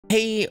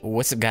Hey,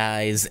 what's up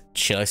guys?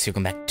 Chillis,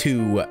 welcome back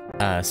to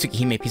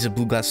Tsukihime Piece of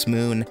Blue Glass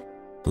Moon.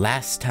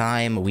 Last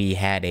time we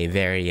had a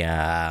very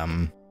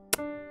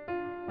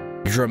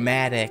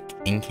dramatic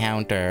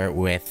encounter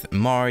with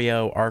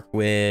Mario,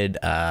 Arkwid,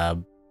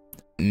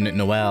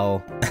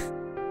 Noelle,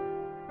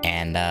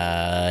 and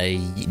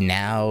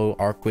now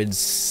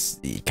Arkwid's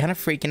kind of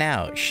freaking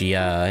out. She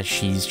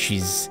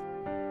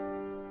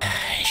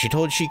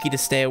told Shiki to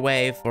stay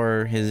away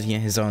for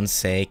his own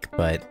sake,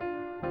 but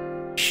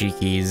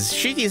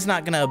Shiki's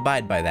not gonna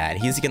abide by that.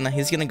 He's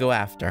gonna go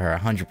after her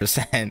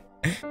 100%.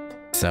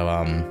 So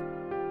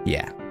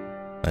yeah,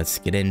 let's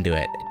get into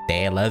it.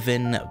 Day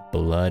 11,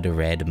 Blood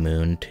Red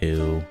Moon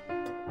 2.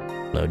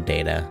 Load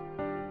data.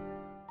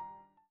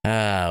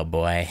 Oh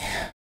boy.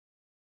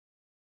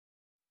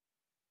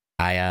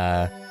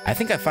 I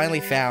think I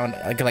finally found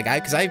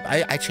because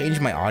I change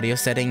my audio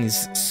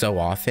settings so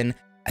often.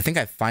 I think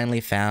I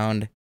finally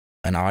found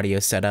an audio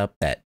setup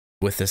that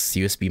with this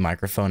USB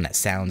microphone that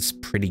sounds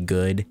pretty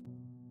good.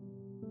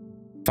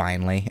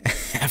 Finally,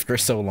 after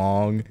so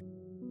long.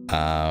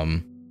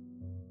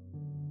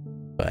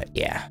 But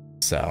yeah,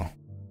 so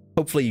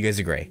hopefully you guys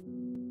agree.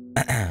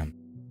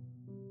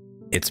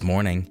 It's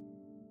morning.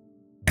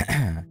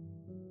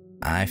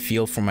 I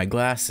feel for my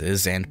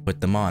glasses and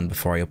put them on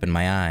before I open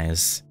my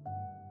eyes.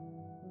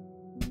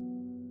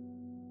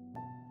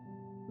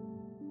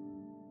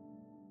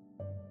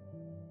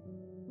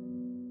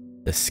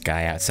 The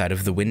sky outside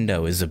of the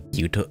window is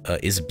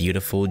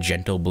beautiful,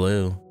 gentle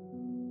blue.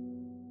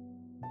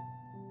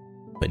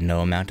 But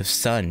no amount of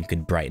sun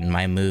could brighten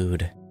my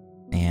mood.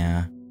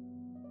 Yeah.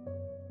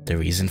 The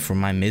reason for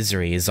my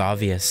misery is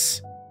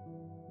obvious.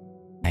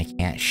 I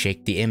can't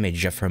shake the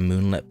image of her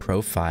moonlit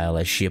profile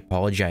as she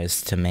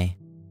apologized to me.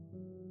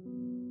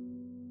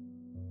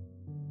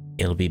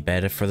 It'll be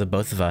better for the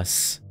both of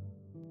us.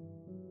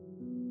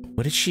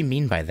 What did she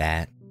mean by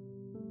that?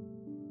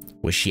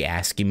 Was she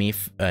asking me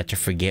to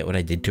forget what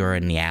I did to her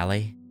in the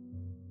alley?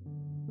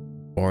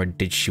 Or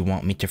did she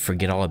want me to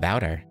forget all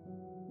about her?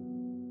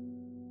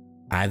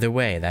 Either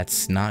way,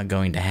 that's not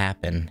going to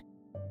happen.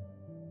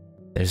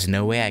 There's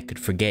no way I could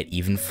forget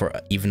even for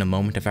a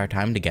moment of our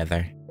time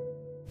together.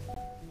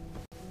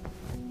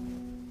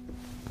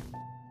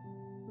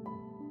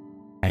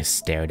 I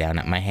stare down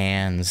at my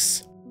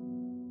hands.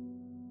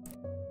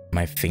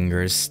 My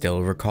fingers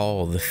still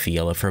recall the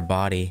feel of her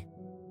body.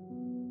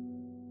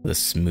 The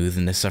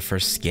smoothness of her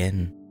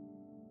skin.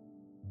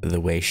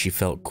 The way she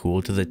felt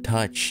cool to the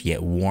touch,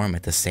 yet warm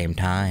at the same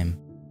time.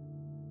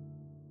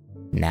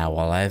 Now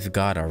all I've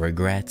got are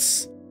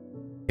regrets.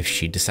 If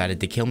she decided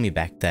to kill me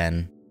back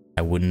then,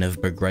 I wouldn't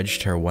have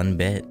begrudged her one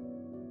bit.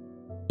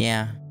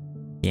 Yeah,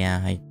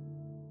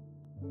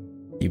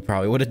 you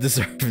probably would have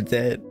deserved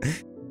it.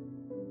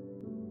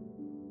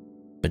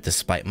 But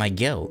despite my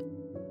guilt,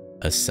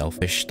 a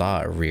selfish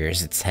thought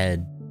rears its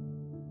head.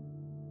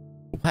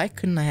 Why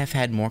couldn't I have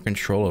had more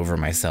control over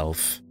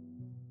myself?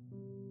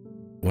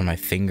 When my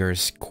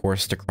fingers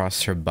coursed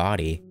across her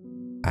body,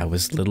 I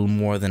was little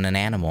more than an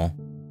animal.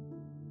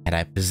 Had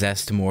I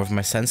possessed more of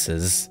my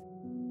senses,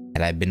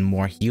 had I been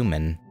more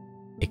human,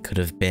 it could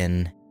have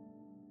been...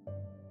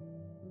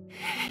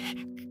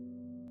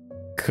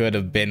 Could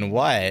have been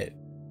what?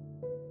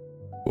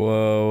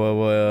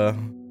 Whoa.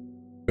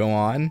 Go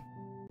on.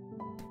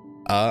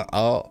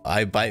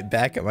 I bite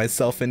back at my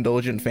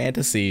self-indulgent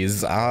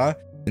fantasies,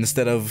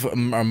 Instead of a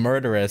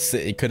murderess,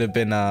 it could have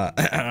been,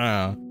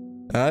 I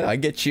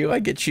get you,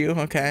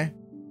 okay.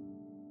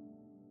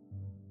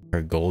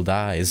 Her gold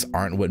eyes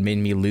aren't what made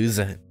me lose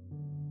it.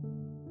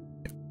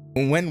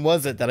 When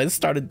was it that I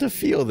started to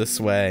feel this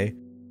way?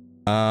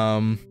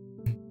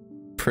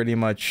 Pretty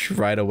much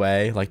right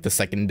away, like the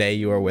second day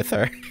you were with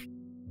her.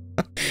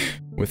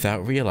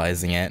 Without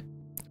realizing it,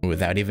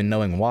 without even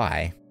knowing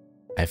why,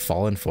 I've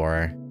fallen for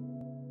her.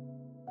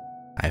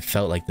 I've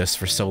felt like this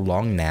for so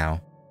long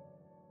now.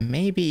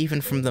 Maybe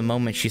even from the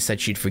moment she said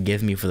she'd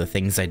forgive me for the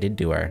things I did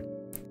to her.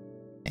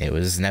 It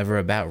was never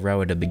about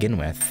Roa to begin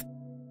with.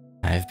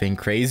 I've been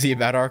crazy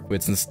about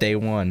Arkwid since day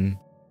one.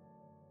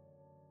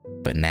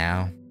 But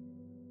now...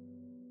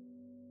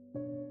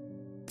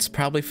 it's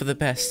probably for the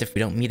best if we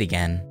don't meet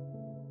again.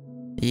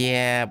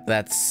 Yeah,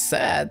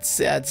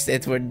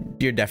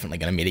 you're definitely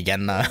gonna meet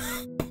again, though.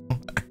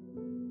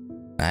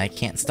 I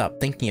can't stop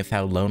thinking of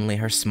how lonely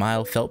her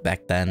smile felt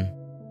back then.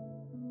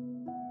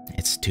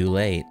 It's too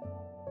late.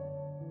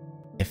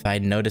 If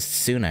I'd noticed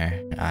sooner,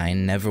 I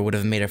never would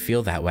have made her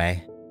feel that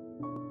way.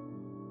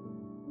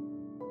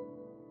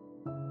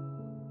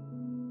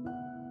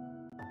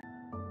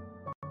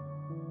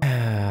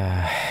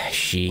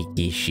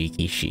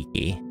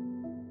 Shiki.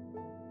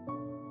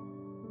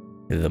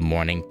 The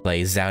morning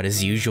plays out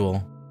as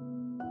usual.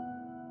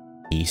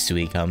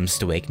 Isui comes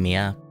to wake me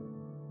up.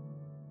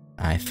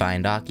 I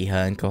find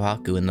Akiha and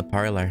Kohaku in the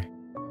parlor.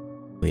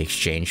 We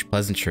exchange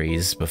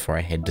pleasantries before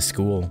I head to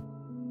school.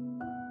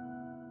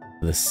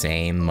 The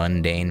same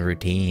mundane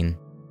routine.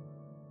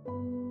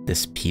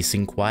 This peace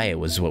and quiet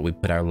was what we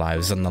put our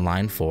lives on the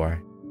line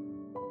for.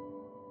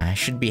 I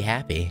should be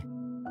happy.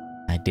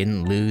 I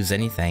didn't lose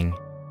anything.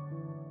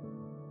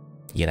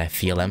 Yet I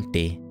feel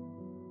empty.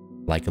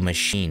 Like a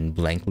machine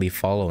blankly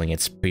following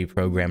its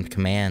pre-programmed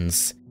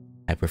commands,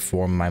 I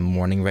perform my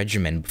morning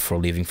regimen before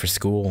leaving for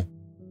school.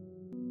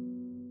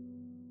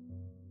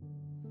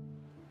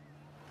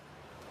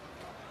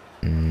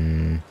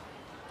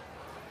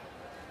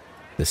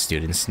 The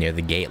students near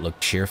the gate look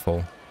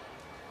cheerful.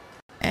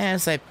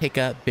 As I pick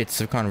up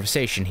bits of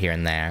conversation here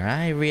and there,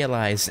 I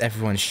realize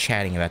everyone's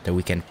chatting about their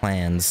weekend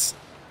plans.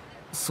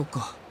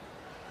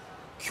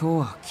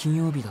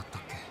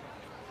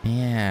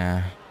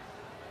 Yeah,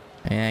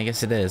 I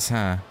guess it is,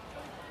 huh?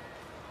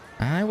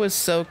 I was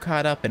so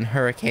caught up in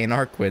Hurricane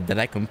Arcwood that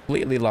I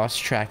completely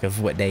lost track of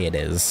what day it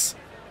is.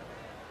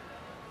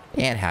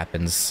 It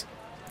happens.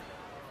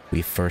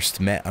 We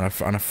first met on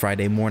a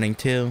Friday morning,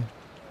 too.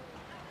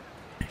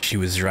 She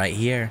was right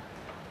here,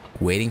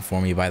 waiting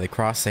for me by the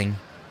crossing.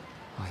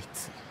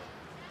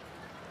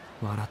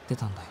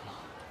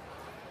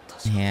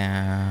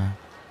 Yeah.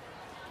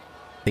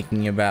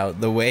 Thinking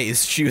about the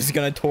ways she was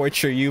gonna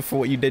torture you for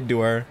what you did to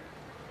her.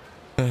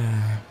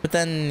 But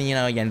then, you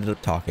know, you ended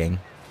up talking.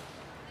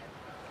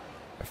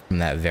 From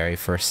that very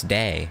first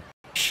day,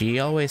 she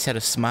always had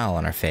a smile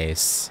on her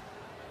face.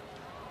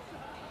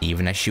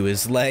 Even as she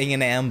was laying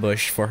in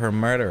ambush for her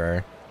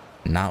murderer,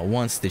 not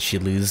once did she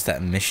lose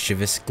that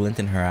mischievous glint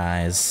in her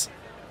eyes.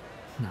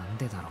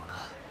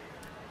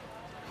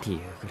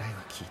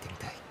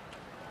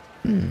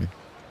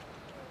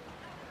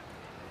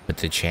 But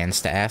the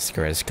chance to ask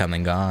her has come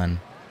and gone.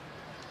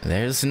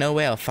 There's no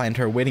way I'll find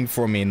her waiting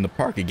for me in the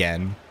park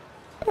again.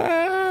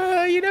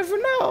 You never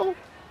know.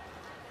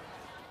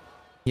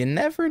 You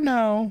never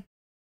know.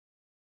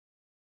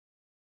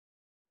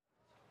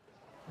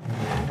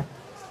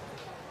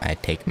 I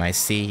take my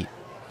seat.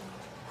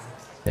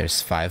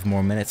 There's 5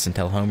 more minutes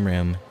until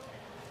homeroom.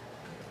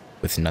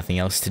 With nothing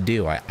else to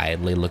do, I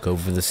idly look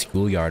over the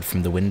schoolyard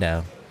from the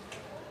window.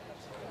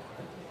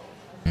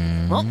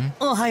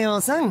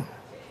 Ohayo-san.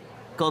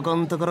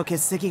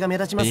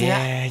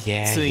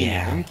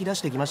 Yeah.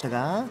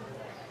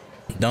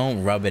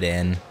 Don't rub it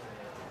in.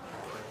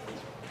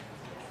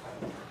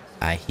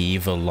 I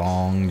heave a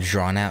long,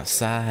 drawn-out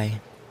sigh.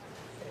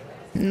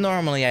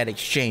 Normally I'd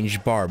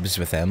exchange barbs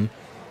with him,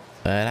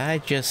 but I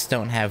just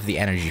don't have the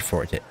energy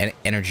for it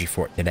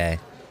today.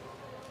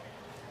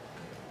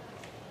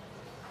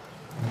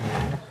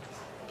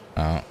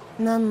 Oh.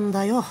 なん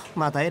だよ、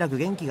またえらく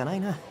元気がない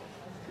な。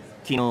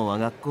昨日は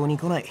学校に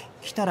来ない。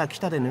来たら来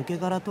たで抜け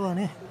殻とは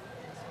ね。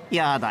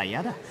やだ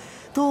やだ。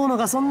遠野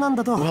がそんなん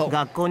だと、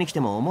学校に来て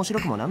も面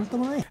白くもなんと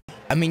もない。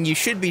I mean, you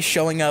should be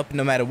showing up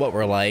no matter what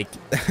we're like.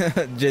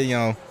 You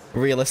know,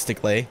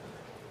 realistically.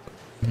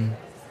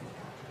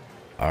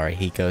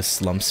 Arihiko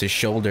slumps his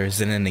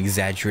shoulders in an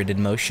exaggerated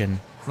motion.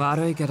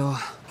 悪いけど、今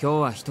日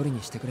は一人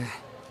にしてくれ。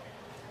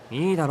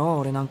いいだろう、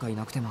俺なんかい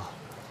なくても。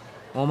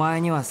お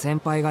前には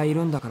先輩がい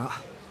るんだから。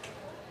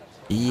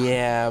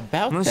Yeah,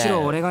 about that. むし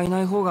ろ俺がいな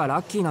い方が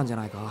ラッキーなんじゃ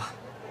ないか。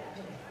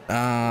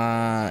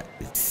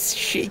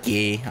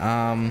Shiki,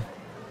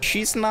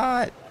 she's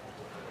not.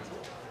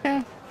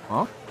 Yeah.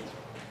 あ？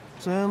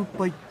先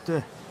輩っ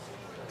て、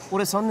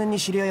俺3年に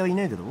知り合いはい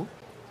ねえけど。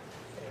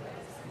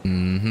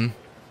何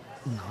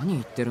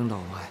言ってるんだお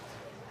前。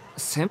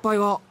先輩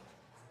は。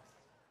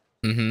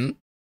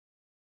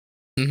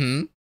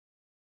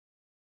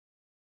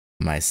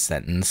My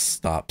sentence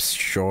stops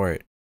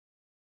short.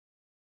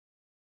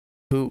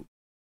 Who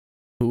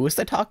was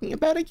I talking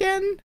about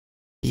again?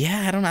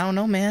 Yeah, I don't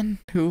know, man.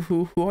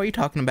 Who are you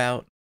talking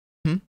about?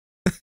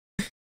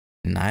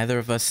 Neither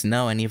of us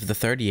know any of the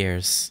third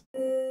years.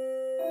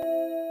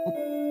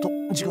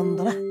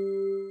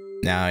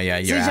 No, yeah,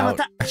 you're out.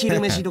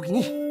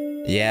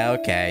 Yeah,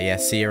 okay, yeah,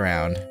 see you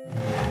around.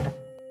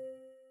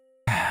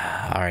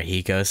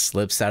 Arihiko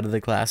slips out of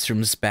the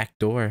classroom's back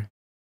door.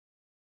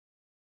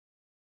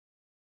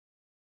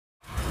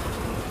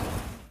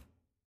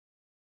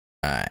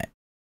 Alright.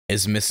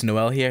 Is Miss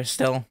Noel here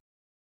still?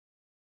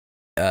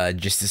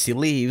 Just as he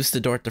leaves, the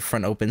door at the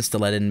front opens to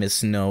let in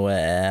Miss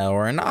Noel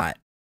or not.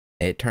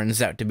 It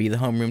turns out to be the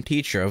homeroom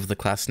teacher of the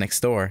class next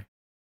door.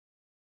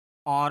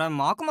 あれ、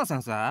マクマ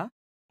先生？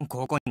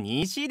ここ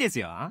 2C です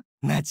よ。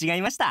間違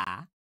いまし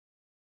た？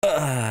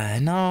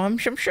 No, I'm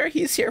sure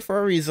he's here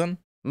for a reason.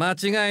 間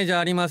違いじゃ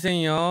ありませ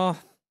んよ。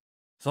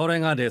それ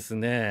がです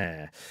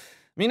ね、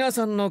皆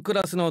さんのク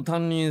ラスの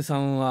担任さ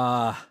ん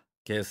は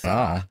今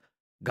朝、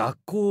学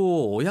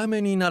校をお辞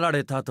めになら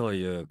れたと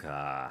いう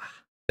か。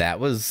That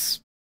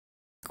was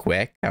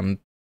quick.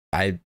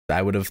 I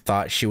would have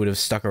thought she would have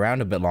stuck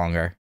around a bit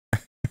longer.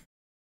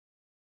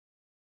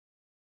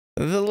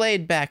 The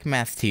laid-back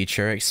math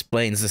teacher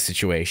explains the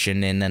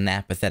situation in an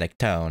apathetic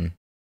tone.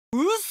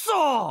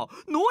 嘘！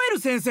ノエル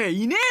先生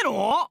いねえ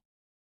の？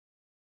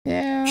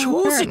 Yeah,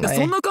 教師って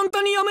そんな簡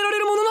単に辞められ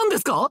るものなんで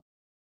すか？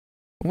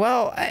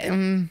 Well,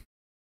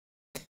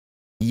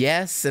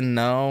 yes and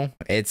no.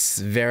 It's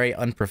very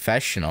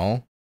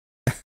unprofessional.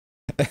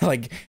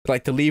 like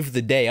to leave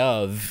the day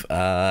of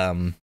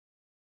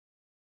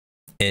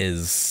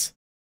is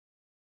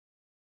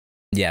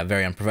Yeah,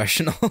 very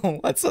unprofessional.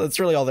 That's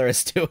really all there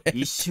is to it.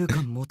 1週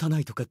間持たな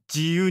いとか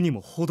自由にも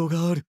程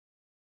がある。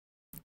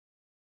や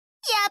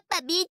っ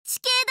ぱビッチ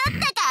系だ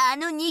ったか、あ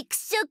の肉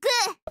食。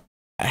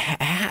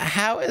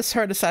How is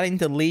her deciding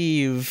to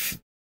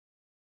leave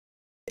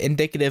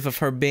indicative of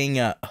her being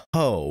a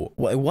hoe?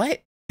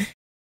 What?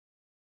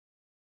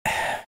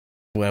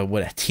 Well,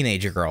 what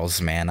teenager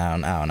girls, man? I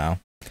don't know.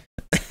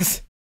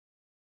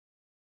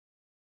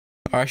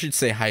 Or I should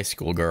say high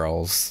school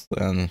girls.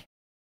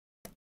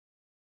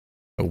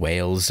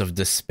 Wails of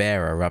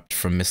despair erupt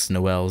from Miss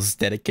Noel's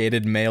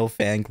dedicated male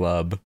fan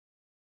club.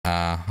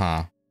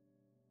 Uh-huh.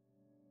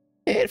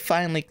 It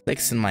finally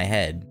clicks in my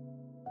head.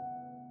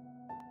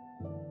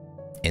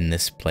 In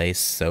this place,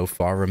 so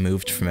far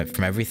removed from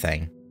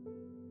everything,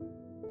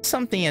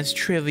 something as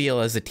trivial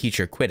as a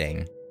teacher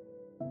quitting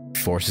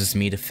forces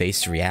me to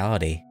face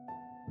reality.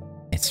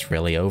 It's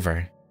really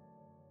over.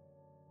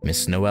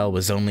 Miss Noel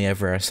was only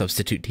ever a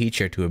substitute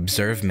teacher to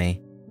observe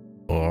me,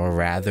 or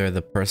rather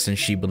the person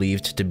she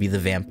believed to be the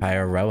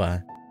vampire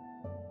Roa.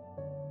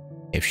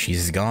 If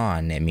she's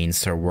gone, it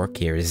means her work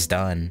here is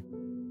done.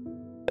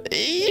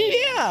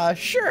 Yeah,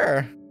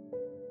 sure.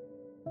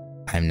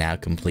 I'm now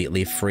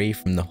completely free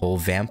from the whole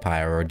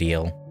vampire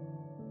ordeal.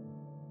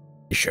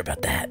 You sure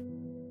about that?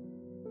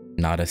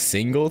 Not a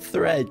single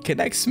thread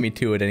connects me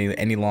to it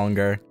any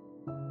longer.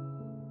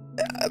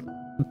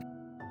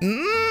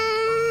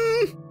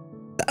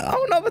 I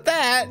don't know about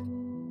that.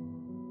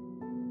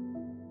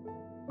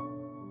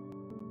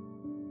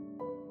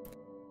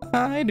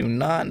 I do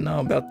not know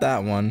about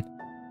that one.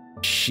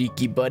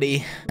 Cheeky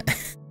buddy. I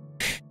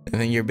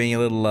think you're being a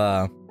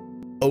little,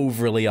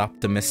 overly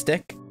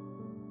optimistic.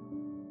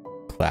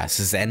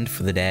 Classes end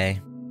for the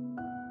day.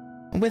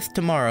 With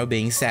tomorrow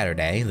being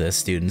Saturday, the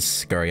students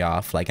scurry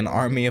off like an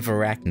army of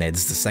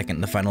arachnids the second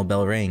the final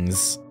bell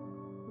rings.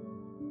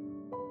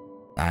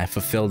 I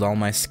fulfilled all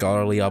my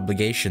scholarly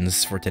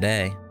obligations for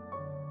today.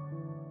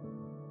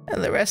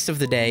 And the rest of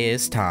the day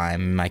is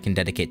time I can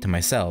dedicate to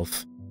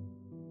myself.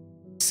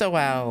 So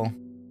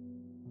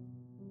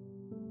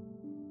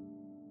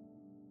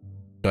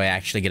do I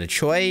actually get a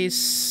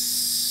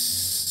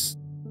choice?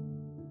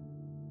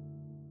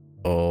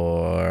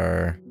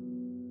 Or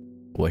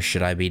what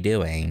should I be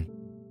doing?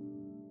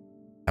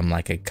 I'm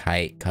like a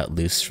kite cut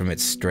loose from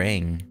its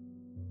string.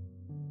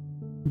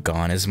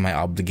 Gone is my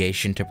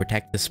obligation to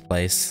protect this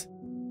place.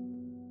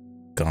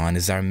 Gone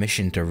is our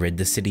mission to rid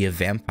the city of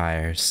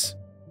vampires.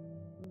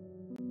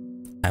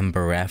 I'm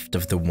bereft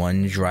of the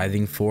one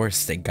driving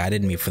force that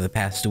guided me for the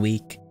past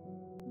week.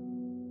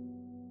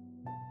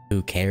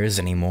 Who cares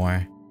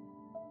anymore?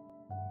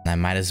 I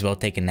might as well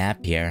take a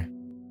nap here.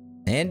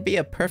 It'd be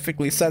a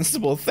perfectly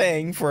sensible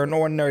thing for an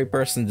ordinary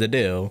person to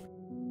do.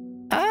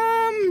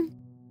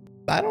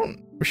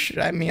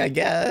 I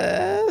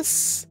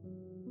guess.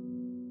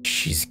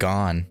 She's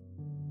gone.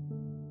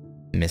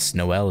 Miss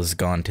Noel is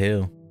gone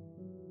too.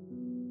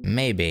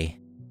 Maybe.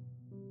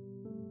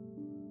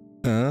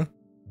 Huh?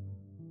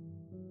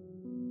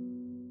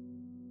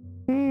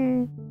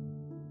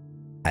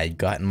 I'd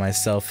gotten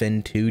myself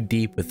in too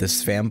deep with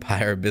this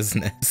vampire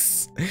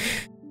business.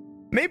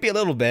 Maybe a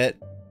little bit.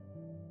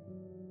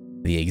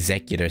 The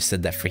executor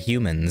said that for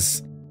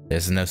humans,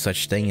 there's no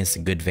such thing as a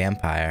good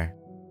vampire.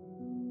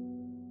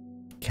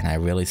 Can I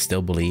really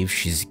still believe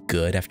she's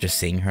good after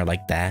seeing her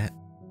like that?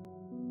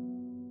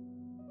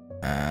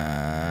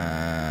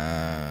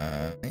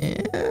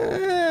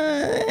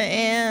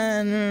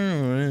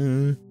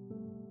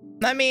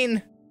 I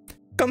mean,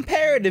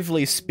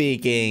 comparatively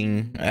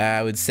speaking,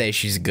 I would say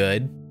she's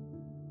good.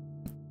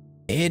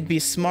 It'd be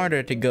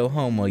smarter to go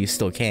home while you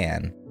still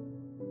can.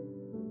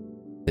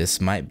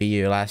 This might be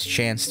your last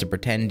chance to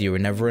pretend you were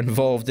never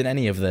involved in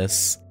any of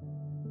this.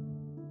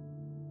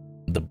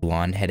 The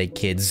blonde-headed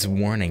kid's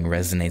warning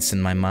resonates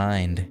in my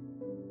mind.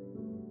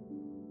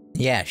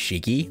 Yeah,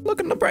 Shiki,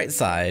 look on the bright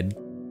side.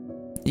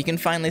 You can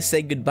finally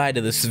say goodbye to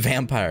this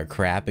vampire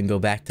crap and go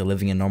back to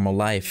living a normal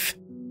life.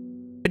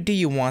 But do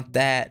you want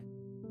that?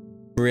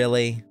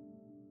 Really?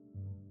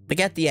 Like,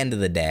 at the end of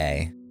the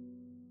day.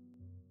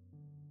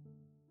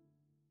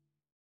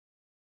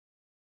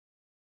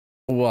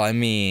 Well, I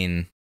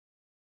mean,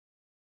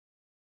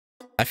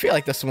 I feel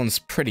like this one's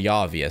pretty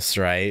obvious,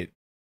 right?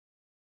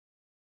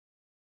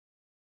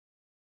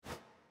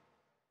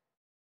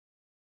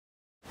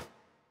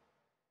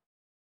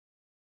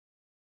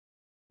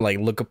 Like,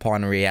 look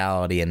upon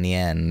reality in the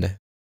end.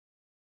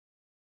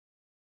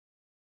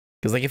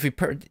 Because, like, if we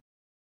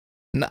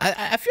no,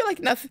 I feel like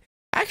nothing.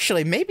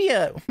 Actually, maybe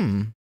I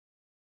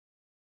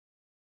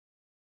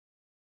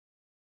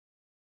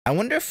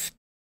wonder if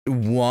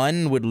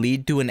one would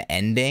lead to an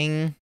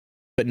ending,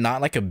 but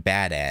not like a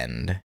bad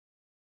end.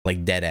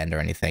 Like dead end or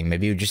anything.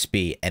 Maybe it would just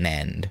be an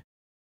end.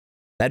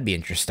 That'd be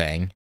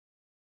interesting.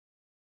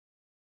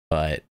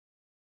 But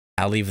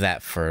I'll leave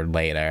that for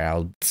later.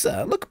 I'll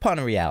look upon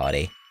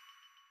reality.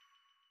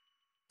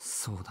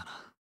 そうだ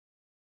な。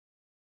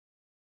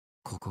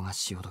ここが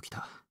潮時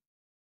だ。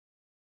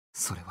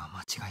それは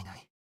間違いな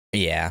い。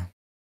Yeah.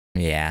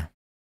 Yeah.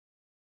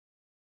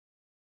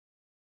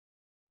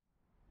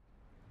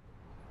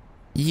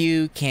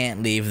 You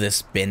can't leave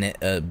this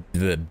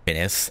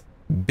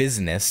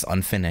business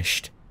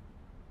unfinished.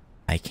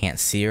 I can't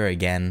see her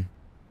again.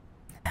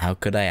 How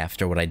could I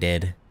after what I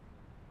did?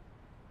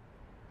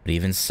 But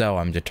even so,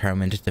 I'm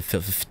determined to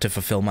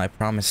fulfill my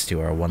promise to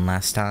her one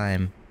last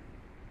time.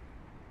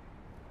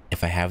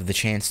 If I have the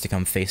chance to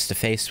come face to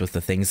face with the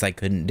things I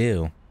couldn't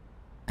do,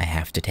 I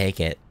have to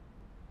take it.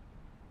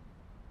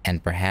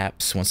 And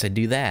perhaps once I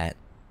do that,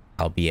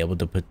 I'll be able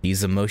to put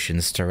these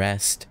emotions to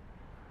rest.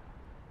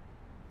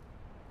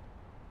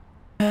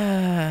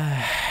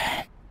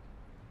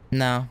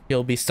 No,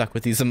 you'll be stuck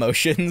with these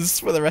emotions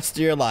for the rest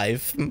of your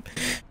life.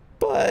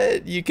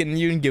 But you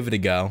can give it a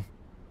go.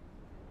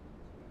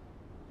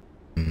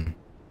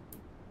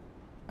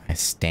 I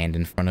stand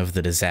in front of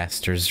the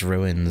disaster's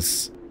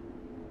ruins.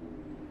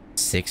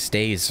 6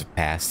 days have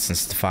passed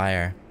since the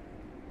fire.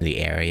 The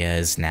area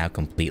is now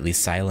completely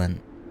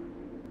silent.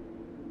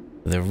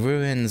 The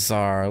ruins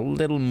are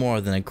little more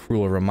than a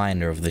cruel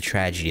reminder of the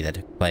tragedy that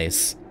took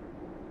place.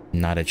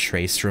 Not a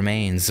trace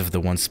remains of the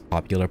once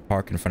popular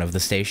park in front of the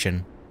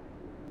station.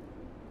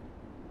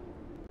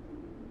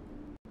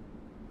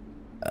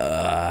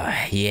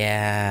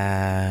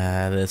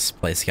 Yeah, this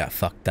place got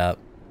fucked up.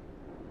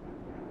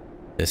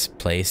 This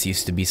place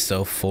used to be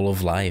so full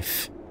of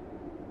life.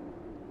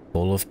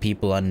 Full of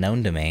people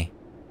unknown to me,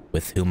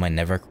 with whom I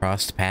never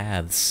crossed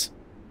paths.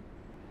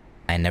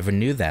 I never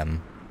knew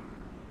them,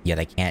 yet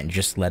I can't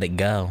just let it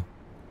go.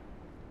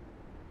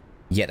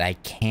 Yet I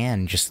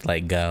can just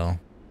let go,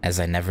 as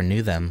I never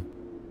knew them.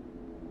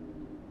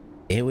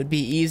 It would be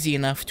easy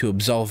enough to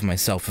absolve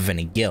myself of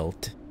any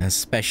guilt,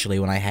 especially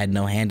when I had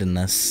no hand in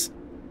this.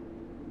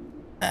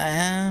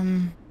 I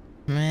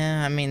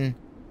mean,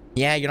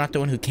 yeah, you're not the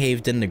one who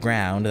caved in the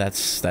ground,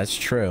 that's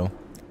true.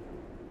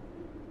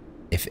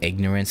 If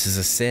ignorance is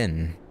a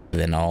sin,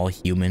 then all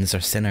humans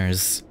are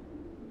sinners.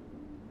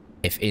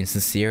 If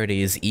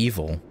insincerity is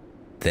evil,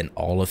 then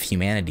all of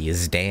humanity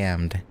is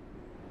damned.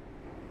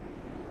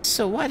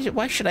 So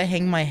why should I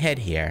hang my head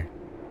here?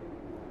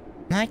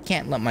 I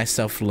can't let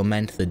myself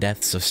lament the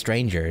deaths of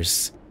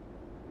strangers.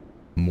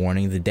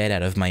 Mourning the dead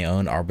out of my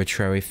own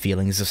arbitrary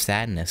feelings of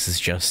sadness is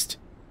just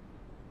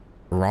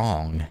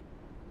wrong.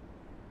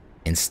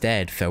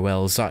 Instead,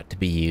 farewells ought to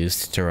be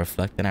used to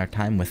reflect on our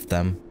time with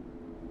them.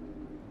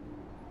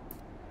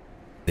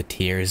 The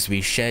tears we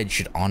shed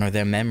should honor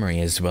their memory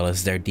as well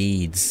as their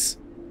deeds.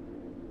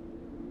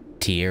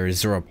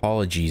 Tears or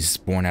apologies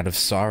born out of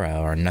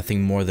sorrow are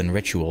nothing more than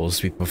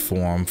rituals we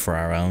perform for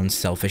our own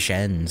selfish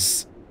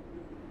ends.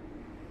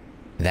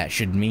 That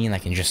should mean I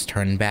can just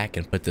turn back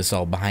and put this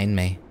all behind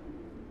me.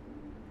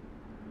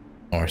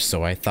 Or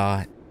so I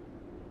thought.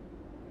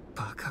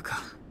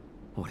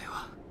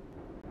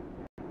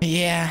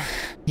 Yeah,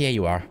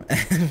 you are.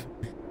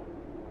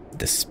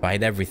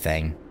 Despite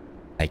everything,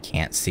 I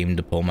can't seem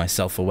to pull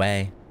myself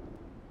away.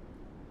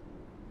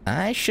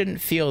 I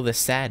shouldn't feel this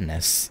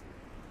sadness.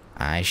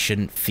 I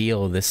shouldn't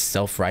feel this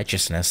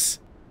self-righteousness.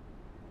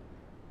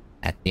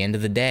 At the end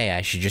of the day,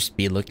 I should just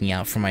be looking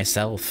out for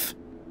myself.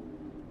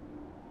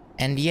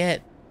 And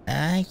yet,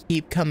 I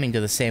keep coming to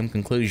the same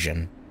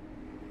conclusion.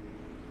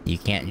 You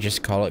can't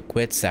just call it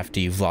quits after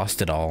you've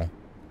lost it all.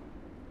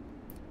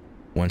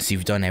 Once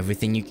you've done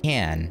everything you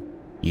can,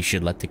 you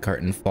should let the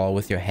curtain fall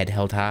with your head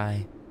held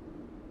high.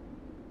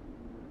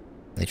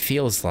 It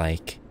feels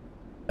like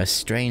a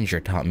stranger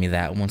taught me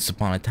that once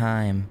upon a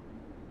time.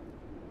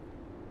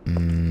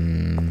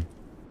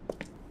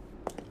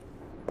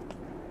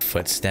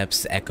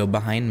 Footsteps echo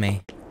behind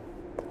me.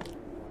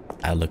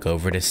 I look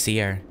over to see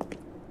her.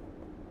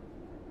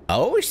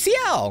 Oh,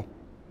 Ciel!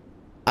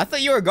 I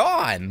thought you were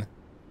gone!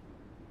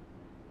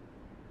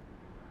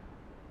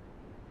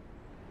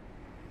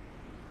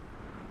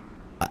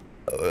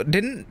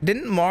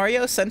 Didn't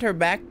Mario send her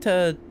back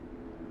to...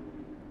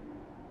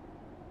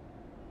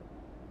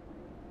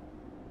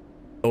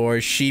 Or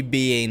is she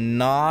being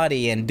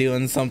naughty and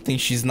doing something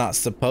she's not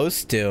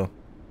supposed to?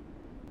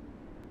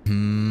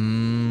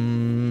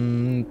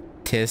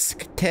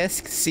 Tisk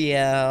tisk,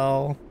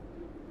 Ciel.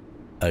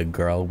 A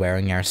girl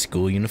wearing our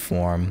school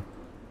uniform,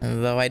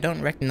 though I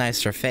don't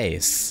recognize her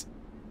face.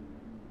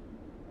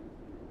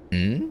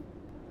 And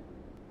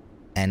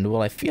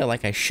while I feel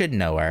like I should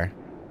know her,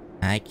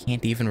 I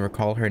can't even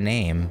recall her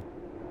name.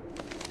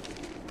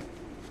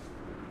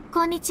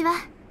 Konnichiwa.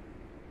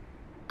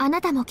 あ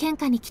なたも献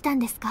花に来たん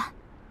ですか?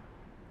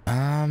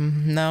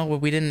 No,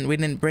 we didn't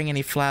bring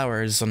any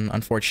flowers,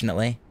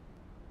 unfortunately.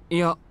 い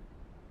や、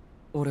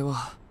俺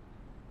は。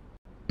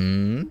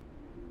Her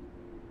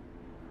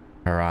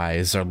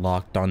eyes are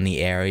locked on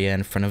the area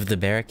in front of the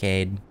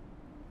barricade.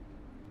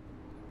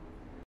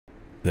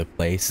 The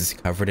place is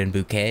covered in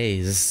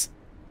bouquets.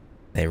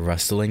 They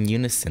rustle in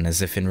unison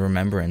as if in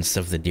remembrance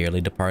of the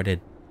dearly departed.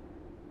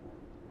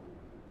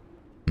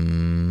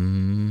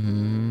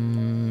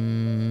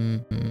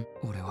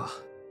 俺は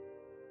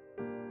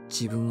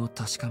自分を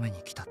確かめ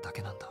に来ただ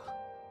けなんだ。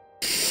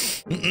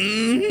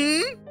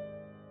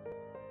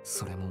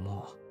それも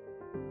も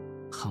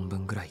う半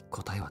分ぐらい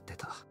答えは出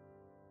た。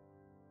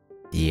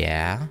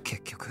Yeah?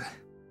 結局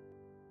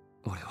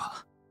俺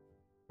は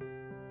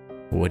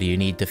What do you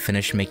need to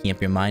finish making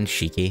up your mind,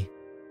 Shiki?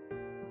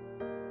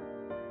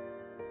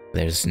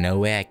 There's no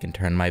way I can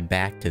turn my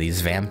back to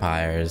these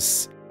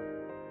vampires.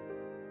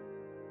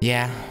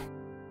 Yeah.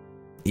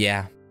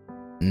 Yeah.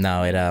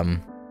 No,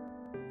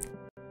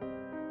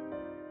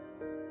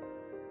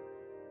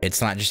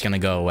 it's not just gonna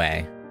go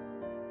away.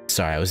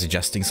 Sorry, I was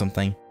adjusting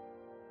something.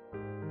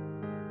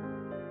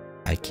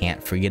 I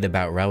can't forget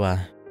about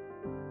Roa.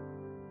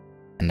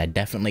 And I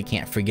definitely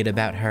can't forget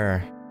about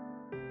her.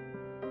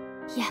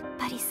 やっ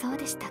ぱりそう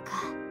でしたか。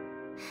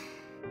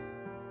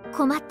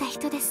困った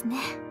人ですね、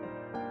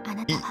あ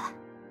なたは。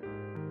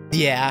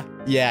Yeah,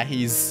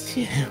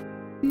 he's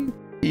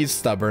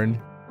stubborn.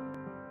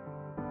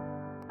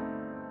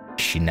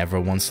 She never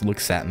once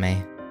looks at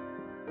me.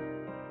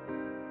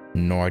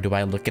 Nor do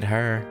I look at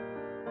her.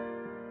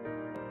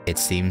 It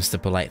seems the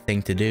polite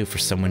thing to do for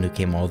someone who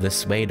came all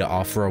this way to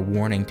offer a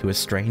warning to a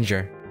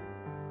stranger.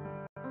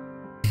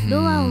 ロ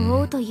アを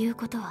追うという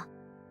ことは、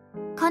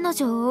彼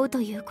女を追う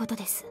ということ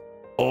です。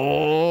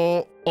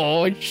Oh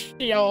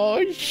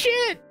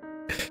shit!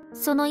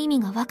 その意味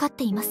が分かっ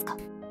ていますか？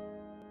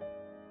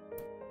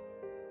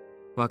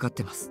分かっ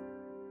てます。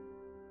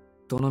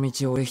どの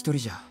道俺一人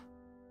じゃ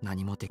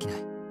何もできない。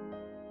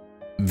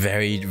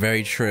Very,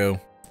 very true.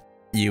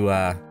 You,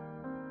 well,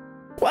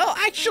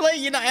 actually,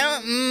 you know,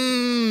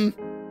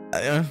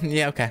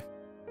 yeah, okay.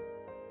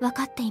 分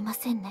かっていま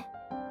せんね。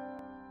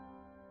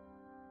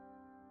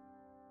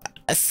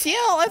Ciel,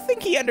 I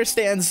think he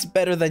understands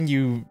better than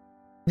you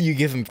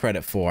give him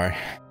credit for.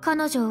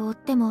 彼女を追っ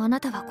てもあ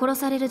なたは殺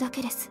されるだ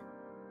けです。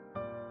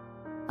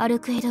アル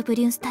クエド・ブ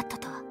リュンスタッド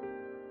とは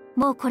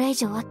もうこれ以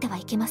上あっては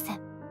いけません。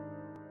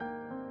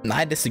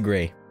I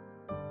disagree.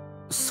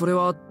 それ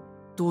は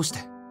どうして？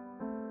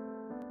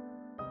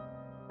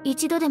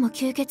一度でも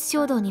吸血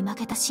衝動に負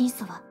けた神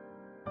祖は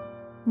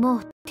も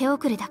う手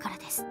遅れだから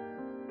です。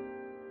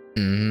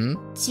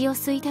血を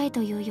吸いたい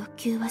という欲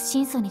求は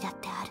神祖にだっ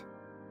てある。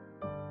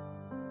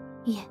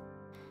いえ、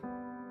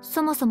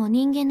そもそも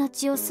人間の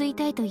血を吸い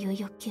たいという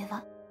欲求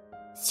は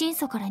神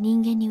祖から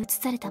人間に移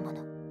されたも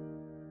の。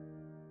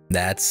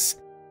That's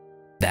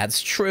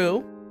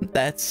true.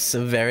 That's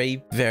a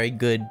very, very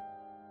good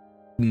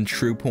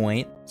true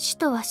point. 使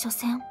徒は所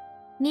詮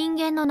人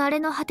間の慣れ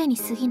の果てに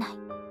過ぎない。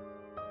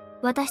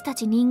私た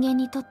ち人間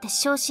にとって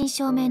正真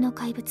正銘の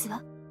怪物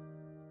は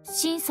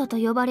神祖と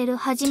呼ばれる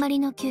始まり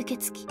の吸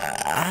血鬼。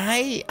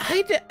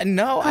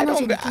No, 彼女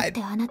にとっ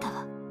てあなた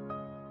は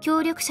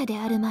協力者で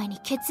ある前に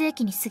血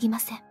液に過ぎま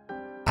せん。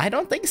I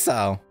don't think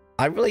so.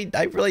 I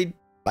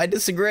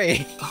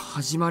disagree.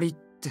 始まりっ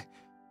て、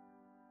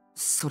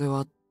それ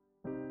は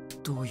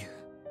どういう？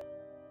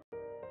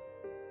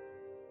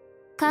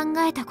考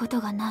えたこと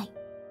がない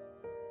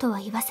とは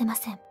言わせま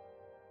せん。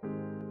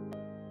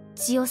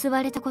血を吸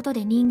われたこと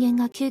で人間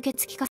が吸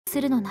血鬼化す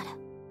るのなら、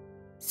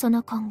そ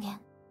の根源、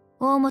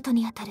大元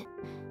にあたる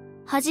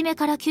初め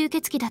から吸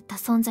血鬼だった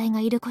存在が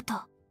いることを。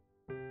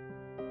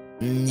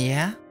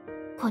Yeah?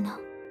 この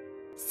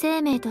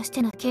生命とし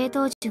ての系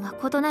統樹が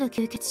異なる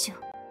吸血種を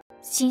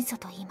神祖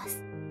と言いま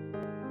す。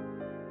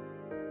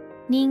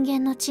人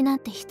間の血なん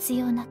て必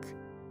要なく、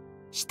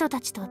人た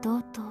ちと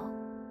同等、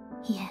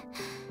いえ、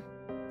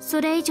そ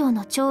れ以上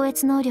の超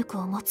越能力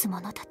を持つ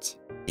者たち。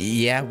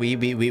Yeah, we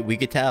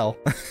could tell.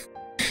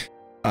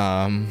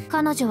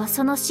 彼女は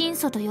その神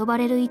祖と呼ば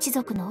れる一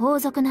族の王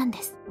族なん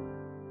です。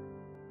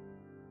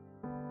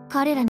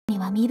彼らに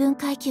は身分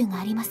階級が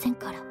ありません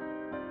から、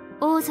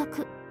王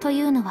族と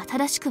いうのは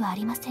正しくはあ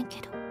りません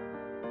けど。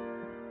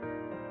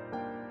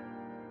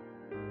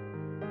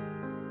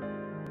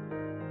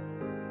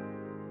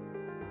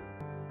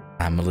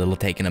I'm a little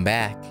taken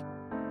aback.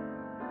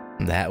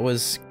 That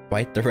was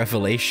quite the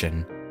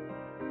revelation.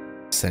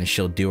 Since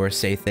she'll do or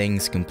say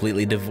things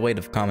completely devoid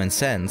of common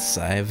sense,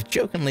 I've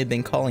jokingly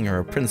been calling her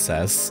a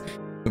princess,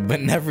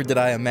 but never did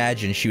I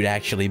imagine she would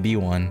actually be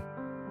one.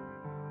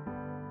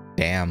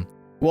 Damn.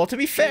 Well, to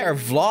be fair,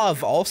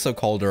 Vlov also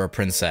called her a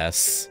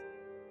princess.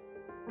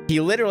 He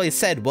literally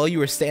said, while you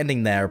were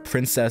standing there,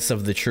 princess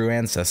of the true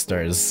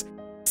ancestors.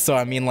 So,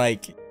 I mean,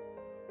 like,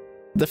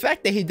 the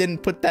fact that he didn't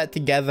put that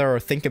together or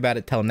think about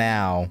it till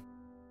now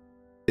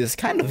is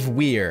kind of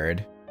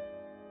weird.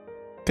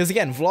 Because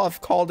again, Vlov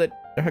called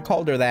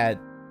her that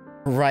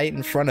right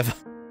in front of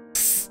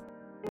us.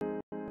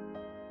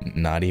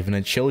 Not even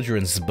a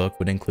children's book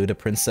would include a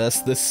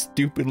princess this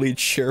stupidly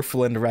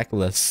cheerful and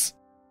reckless.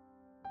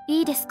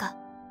 いいですか？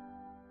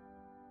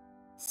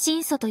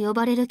神祖と呼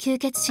ばれる吸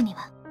血種に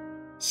は、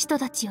使徒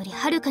たちより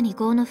はるかに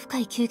業の深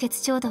い吸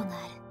血衝動があ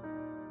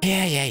る。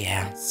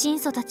Yeah. 神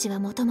祖たちは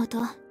もともと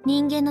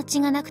人間の血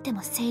がなくて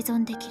も生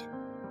存できる。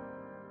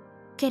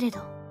けれ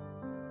ど、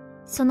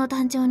その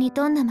誕生に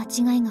どんな間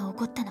違いが起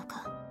こったの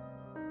か、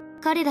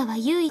彼らは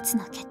唯一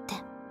の欠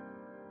点、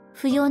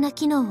不要な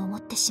機能を持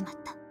ってしまっ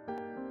た。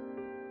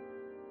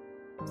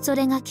そ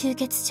れが吸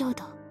血衝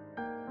動。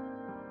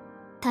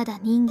ただ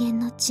人間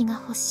の血が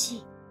欲し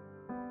い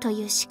という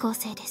思考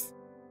性です。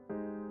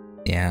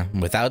Yeah,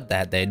 without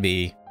that, they'd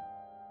be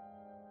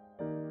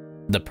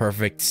the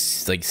perfect,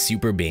 like,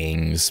 super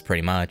beings,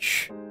 pretty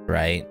much,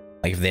 right?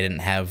 Like if they didn't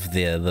have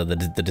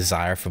the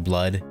desire for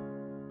blood,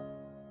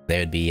 they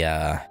would be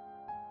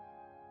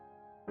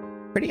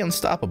pretty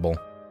unstoppable.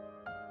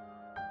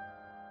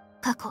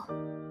 過去、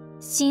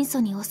神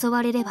祖に襲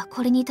われれば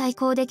これに対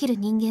抗できる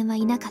人間は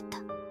いなかった。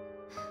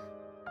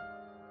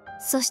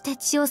そして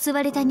血を吸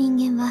われた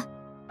人間は、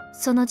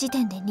その時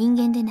点で人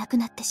間でなく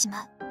なってし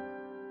まう。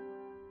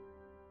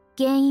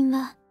原因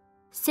は、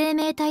生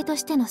命体と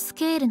してのス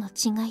ケールの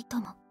違いと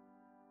も、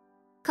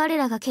彼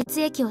らが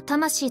血液を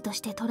魂と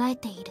して捉え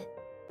ている、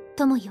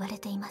とも言われ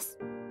ています。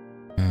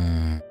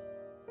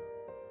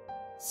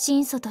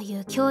神祖とい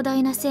う強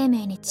大な生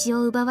命に血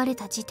を奪われ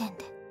た時点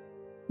で、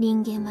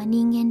人間は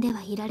人間で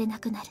はいられな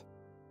くなる。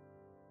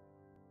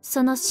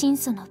その神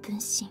祖の分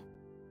身、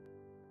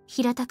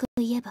平たく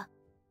言えば、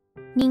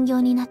人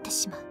形になって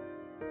しまう。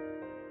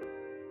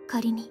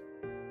仮に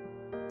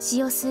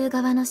血を吸う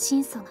側の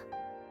神祖が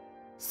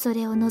そ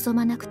れを望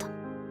まなくとも。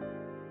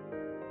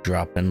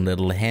 Dropping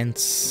little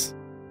hints.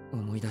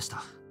 思い出し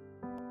た。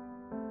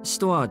使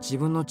徒は自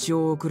分の血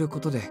を送るこ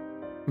とで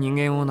人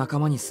間を仲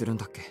間にするん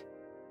だっけ。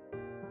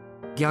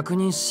逆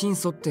に神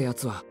祖ってや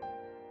つは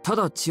た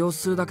だ血を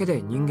吸うだけ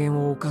で人間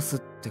を犯すっ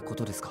てこ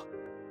とですか。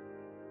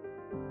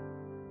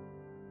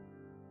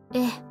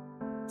ええ。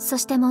そ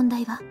して問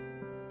題は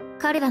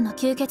彼らの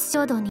吸血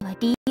衝動には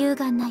理由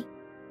がない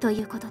と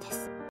いうことで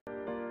す。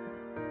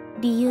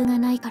理由が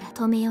ないから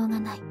止めようが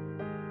ない。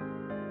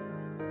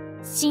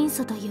神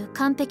祖という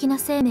完璧な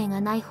生命が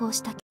内包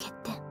した欠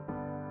点、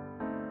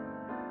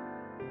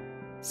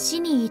死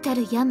に至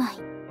る病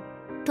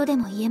とで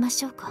も言えま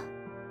しょうか。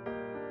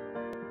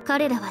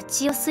彼らは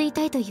血を吸い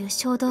たいという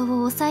衝動を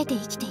抑えて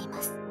生きてい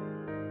ます。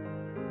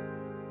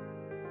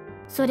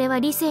それは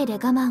理性で我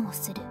慢を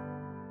する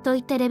とい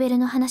ったレベル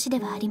の話で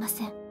はありま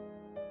せん。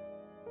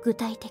具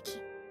体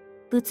的、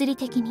物理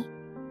的に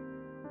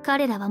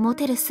彼らは持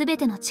てるすべ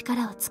ての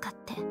力を使っ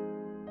て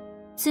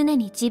常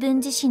に自分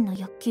自身の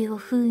欲求を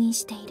封印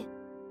している。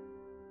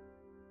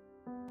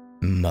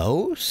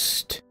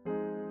 Most?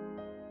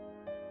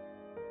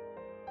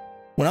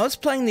 When I was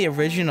playing the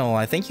original,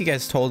 I think you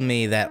guys told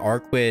me that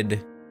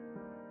Arquid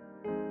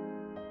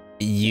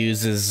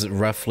uses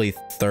roughly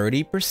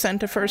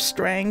 30% of her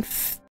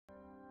strength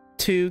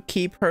to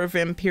keep her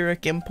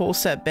vampiric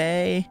impulse at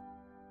bay.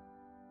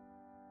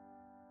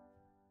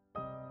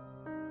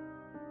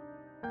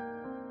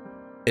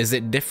 Is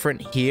it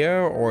different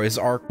here, or is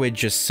Arquid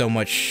just so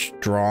much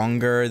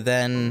stronger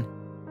than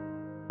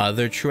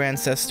other true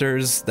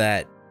ancestors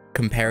that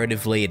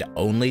comparatively it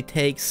only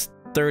takes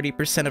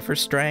 30% of her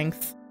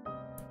strength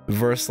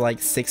versus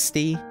like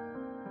 60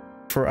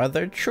 for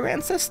other true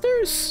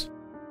ancestors?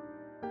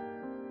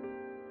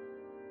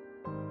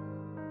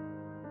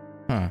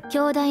 Huh.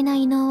 強大な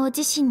異能を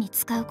自身に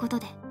使うこと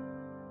で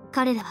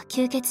彼らは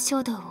吸血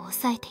衝動を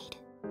抑えている。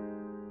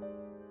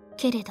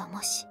けれど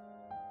もし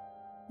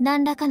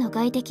何らかの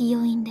外的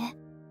要因で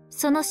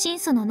その神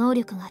祖の能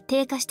力が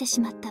低下してし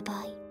まった場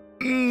合、抑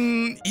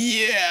え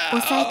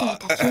てい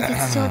た吸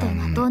血衝動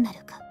がどうな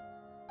るか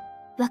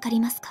わかり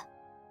ますか？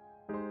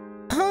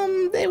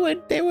 They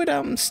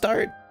would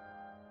start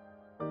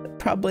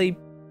probably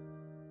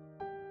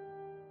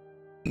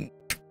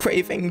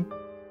craving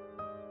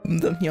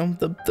the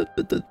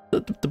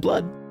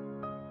blood.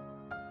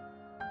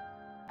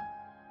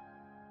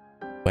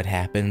 What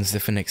happens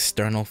if an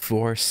external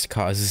force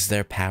causes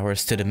their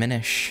powers to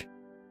diminish?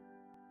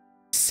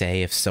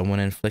 Say if someone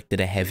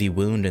inflicted a heavy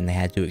wound and they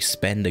had to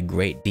expend a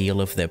great deal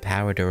of their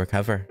power to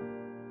recover.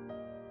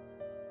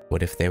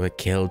 What if they were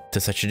killed to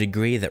such a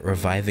degree that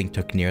reviving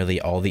took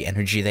nearly all the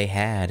energy they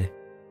had?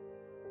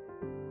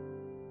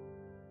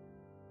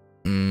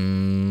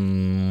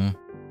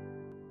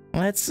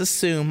 Let's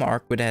assume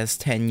Arquid has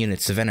 10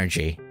 units of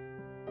energy.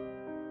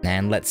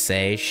 And let's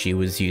say she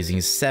was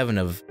using 7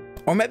 of...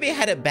 Or maybe I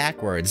had it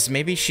backwards.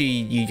 Maybe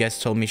you guys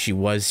told me she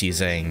was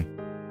using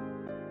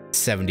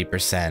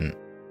 70%.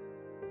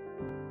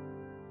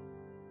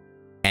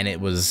 And it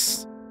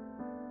was...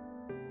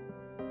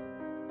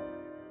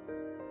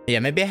 Yeah,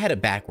 maybe I had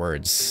it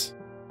backwards.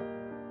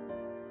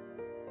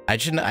 I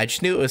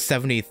just knew it was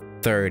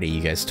 70-30, you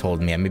guys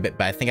told me. I mean,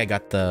 but I think I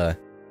got the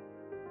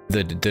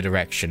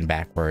direction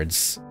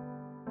backwards.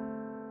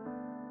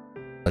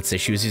 Let's say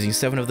she was using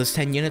 7 of those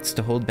 10 units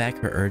to hold back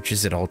her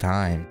urges at all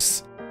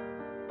times.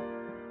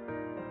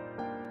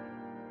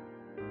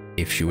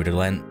 If she were to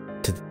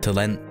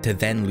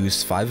then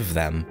lose 5 of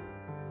them,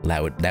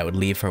 that would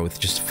leave her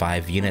with just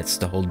 5 units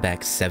to hold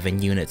back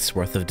 7 units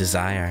worth of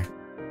desire.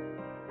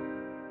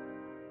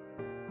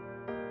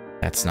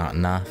 That's not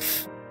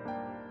enough.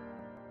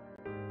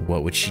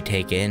 What would she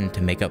take in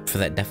to make up for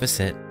that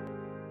deficit?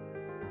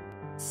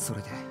 そ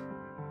れで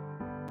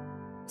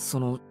そ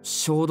の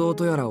衝動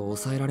とやらを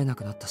抑えられな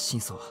くなった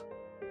神祖は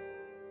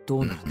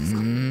どうなるんです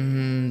か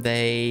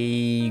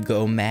？They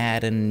go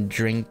mad and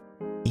drink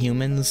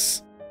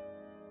humans?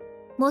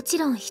 もち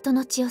ろん人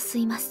の血を吸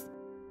います。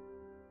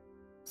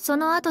そ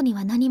の後に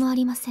は何もあ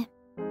りません。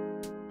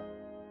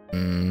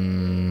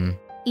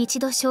一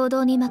度衝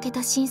動に負け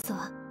た神祖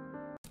は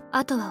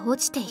あとは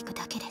落ちていく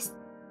だけです。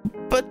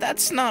But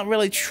that's not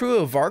really true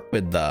of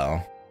Arkwood,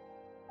 though.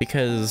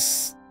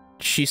 Because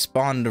she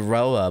spawned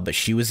Roa, but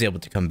she was able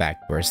to come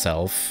back to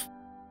herself.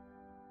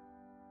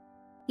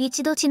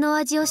 一度血の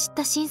味を知っ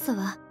た神祖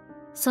は、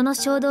その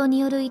衝動に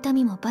よる痛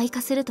みも倍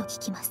化すると聞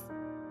きます。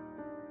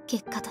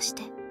結果とし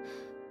て、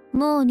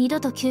もう二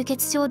度と吸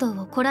血衝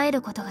動をこらえ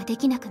ることがで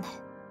きなくなる。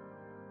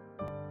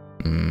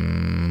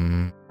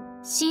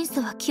神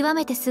祖は極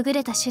めて優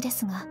れた種で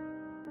すが、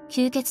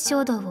吸血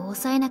衝動を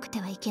抑えなく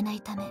てはいけな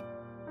いため、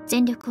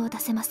全力を出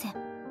せません。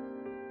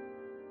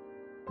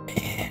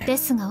で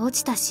すが落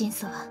ちた神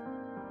祖は、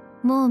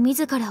もう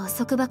自らを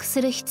束縛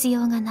する必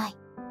要がない。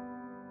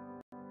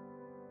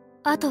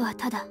あとは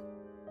ただ、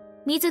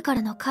自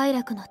らの快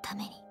楽のた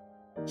めに、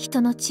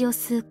人の血を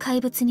吸う怪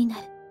物にな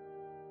る。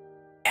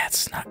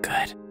That's not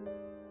good.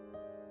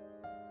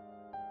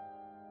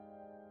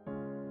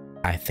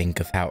 I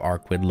think of how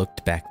Arkwood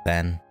looked back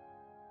then.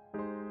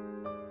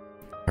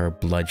 Her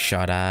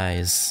bloodshot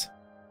eyes,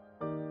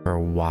 her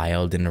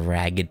wild and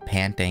ragged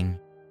panting,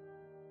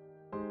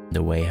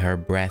 the way her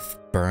breath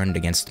burned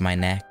against my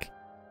neck.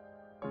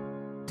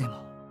 でも、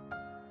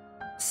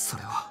そ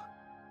れは。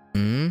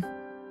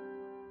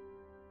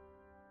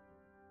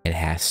It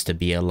has to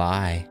be a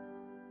lie.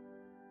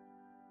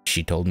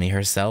 She told me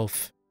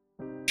herself.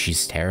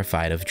 She's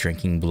terrified of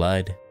drinking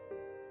blood.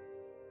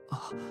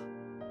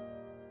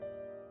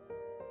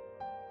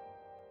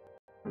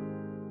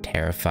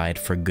 Terrified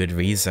for good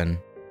reason.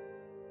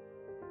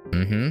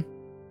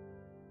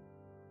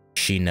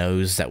 She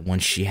knows that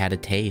once she had a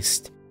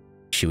taste,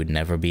 she would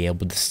never be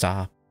able to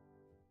stop.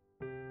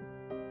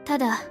 た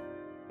だ、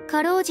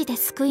かろうじて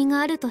救いが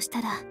あるとし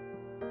たら、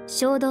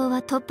衝動は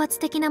突発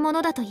的なも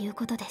のだという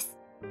ことです。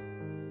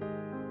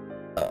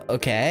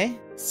Okay.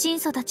 神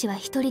祖たちは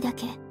一人だ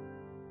け、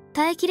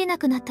耐えきれな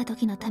くなった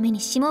時のために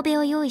しもべ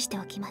を用意して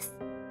おきます。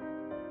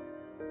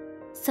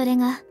それ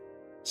が、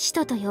使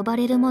徒と呼ば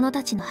れる者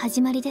たちの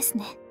始まりです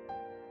ね。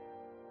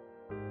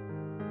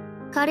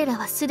彼ら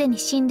はすでに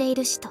死んでい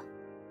る使徒。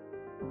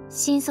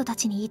神祖た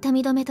ちに痛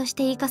み止めとし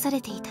て生かされ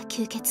ていた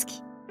吸血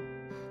鬼。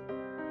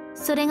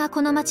それが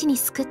この町に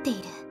救って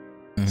い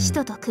る、使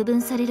徒と区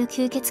分される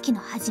吸血鬼の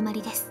始ま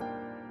りです。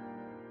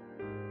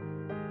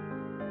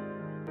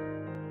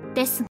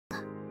ですが、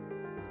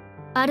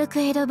アルク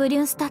エド・ブリ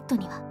ュンスタット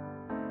には、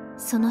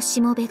そのし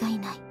もべがい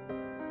ない。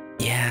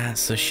Yeah,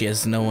 so she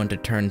has no one to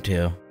turn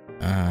to. い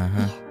え、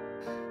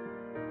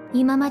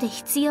今まで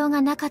必要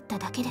がなかった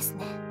だけです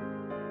ね。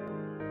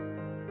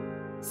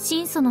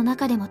神祖の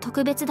中でも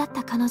特別だっ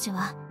た彼女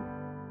は、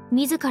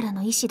自ら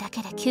の意志だ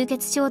けで吸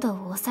血衝動を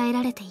抑え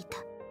られていた。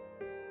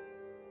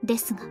で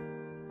すが、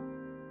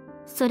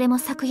それも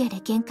昨夜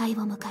で限界を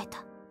迎え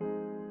た。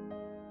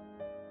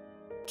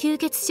吸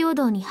血衝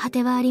動に果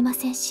てはありま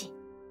せんし、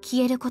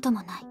消えること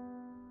もない。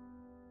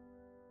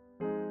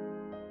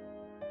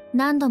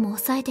何度も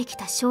抑えてき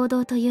た衝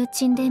動という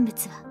沈殿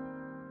物は、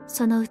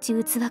そのうち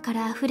器か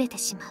ら溢れて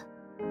しまう。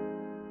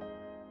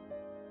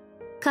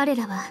彼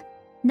らは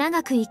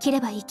長く生きれ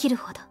ば生きる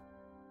ほど、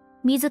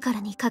自ら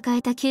に抱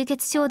えた吸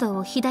血衝動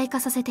を肥大化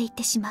させていっ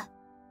てしまう。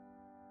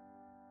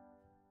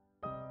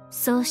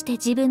そうして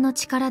自分の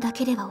力だ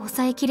けでは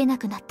抑えきれな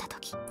くなった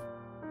時、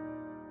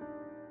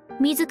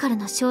自ら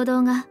の衝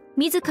動が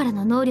自ら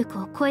の能力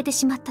を超えて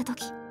しまった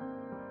時、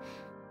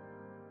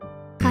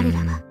彼ら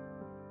は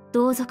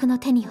同族の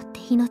手によって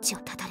命を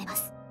絶たれま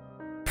す。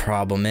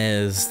Problem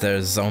is,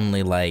 there's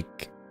only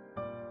like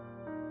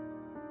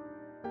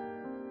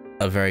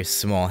a very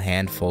small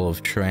handful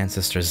of true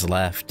ancestors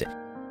left.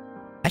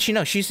 Actually,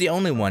 no, she's the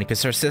only one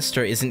because her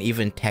sister isn't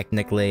even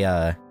technically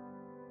a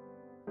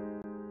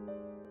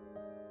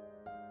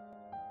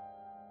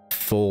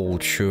full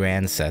true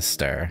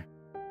ancestor.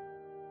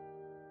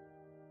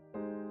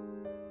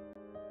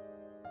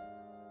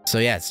 So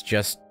yeah, it's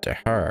just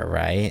her,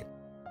 right?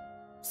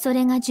 そ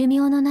れが寿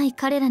命のない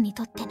彼らに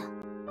とっての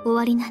終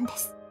わりなんで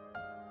す。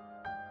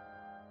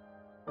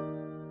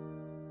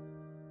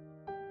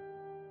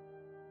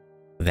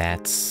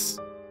That's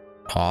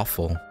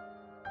awful.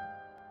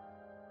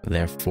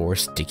 They're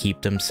forced to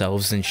keep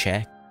themselves in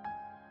check,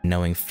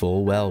 knowing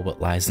full well what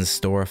lies in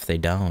store if they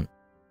don't.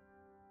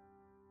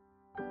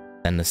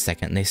 Then the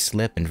second they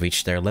slip and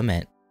reach their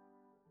limit,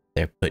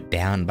 they're put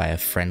down by a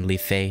friendly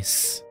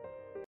face.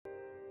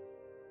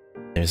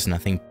 There's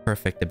nothing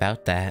perfect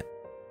about that.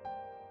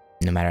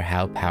 No matter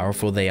how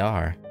powerful they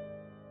are,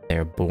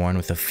 they're born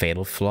with a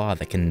fatal flaw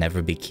that can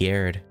never be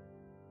cured.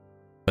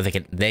 Or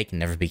they can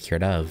never be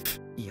cured of.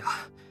 いや、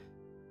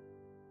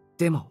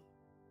でも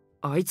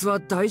あいつは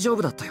大丈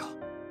夫だったよ。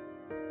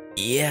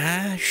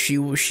Yeah, she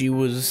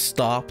was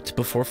stopped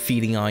before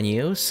feeding on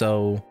you,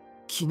 so...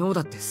 昨日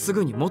だってす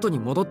ぐに元に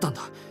戻ったん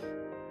だ。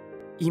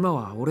今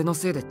は俺の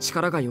せいで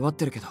力が弱っ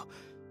てるけど、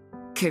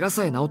怪我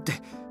さえ治って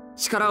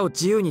力を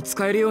自由に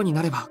使えるように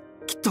なれば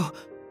きっと。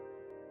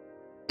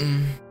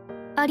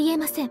ありえ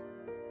ません。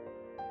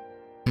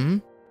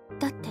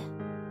だって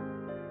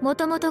も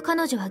ともと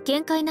彼女は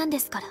限界なんで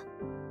すから。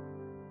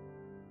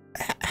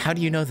How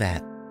do you know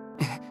that?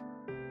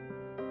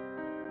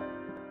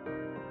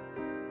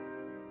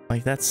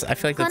 Like that's, I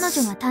feel like 彼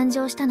that's... 女が誕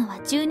生したのは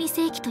12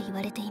世紀と言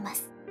われていま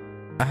す。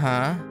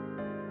Uh-huh.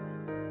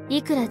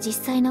 いくら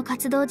実際の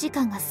活動時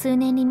間が数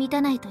年に満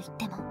たないと言っ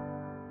ても、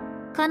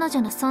彼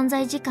女の存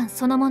在時間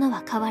そのもの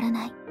は変わら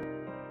ない。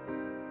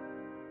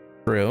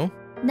True.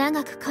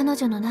 長く彼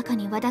女の中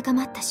にわだか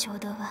まった衝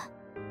動は、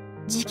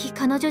じき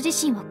彼女自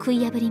身を食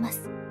い破りま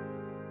す。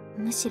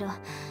むしろ、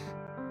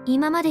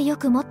今までよ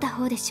く持った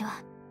方でしょう。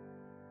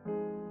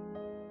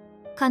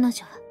彼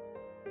女は、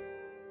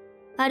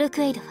アル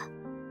クエイドは、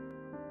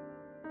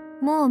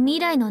もう未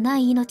来のな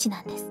い命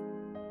なんです。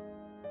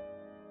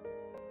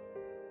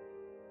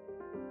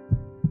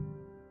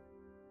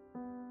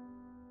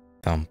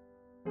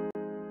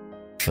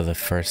For the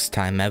first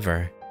time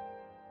ever,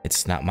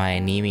 it's not my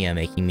anemia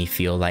making me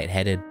feel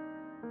lightheaded.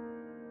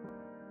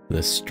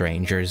 The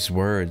stranger's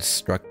words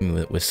struck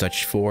me with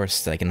such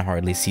force that I can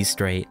hardly see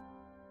straight.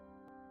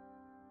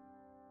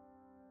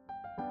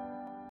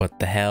 What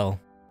the hell?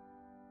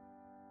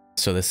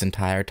 So this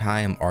entire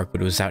time,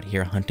 Arkwood was out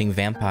here hunting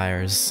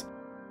vampires,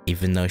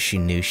 even though she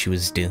knew she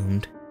was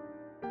doomed?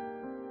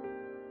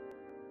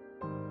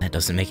 That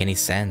doesn't make any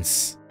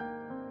sense.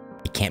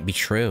 It can't be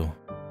true.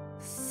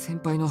 先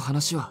輩の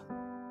話は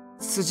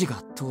筋が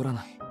通ら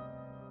ない。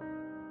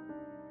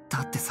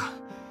だってさ、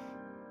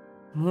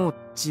もう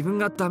自分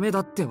がダメだ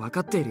って分か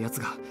っている奴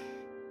が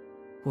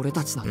俺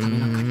たちのため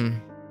なんかに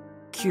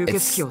吸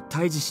血鬼を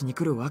退治しに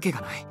来るわけ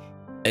がない。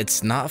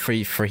It's not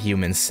for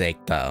human's sake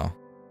though.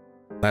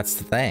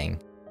 That's the thing.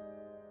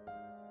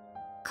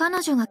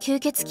 彼女が吸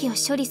血鬼を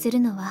処理する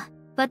のは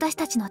私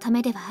たちのた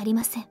めではあり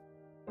ません。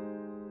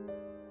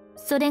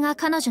それが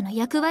彼女の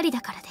役割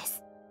だからで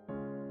す。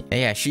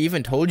Yeah, she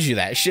even told you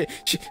that.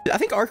 I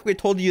think Arkwood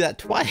told you that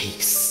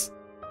twice.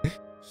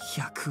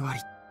 役割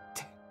っ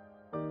て、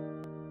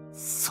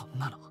そん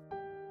なの、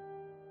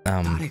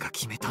誰が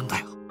決めたんだ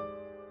よ。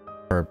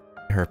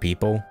Her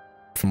people?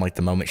 From like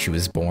the moment she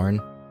was born?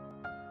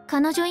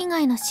 彼女以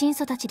外の神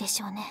祖たちで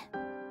しょうね。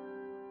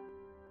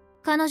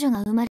彼女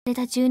が生まれ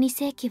た12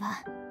世紀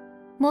は、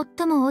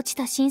最も落ち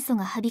た神祖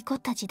がはびこっ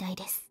た時代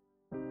です。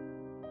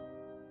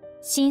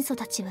神祖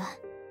たちは、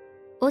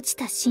落ち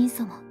た神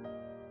祖も、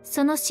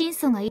その神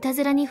祖がいた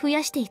ずらに増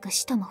やしていく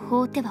使徒も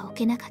放ってはお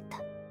けなかった。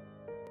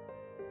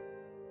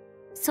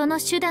その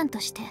手段と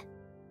して、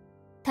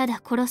ただ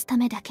殺すた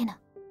めだけの、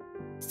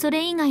そ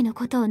れ以外の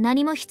ことを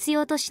何も必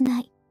要としな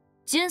い、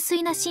純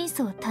粋な神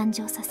祖を誕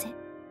生させ、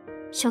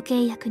処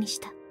刑役にし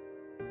た。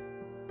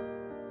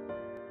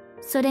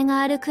それ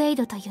がアルクエイ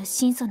ドという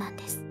神祖なん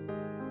です。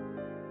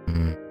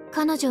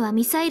彼女は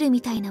ミサイル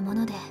みたいなも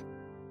ので、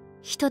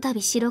ひとた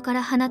び城か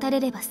ら放た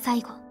れれば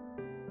最後、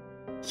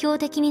標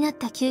的になっ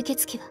た吸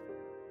血鬼は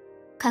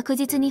確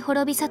実に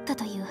滅び去った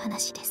という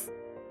話です。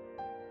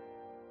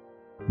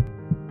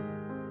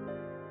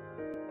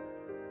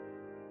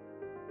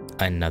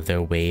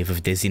Another wave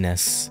of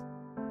dizziness.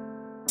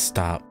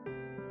 Stop.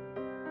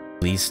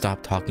 Please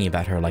stop talking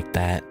about her like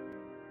that.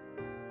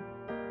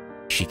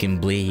 She can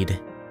bleed.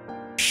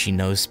 She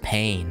knows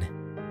pain.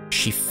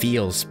 She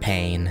feels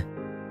pain.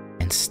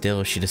 And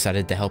still she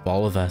decided to help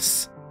all of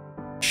us.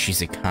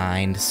 She's a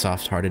kind,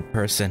 soft-hearted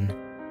person.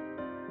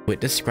 Quit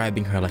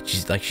describing her like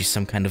she's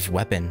some kind of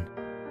weapon.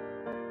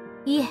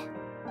 いえ、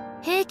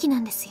兵器な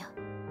んですよ。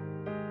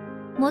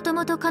もと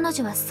もと彼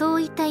女はそ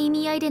ういった意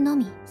味合いでの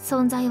み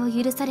存在を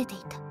許されてい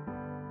た。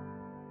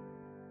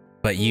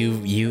But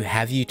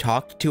have you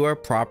talked to her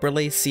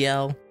properly,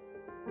 CL?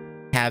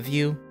 Have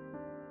you?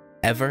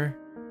 Ever?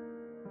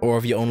 Or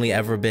have you only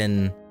ever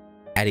been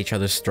at each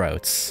other's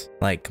throats?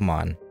 Like, come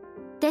on.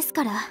 です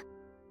から、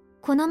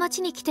この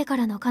町に来てか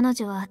らの彼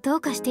女はど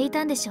うかしてい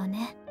たんでしょう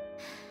ね。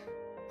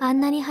あん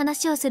なに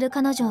話をする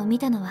彼女を見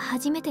たのは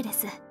初めてで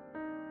す。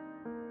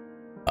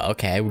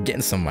Okay, we're getting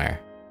somewhere.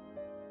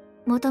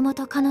 もとも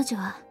と彼女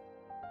は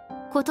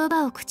言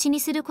葉を口に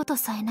すること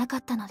さえなか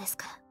ったのです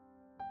か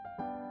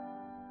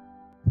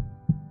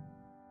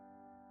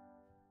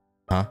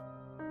ら。Huh?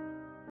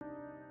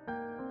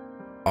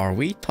 Are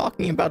we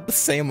talking about the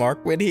same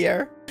Arkwood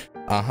here?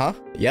 Uh-huh,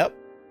 yep.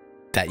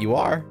 That you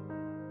are.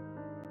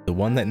 The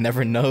one that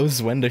never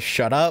knows when to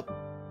shut up.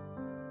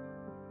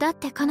 だっ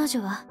て彼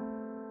女は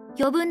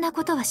余分な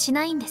ことはし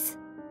ないんです。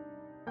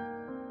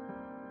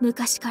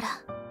昔から、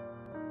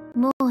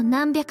もう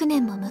何百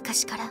年も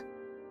昔から、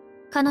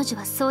彼女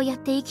はそうやっ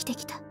て生きて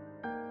きた。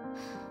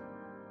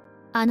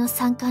あの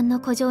三冠の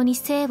古城に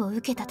生を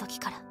受けた時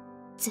から、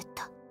ずっ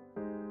と、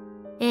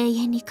永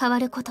遠に変わ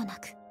ることな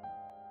く。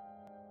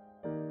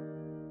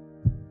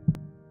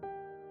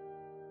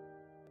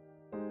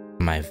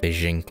My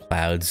vision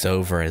clouds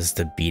over as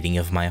the beating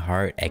of my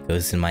heart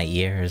echoes in my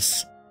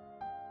ears.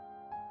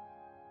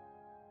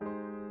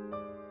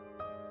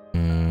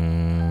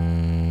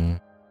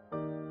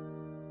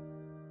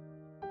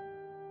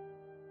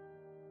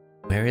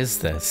 Where is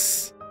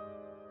this?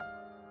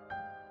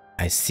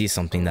 I see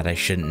something that I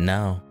shouldn't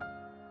know.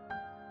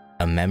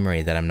 A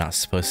memory that I'm not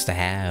supposed to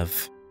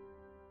have.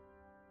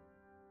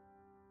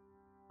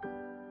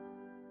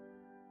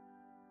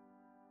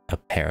 A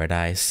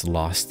paradise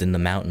lost in the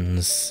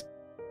mountains.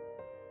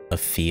 A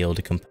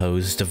field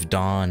composed of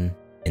dawn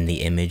in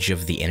the image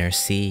of the inner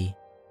sea.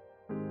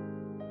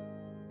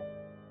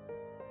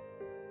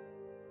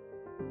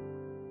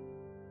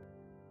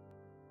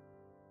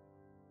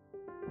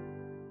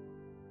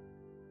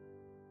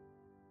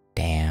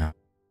 Damn.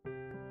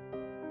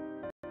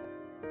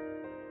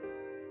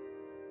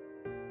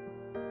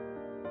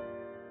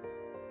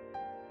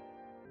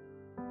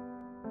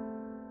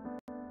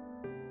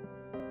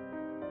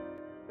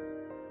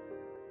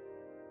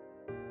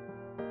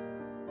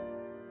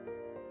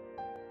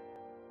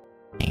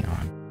 Hang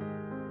on.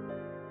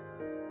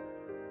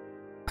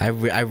 I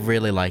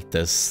really like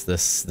the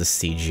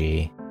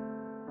CG.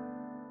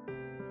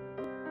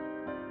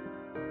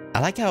 I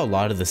like how a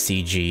lot of the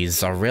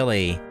CGs are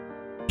really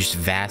just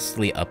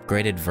vastly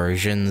upgraded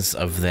versions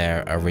of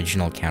their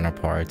original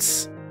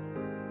counterparts.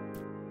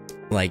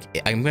 Like,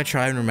 I'm gonna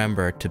try and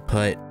remember to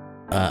put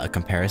a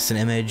comparison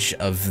image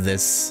of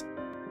this,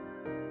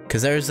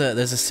 because there's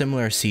a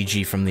similar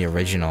CG from the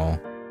original,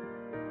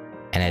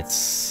 and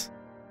it's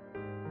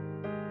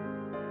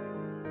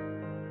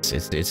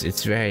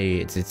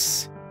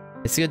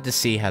good to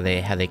see how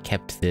they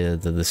kept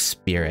the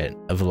spirit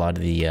of a lot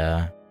of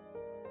the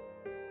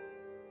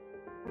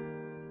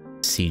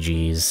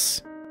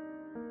CGs.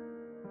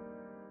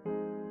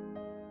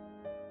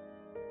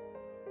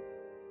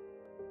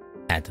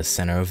 At the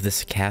center of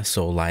this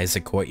castle lies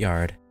a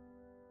courtyard.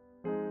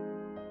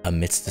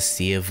 Amidst a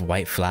sea of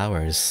white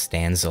flowers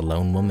stands a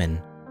lone woman,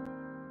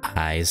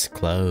 eyes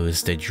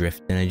closed,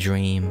 adrift in a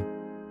dream.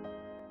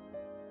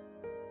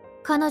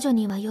 彼女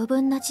には余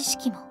分な知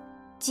識も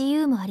自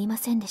由もありま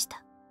せんでし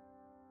た。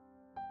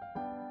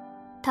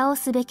倒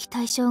すべき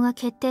対象が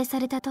決定さ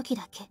れた時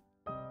だけ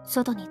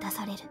外に出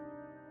される。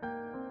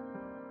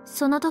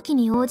その時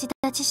に応じ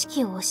た知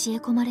識を教え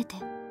込まれて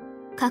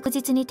確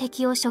実に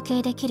敵を処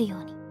刑できるよ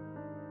うに。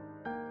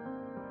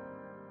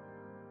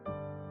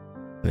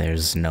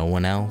There's no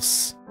one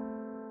else.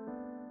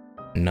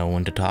 No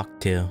one to talk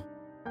to.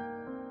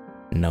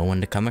 No one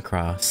to come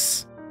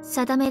across.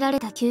 定められ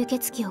た吸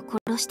血鬼を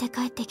殺して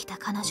帰ってきた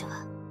彼女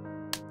は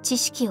知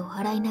識を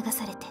洗い流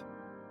されて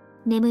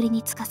眠り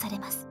につかされ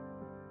ます。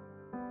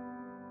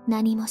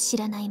何も知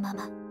らないま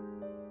ま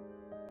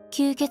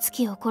吸血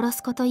鬼を殺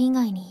すこと以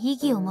外に意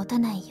義を持た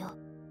ないよ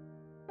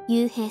う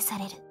幽閉さ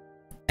れる。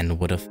 And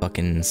what a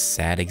fucking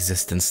sad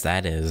existence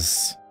that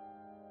is.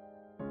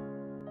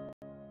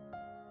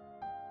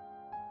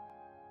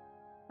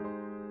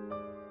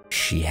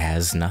 She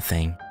has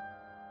nothing.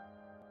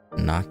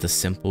 Not the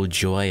simple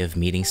joy of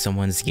meeting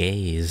someone's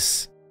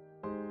gaze.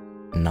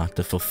 Not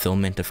the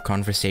fulfillment of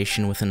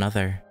conversation with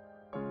another.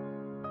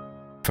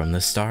 From the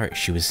start,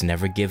 she was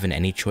never given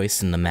any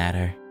choice in the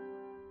matter.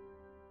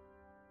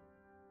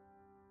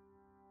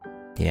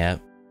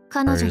 Yep,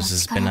 hers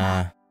has been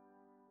a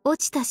落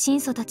ちた神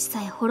祖たち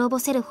さえ滅ぼ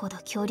せるほど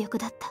強力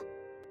だった。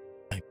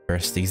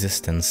cursed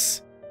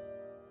existence.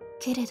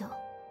 けれど、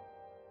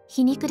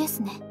皮肉で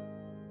すね。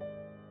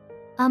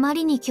あま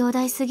りに強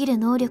大すぎる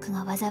能力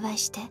が災い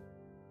して、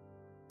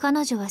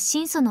彼女は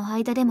神祖の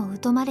間でも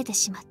疎まれて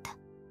しまった。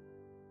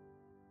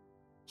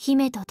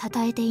姫と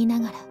称えていな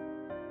がら、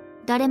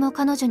誰も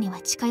彼女には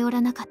近寄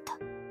らなかった。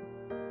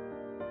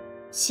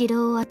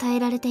城を与え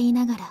られてい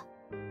ながら、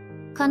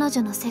彼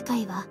女の世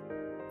界は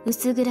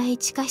薄暗い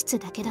地下室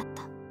だけだっ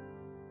た。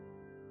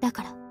だ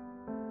から、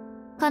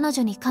彼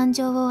女に感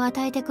情を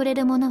与えてくれ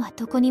る者は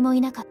どこにもい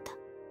なかっ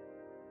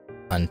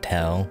た。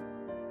Until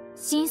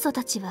神祖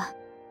たちは、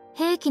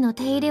兵器の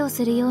手入れを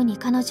するように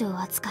彼女を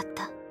扱っ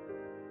た。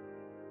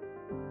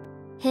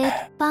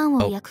パン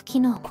を焼く機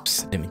能も、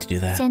洗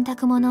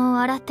濯物を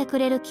洗ってく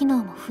れる機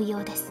能も不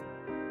要です。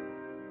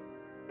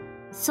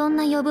そん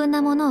な余分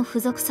なものを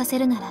付属させ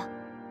るなら、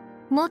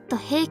もっと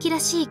兵器ら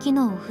しい機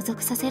能を付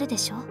属させるで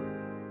しょ。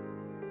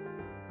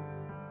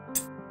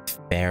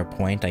Fair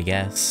point, I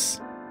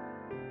guess.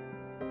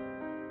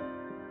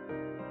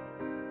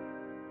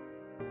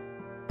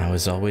 I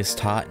was always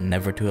taught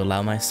never to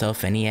allow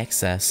myself any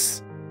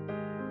excess.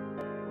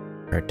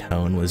 Her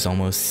tone was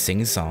almost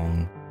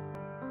sing-song.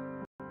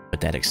 But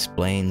that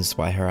explains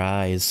why her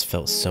eyes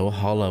felt so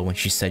hollow when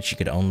she said she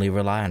could only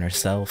rely on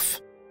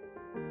herself.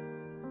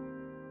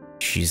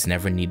 She's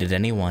never needed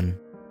anyone.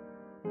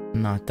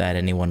 Not that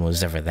anyone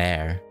was ever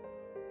there.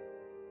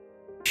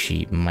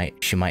 She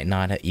might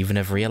not even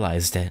have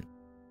realized it.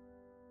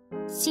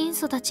 神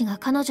祖たちが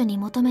彼女に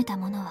求めた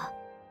ものは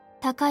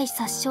高い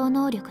殺傷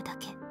能力だ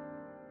け。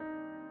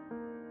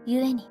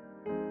故に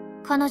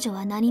彼女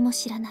は何も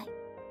知らない。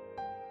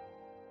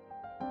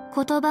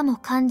言葉も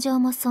感情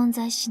も存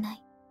在しな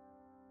い。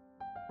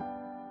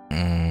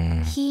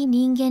非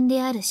人間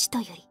である使徒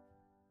より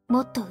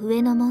もっと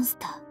上のモンス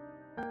ター。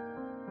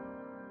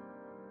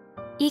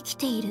生き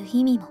ている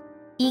意味も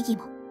意義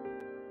も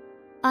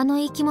あの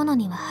生き物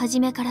には初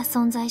めから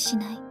存在し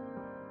ない。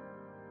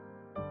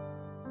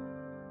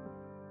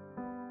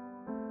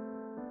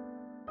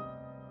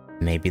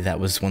Maybe that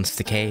was once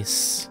the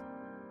case.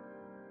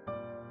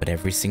 But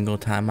every single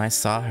time I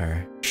saw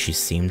her, she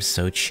seemed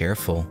so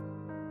cheerful.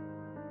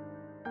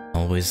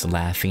 always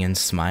laughing and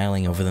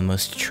smiling over the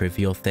most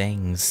trivial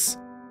things.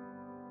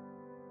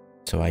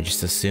 So I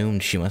just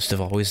assumed she must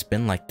have always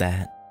been like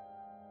that.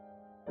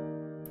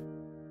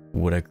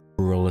 What a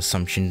cruel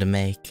assumption to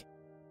make.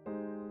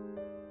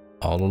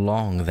 All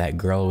along, that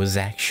girl was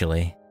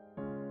actually...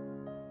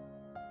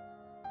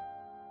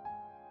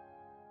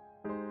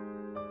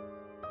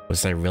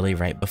 Was I really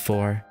right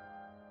before?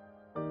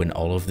 When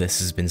all of this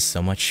has been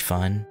so much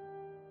fun?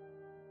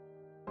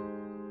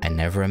 I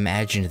never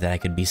imagined that I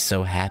could be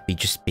so happy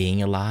just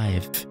being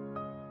alive.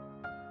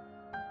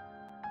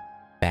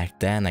 Back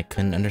then, I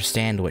couldn't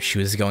understand what she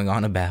was going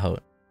on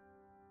about.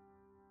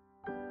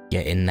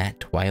 Yet in that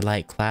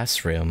twilight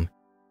classroom,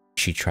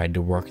 she tried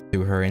to work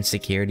through her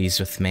insecurities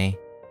with me,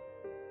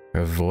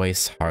 her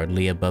voice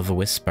hardly above a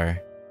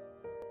whisper.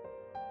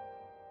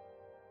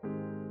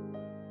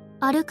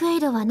 アルクエイ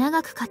ドは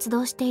長く活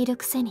動している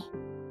くせに、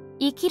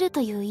生きる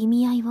という意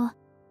味合いを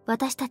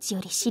私たち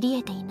より知り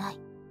得ていない。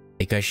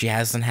Because she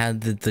hasn't had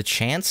the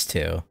chance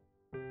to.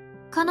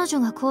 彼女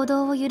が行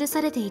動を許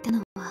されていたの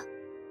は、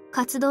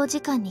活動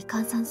時間に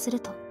換算する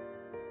と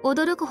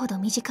驚くほど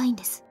短いん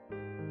です。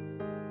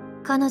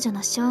彼女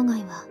の生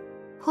涯は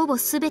ほぼ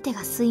全て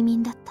が睡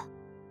眠だった。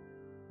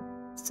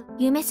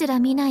夢すら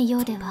見ないよ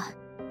うでは、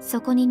そ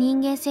こに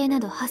人間性な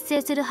ど発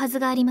生するはず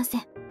がありませ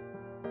ん。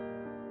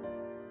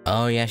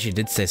Oh yeah, she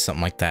did say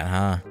something like that,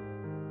 huh?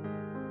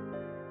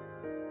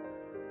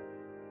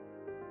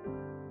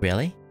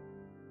 Really?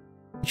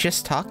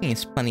 Just talking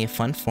is plenty of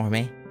fun for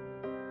me.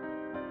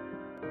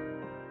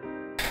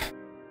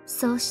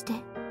 そうして、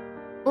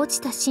落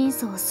ちた真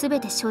相を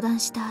全て処断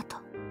した後、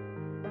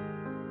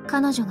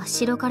彼女が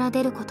城から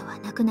出ることは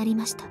なくなり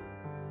ました。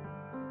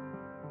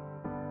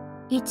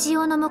一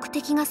応の目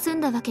的が済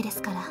んだわけで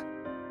すから、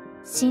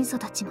神祖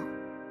たちも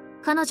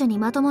彼女に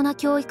まともな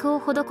教育を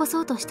施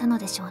そうとしたの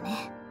でしょう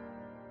ね。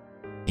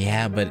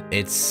Yeah, but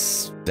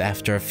it's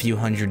after a few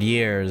hundred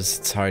years,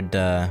 it's hard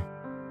to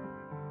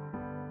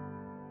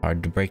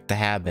break the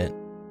habit.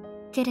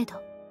 けれど、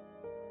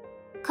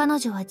彼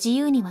女は自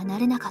由にはな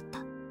れなかった。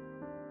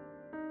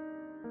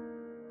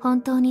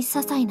本当に些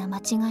細な間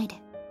違いで、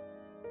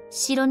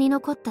城に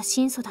残った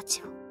神祖た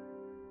ちを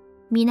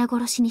皆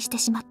殺しにして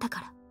しまった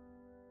から。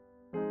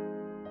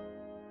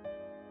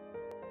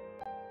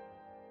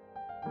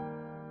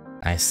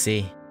I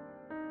see.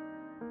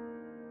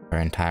 Her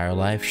entire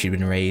life she'd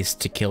been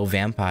raised to kill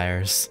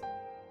vampires,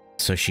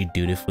 so she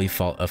dutifully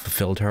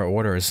fulfilled her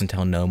orders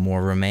until no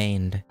more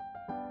remained.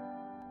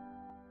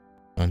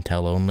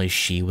 Until only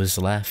she was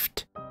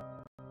left.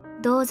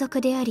 同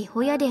族であり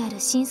親である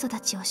神祖た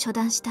ちを処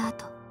断した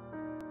後、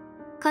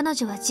彼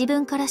女は自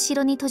分から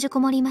城に閉じこ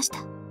もりました。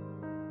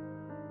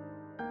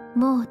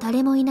もう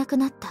誰もいなく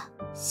なった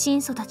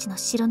神祖たちの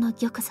城の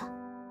玉座、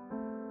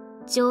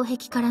城壁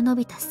から伸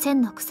びた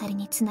千の鎖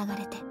につなが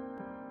れて、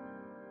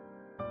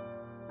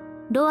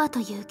ロアと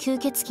いう吸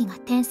血鬼が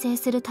転生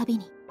するたび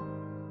に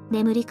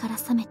眠りから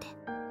覚めて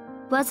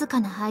わずか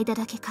な間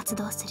だけ活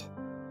動する。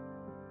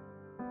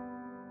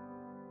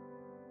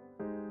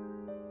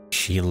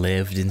She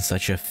lived in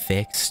such a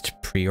fixed,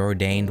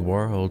 preordained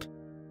world.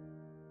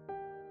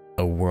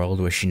 A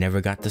world where she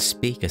never got to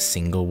speak a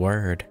single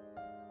word.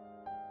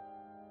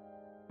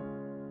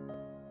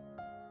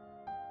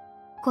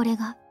 これ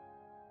が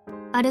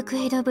アルク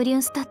エイド・ブリュ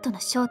ンスタットの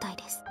正体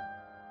です。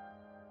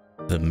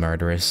The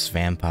murderous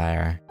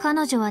vampire.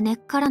 彼女は根っ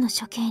からの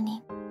処刑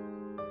人。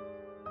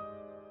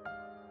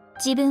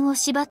自分を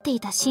縛ってい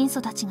た神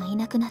祖たちがい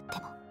なくなって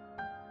も、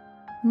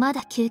ま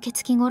だ吸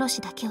血鬼殺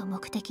しだけを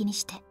目的に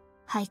して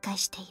徘徊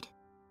している。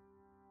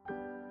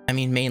I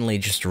mean, mainly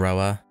just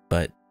Roa,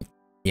 but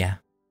yeah.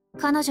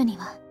 彼女に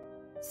は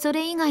そ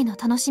れ以外の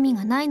楽しみ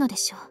がないので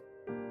しょ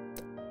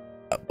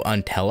う。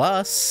Until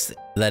us,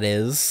 that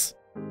is.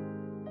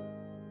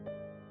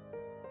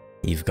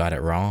 You've got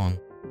it wrong.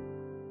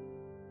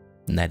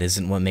 That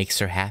isn't what makes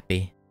her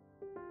happy.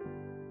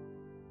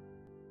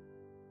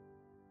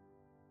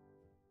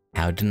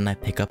 How didn't I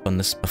pick up on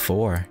this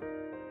before?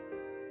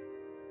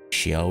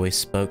 She always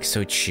spoke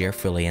so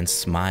cheerfully and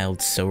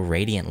smiled so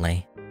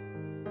radiantly.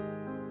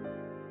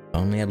 If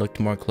only I looked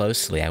more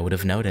closely, I would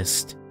have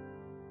noticed.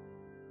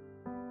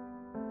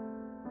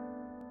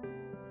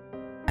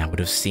 I would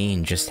have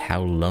seen just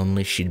how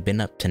lonely she'd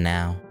been up to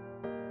now.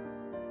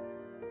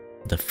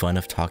 The fun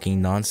of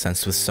talking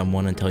nonsense with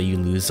someone until you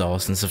lose all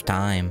sense of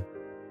time.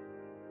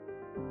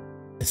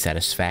 The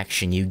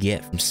satisfaction you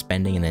get from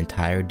spending an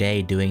entire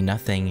day doing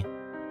nothing,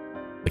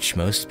 which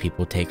most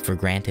people take for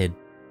granted.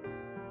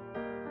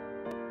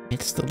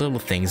 It's the little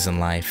things in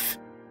life,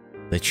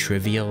 the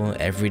trivial,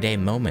 everyday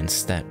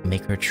moments that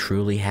make her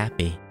truly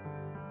happy.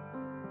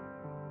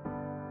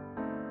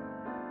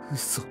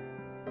 嘘。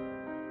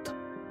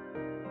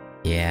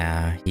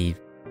 Yeah,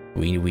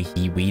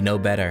 we know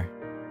better.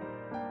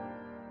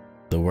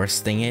 The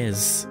worst thing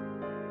is,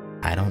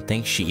 I don't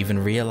think she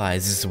even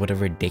realizes what a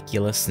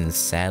ridiculous and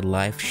sad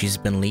life she's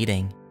been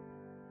leading.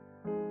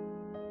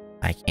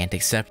 I can't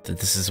accept that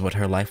this is what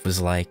her life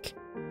was like.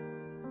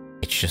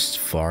 It's just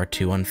far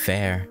too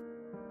unfair,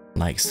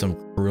 like some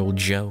cruel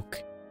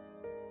joke.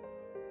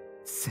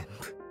 全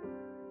部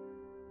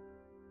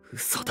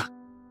嘘だ。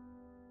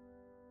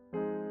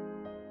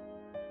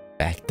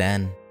 Back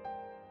then,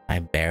 I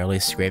barely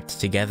scraped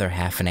together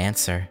half an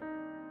answer.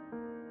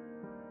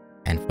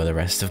 And for the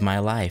rest of my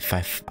life,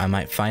 I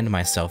might find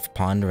myself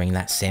pondering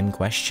that same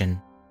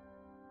question.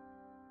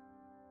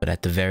 But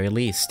at the very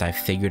least, I've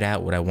figured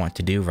out what I want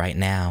to do right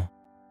now.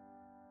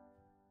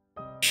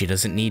 She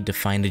doesn't need to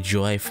find a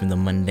joy from the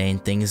mundane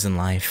things in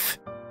life.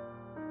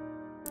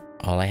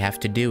 All I have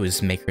to do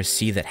is make her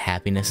see that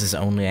happiness is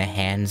only a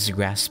hand's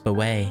grasp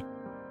away.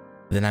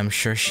 Then I'm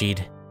sure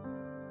she'd...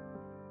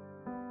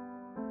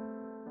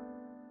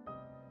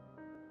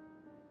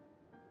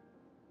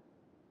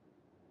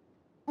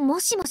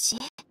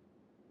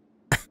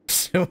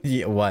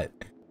 What?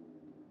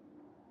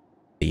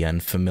 The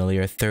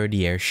unfamiliar third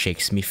year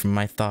shakes me from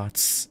my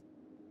thoughts.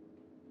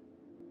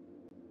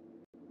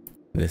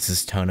 This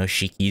is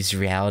Tonoshiki's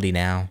reality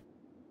now.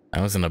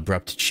 That was an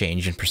abrupt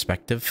change in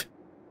perspective.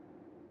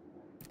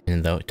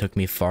 And though it took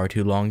me far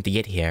too long to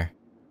get here,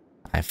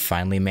 I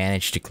finally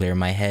managed to clear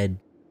my head.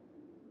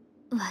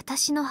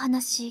 私の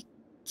話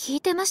聞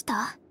いてまし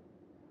た？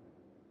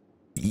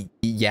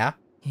 Yeah?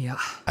 いや、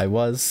 I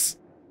was.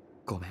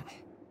 ごめん。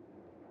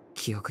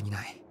記憶に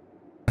ない。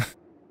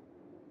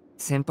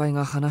先輩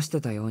が話して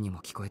たようにも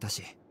聞こえた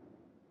し、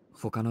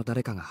他の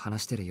誰かが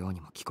話してるように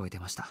も聞こえて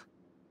ました。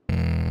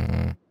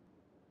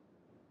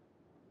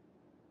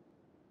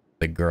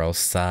The girl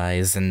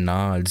sighs and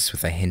nods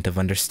with a hint of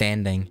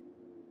understanding.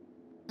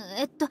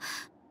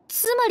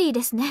 つまり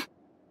ですね、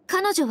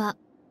彼女は...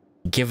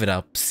 Give it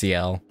up,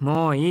 CL.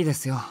 もういいで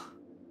すよ。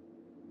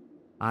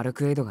アル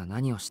クエイドが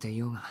何をしてい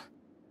ようが、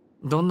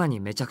どんなに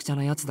めちゃくちゃ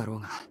なやつだろう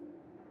が、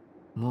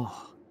も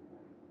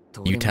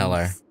う、You tell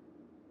her.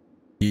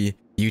 You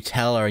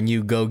tell her and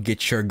you go get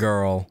your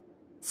girl.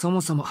 そ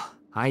もそも、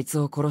あいつ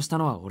を殺した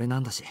のは俺な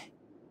んだし。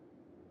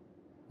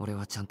俺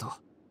はちゃんと、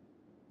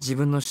自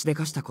分のしで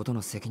かしたこと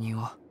の責任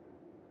を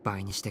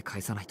倍にして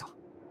返さないと。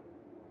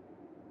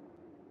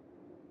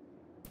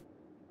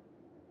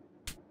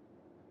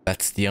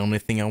That's the only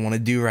thing I want to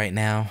do right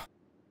now.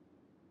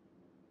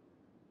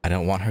 I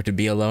don't want her to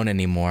be alone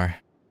anymore.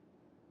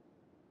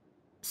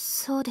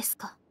 そうです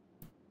か。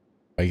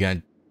Are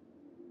you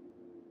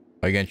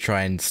gonna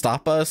try and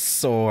stop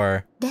us,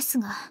 or? です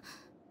が、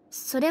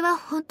それは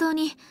本当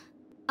に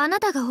あ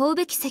なたが負う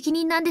べき責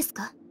任なんです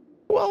か？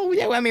 Well,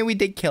 yeah, I mean, we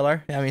did kill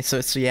her. I mean, so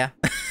yeah,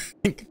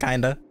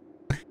 kinda.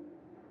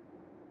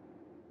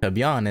 To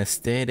be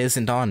honest, it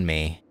isn't on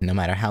me, no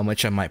matter how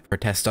much I might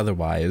protest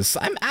otherwise.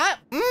 I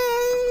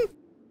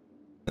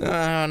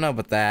don't know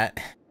about that.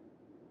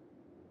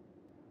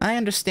 I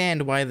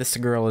understand why this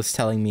girl is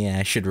telling me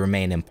I should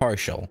remain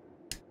impartial.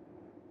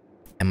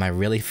 Am I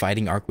really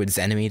fighting Arkwood's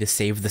enemy to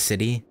save the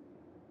city?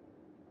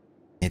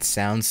 It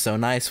sounds so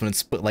nice when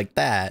it's put like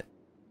that,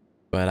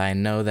 but I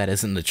know that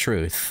isn't the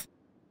truth.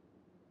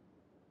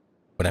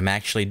 What I'm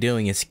actually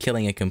doing is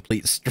killing a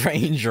complete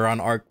stranger on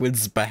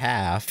Arkwood's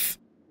behalf.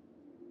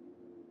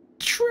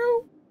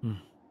 True.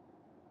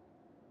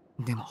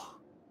 でも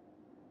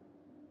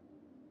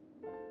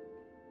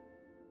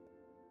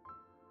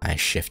I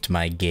shift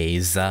my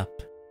gaze up.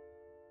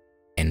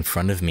 In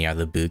front of me are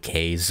the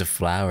bouquets of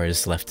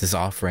flowers left as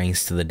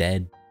offerings to the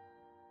dead.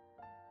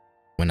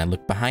 When I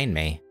look behind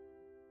me,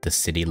 the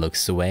city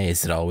looks away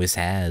as it always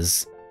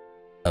has.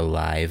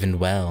 Alive and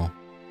well.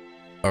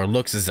 Or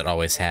looks as it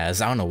always has.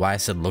 I don't know why I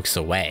said looks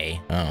away.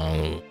 I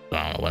don't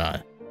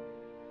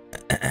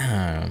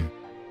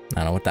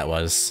know what that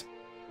was.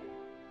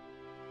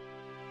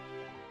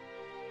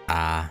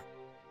 Ah.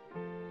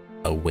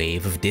 A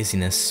wave of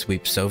dizziness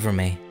sweeps over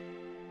me.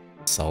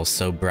 It's all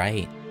so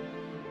bright.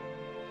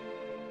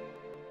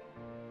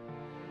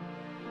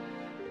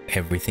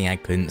 Everything I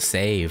couldn't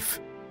save.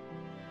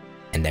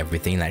 And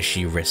everything that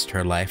she risked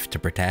her life to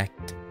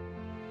protect.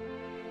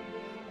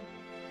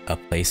 A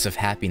place of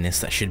happiness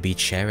that should be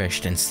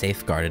cherished and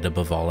safeguarded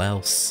above all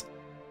else.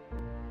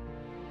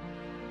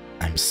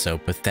 I'm so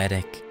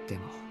pathetic. で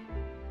も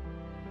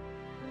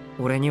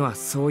俺には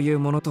そういう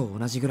ものと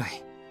同じぐら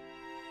い、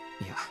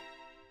いや、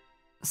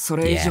そ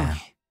れ以上に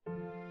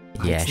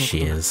Yeah,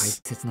 she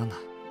is. 大切なんだ。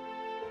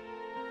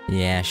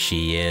 Yeah,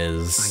 she あい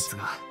is. つ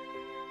が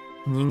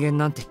人間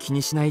なんて気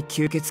にしない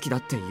吸血鬼だ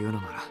って言うの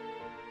なら、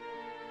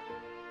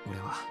俺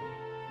は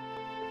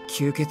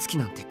吸血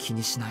鬼なんて気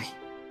にしない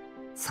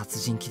殺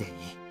人鬼でいい。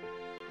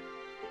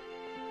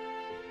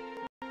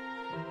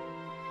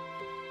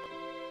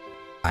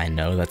I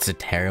know that's a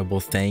terrible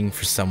thing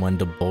for someone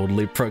to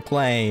boldly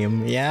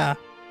proclaim. Yeah, a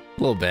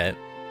little bit.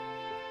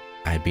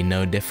 I'd be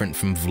no different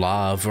from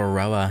Vlav or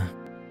Roa.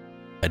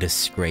 A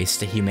disgrace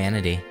to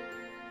humanity.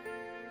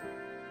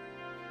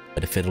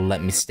 But if it'll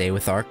let me stay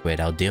with Arkwood,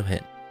 I'll do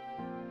it.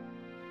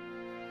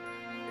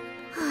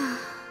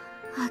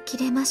 呆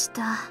れまし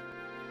た。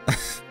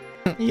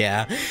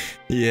Yeah,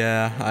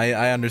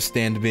 I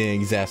understand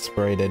being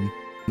exasperated.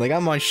 Like,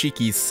 I'm on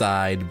Shiki's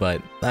side,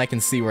 but I can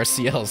see where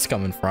CL's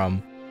coming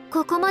from.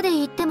 ここまで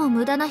言っても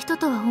無駄な人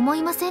とは思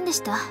いませんで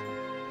した。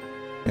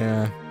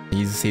Yeah,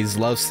 he's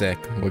lovesick.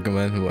 What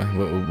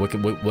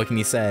can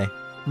he say?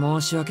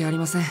 申し訳あり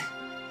ません。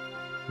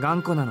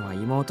頑固なのは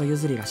妹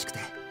譲りらしくて。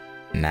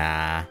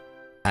Nah,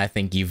 I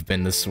think you've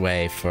been this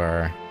way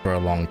for a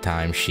long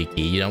time,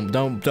 Shiki. You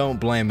don't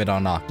blame it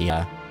on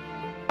Nakia.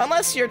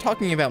 Unless you're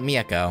talking about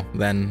Miyako,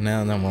 then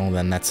no, well,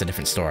 then that's a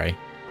different story.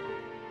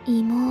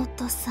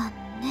 妹さん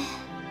ね。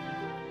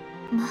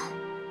まあ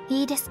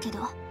いいですけど。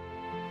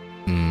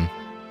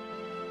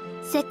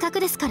せっかく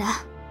ですから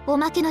お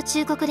まけの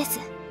忠告です。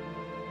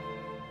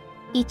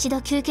一度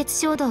吸血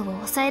衝動を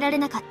抑えられ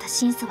なかった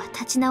真相は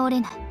立ち直れ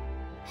ない。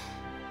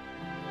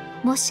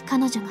もし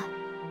彼女が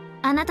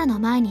あなたの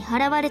前に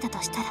現れた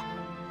としたら、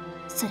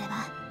それ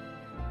は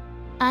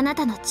あな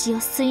たの血を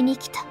吸いに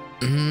来た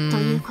と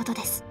いうこと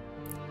です。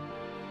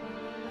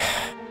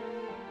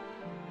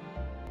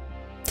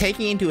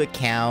Taking into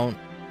account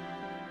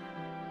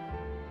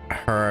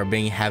her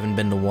having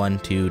been the one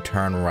to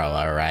turn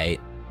Roa, right?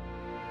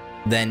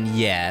 Then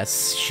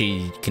yes,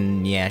 she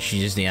can, yeah,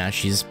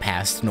 she's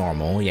past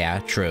normal, yeah,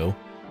 true.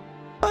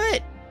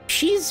 But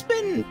she's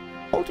been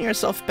holding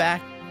herself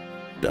back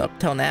up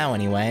till now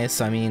anyway,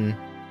 so I mean,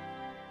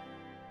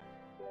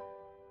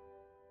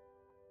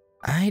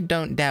 I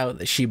don't doubt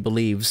that she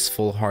believes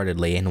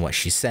full-heartedly in what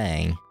she's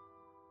saying.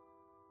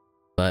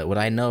 But what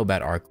I know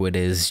about Arkwood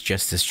is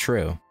just as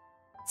true.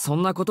 そ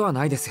んなことは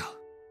ないですよ。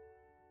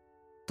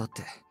だっ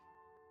て、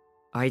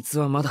あいつ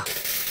はまだ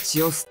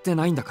血を吸って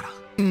ないんだから。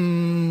You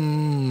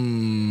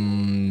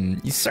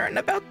certain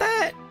about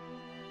that?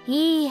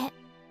 いいえ、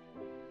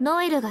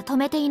ノエルが止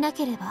めていな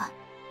ければ、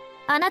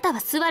あなたは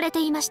吸われ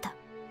ていました。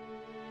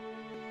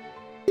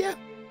いや、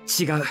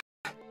違う。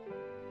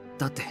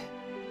だって、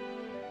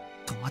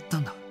止まった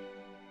んだ。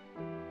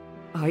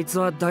あいつ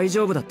は大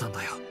丈夫だったん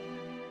だよ。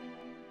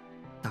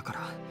だか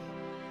ら、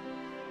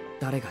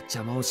誰が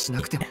邪魔をし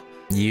なくても。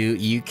You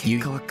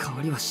keep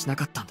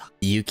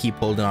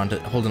holding on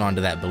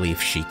to that belief,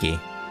 Shiki.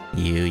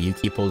 You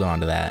keep holding on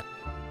to that.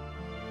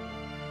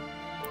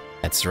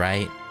 That's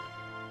right.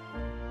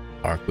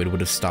 Arkwood would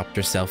have stopped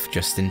herself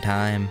just in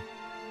time.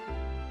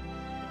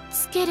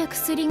 つける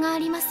薬があ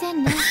りませ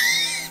んね。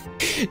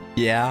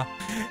Yeah,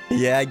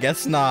 I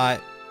guess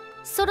not.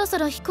 そろそ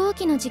ろ飛行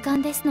機の時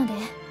間ですので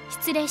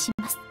失礼し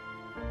ます。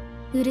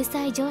うる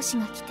さい上司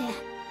が来て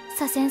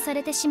左遷さ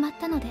れてしまっ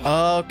たので。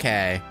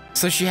Okay.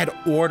 So she had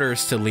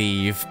orders to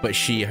leave, but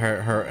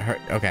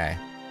okay.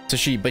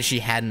 But she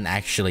hadn't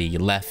actually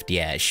left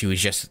yet. She was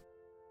just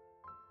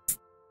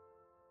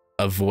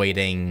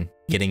avoiding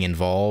getting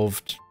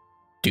involved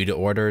due to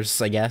orders,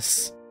 I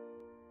guess.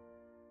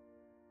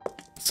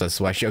 So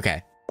that's why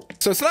okay.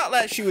 So it's not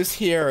that she was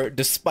here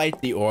despite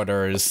the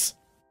orders.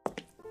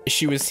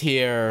 She was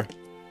here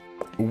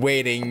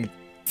waiting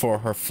for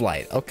her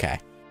flight. Okay.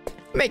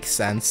 Makes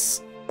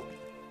sense.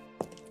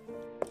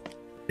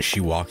 She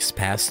walks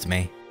past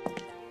me.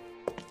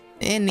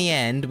 In the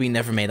end, we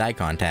never made eye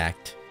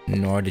contact,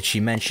 nor did she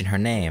mention her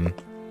name.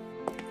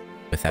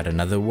 Without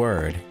another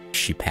word,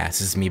 she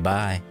passes me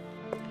by.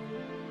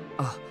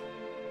 あ、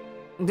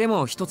で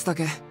も一つだ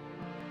け、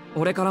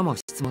俺からも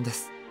質問で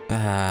す。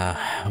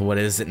What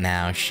is it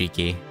now,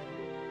 Shiki?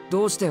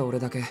 どうして俺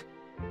だけ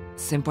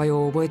先輩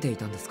を覚えてい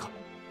たんですか?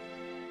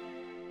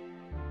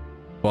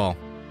 Well,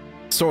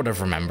 sort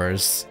of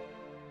remembers.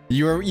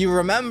 You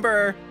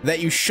remember that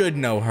you should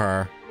know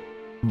her,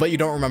 but you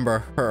don't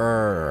remember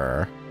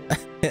her.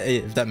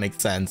 If that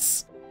makes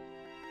sense.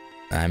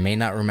 I may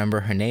not remember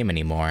her name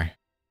anymore,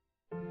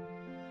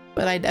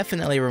 but I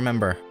definitely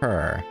remember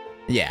her.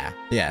 Yeah,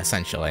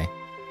 essentially.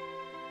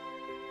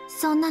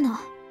 そんなの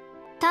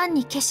単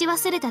に消し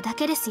忘れただ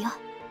けですよ。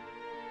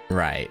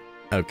Right,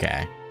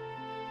 okay.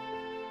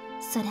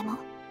 それも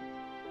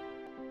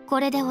こ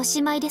れでお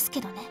しまいです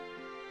けどね。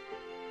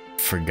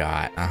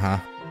Forgot,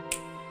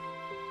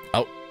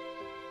 Oh.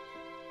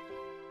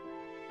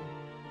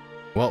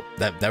 Well,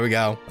 there we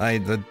go.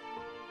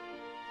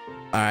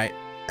 Alright.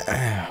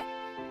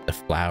 The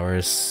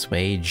flowers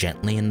sway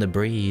gently in the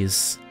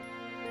breeze.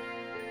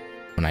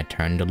 When I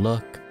turn to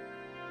look,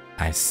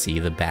 I see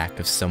the back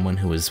of someone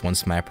who was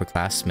once my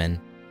upperclassman,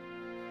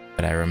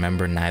 but I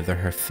remember neither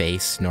her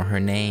face nor her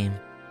name.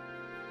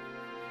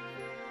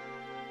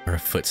 Her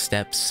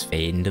footsteps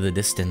fade into the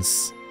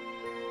distance.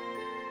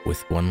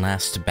 With one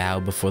last bow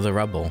before the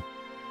rubble,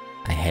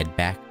 I head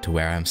back to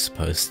where I'm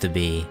supposed to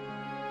be.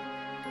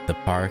 The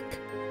park.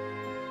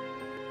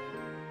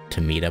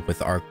 To meet up with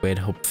Arkwood,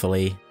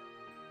 hopefully.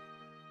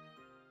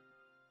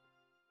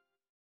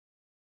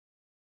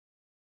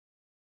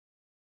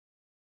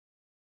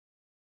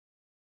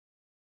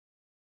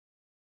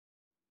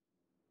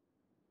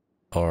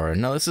 Or,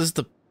 no, this is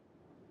the...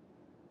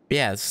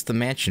 Yeah, this is the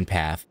mansion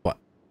path. What?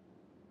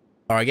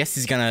 Or I guess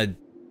he's gonna...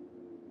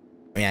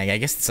 Yeah, I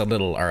guess it's a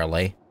little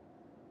early.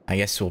 I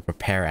guess we'll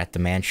prepare at the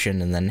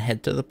mansion and then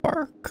head to the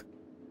park.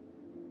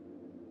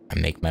 I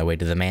make my way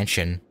to the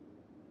mansion.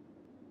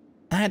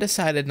 I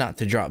decided not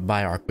to drop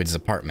by Arkwood's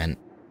apartment.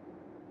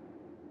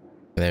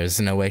 There's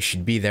no way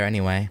she'd be there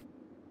anyway.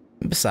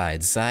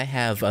 Besides, I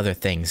have other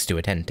things to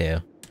attend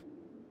to.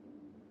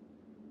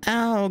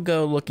 I'll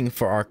go looking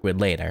for Arkwood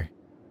later.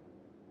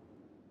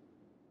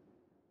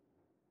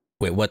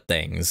 Wait, what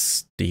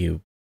things do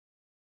you...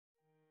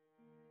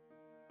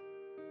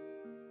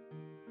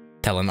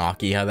 Telling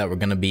Akiha that we're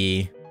gonna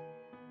be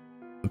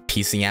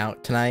piecing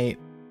out tonight?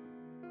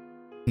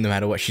 No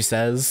matter what she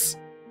says?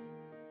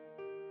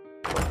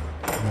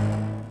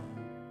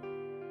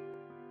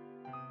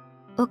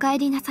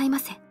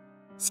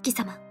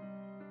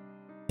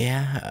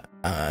 Yeah,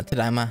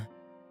 Tadaima.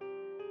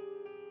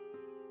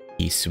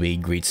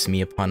 Hisui greets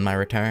me upon my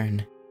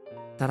return.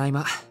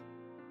 Tadaima.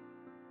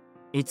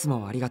 いつ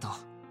もありがとう、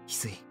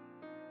翡翠。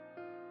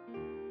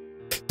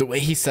 The way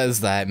he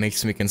says that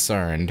makes me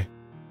concerned.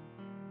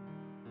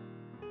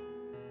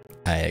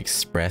 I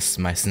express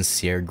my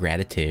sincere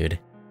gratitude.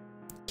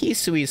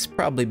 Hisui's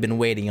probably been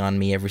waiting on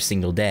me every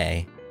single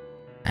day.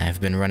 I've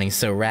been running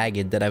so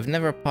ragged that I've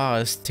never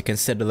paused to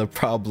consider the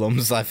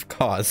problems I've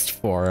caused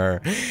for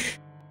her.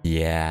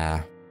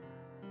 Yeah.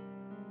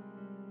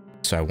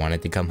 So I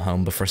wanted to come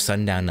home before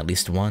sundown at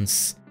least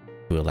once,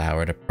 to allow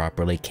her to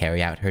properly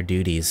carry out her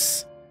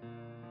duties.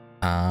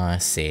 I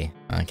see.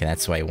 Okay,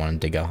 that's why I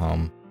wanted to go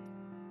home.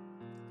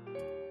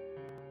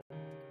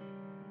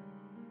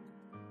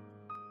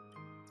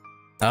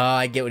 Oh,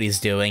 I get what he's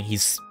doing.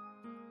 He's...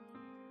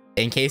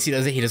 In case he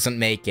doesn't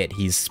make it,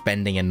 he's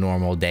spending a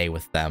normal day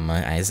with them.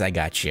 I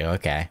got you,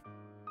 okay.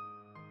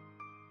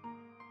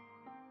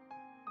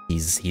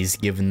 He's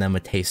given them a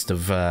taste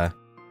of,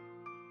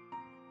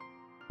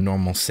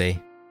 normalcy.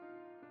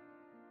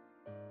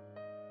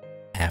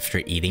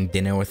 After eating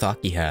dinner with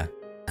Akiha,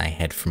 I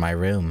head for my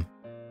room.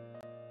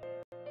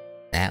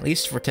 At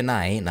least for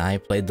tonight, I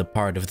played the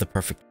part of the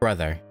perfect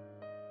brother.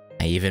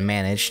 I even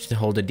managed to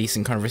hold a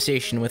decent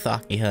conversation with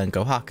Akiha and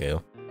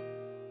Kohaku.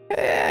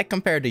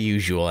 Compared to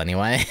usual,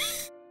 anyway.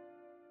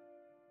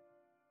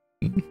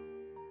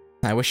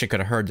 I wish I could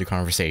have heard the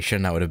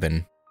conversation. That would have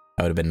been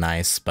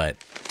nice, but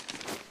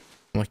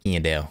what can you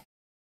do?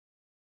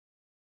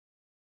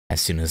 As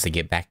soon as I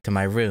get back to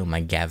my room, I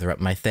gather up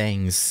my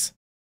things.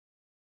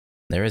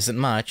 There isn't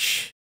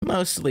much,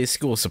 mostly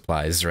school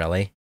supplies,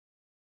 really.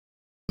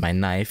 My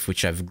knife,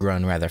 which I've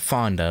grown rather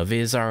fond of,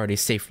 is already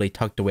safely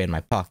tucked away in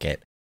my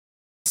pocket,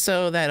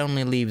 so that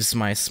only leaves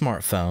my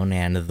smartphone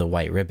and the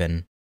white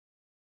ribbon.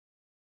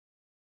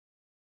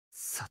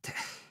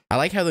 I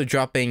like how they're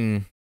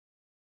dropping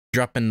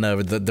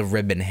the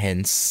ribbon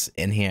hints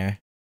in here.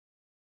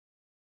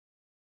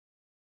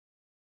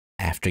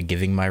 After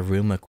giving my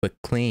room a quick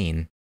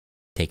clean,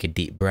 take a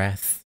deep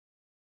breath.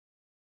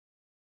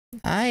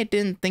 I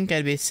didn't think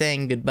I'd be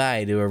saying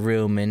goodbye to a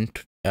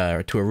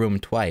room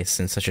twice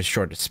in such a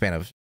short span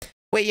of...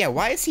 Wait, yeah,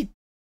 why is he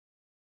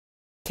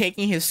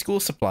taking his school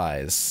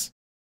supplies?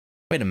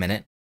 Wait a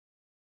minute.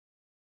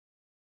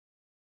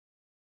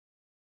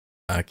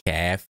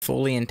 Okay, I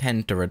fully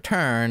intend to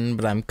return,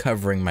 but I'm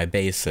covering my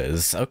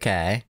bases.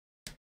 Okay.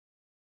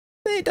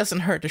 It doesn't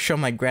hurt to show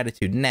my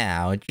gratitude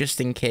now,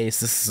 just in case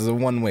this is a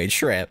one-way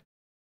trip.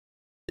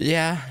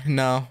 Yeah,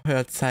 no,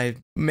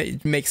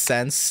 makes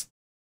sense.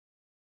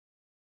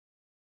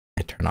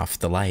 I turn off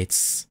the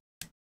lights.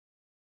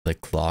 The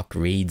clock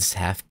reads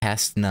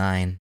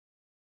 9:30.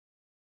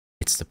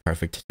 It's the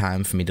perfect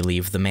time for me to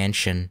leave the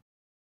mansion.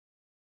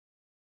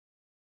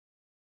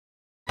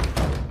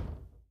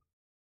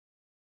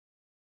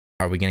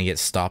 Are we gonna get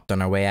stopped on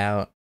our way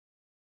out?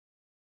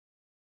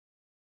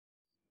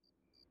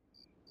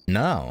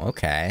 No,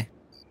 okay.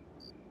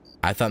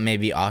 I thought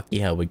maybe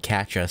Akiha would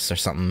catch us or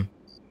something.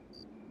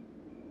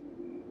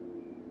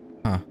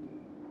 Huh.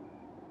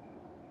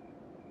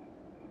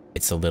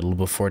 It's a little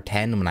before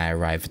 10 when I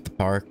arrive at the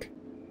park.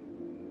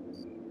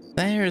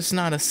 There's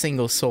not a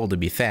single soul to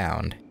be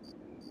found.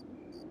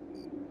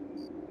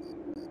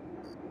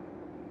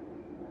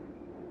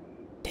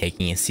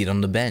 Taking a seat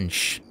on the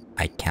bench,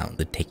 I count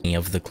the ticking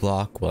of the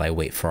clock while I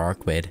wait for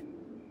Arquid.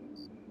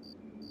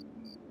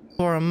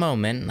 For a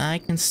moment, I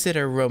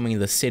consider roaming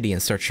the city in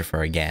search of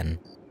her again.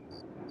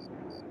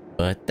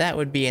 But that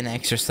would be an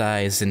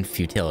exercise in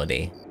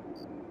futility.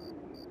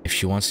 If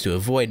she wants to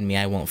avoid me,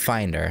 I won't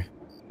find her,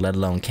 let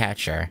alone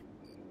catch her.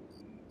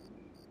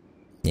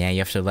 Yeah, you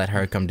have to let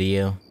her come to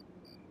you.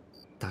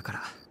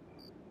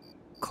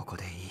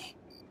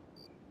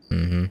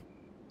 Mm-hmm.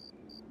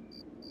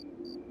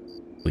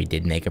 We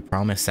did make a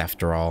promise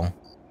after all.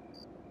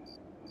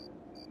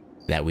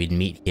 That we'd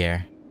meet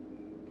here.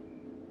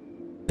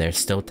 There's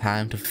still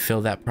time to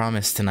fulfill that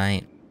promise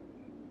tonight.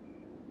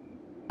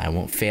 I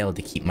won't fail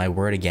to keep my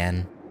word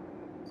again.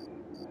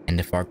 And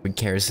if Arquid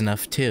cares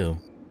enough too,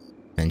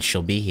 then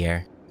she'll be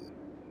here.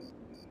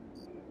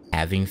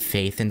 Having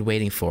faith and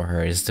waiting for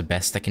her is the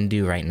best I can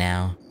do right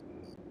now.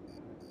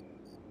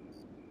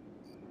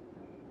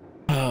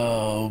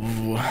 Oh...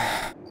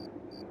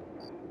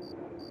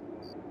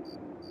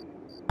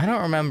 I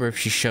don't remember if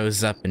she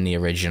shows up in the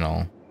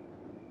original.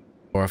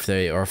 Or if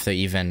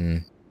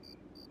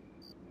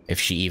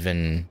she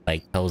even,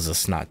 like, tells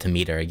us not to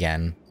meet her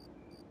again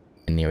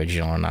in the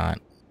original or not.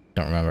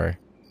 Don't remember.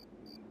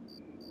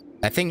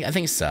 I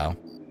think so.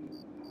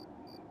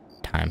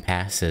 Time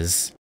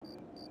passes.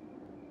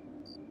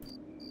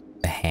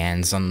 The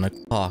hands on the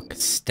clock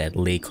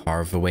steadily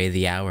carve away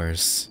the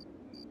hours.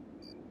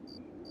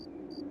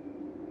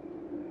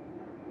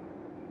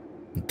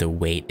 The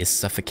weight is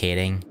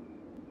suffocating.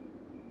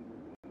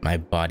 My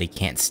body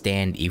can't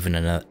stand even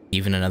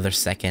another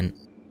second.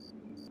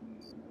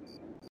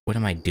 What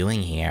am I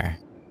doing here?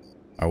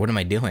 Or what am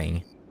I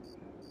doing?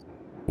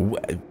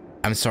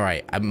 I'm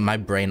sorry, my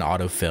brain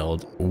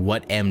autofilled.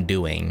 What am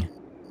doing?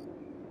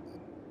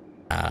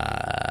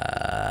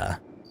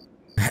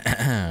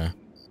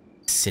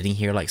 Sitting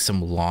here like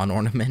some lawn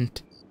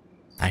ornament?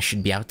 I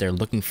should be out there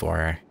looking for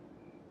her.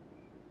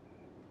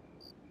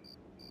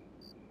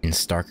 In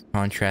stark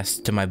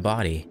contrast to my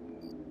body,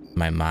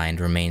 my mind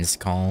remains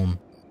calm.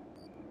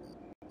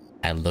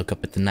 I look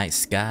up at the night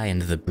sky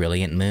and the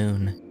brilliant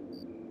moon.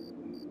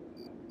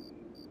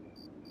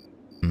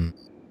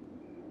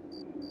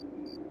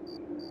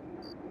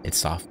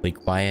 It's awfully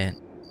quiet.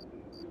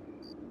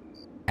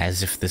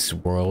 As if this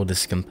world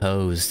is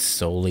composed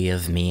solely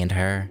of me and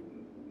her.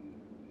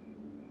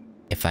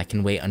 If I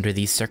can wait under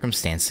these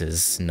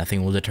circumstances,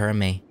 nothing will deter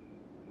me.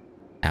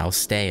 I'll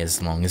stay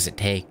as long as it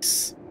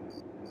takes.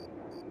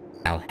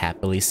 I'll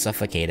happily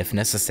suffocate if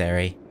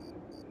necessary.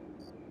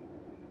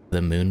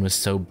 The moon was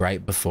so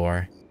bright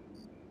before,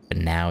 but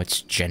now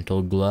its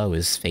gentle glow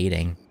is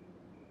fading.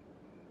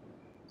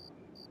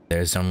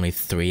 There's only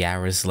 3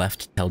 hours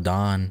left till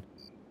dawn.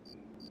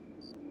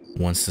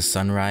 Once the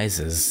sun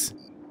rises,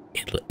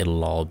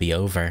 it'll all be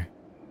over.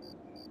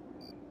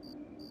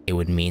 It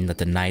would mean that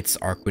the nights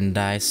Arkwin and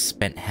I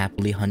spent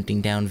happily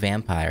hunting down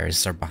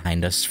vampires are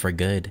behind us for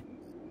good.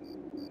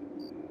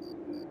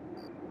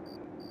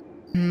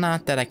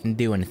 Not that I can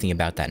do anything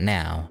about that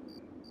now.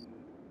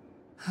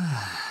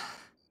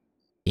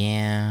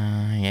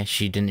 Yeah,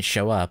 she didn't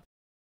show up.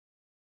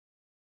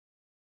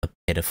 A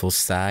pitiful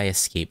sigh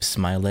escapes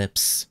my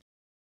lips.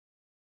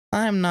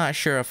 I'm not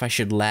sure if I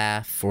should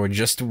laugh or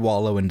just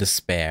wallow in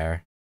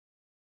despair.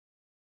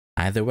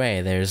 Either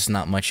way, there's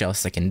not much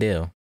else I can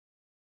do.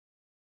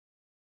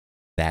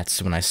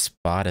 That's when I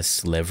spot a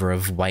sliver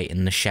of white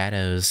in the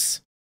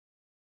shadows.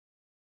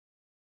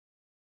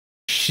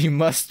 She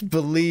must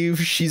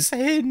believe she's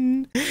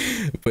hidden,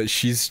 but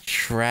she's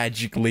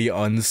tragically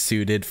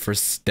unsuited for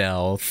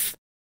stealth.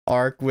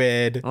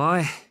 Arkwid. お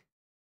い、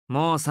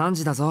もう3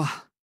時だぞ。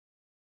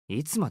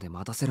いつまで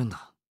待たせるん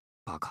だ、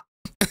バカ。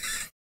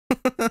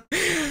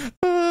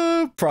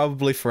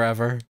Probably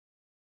forever.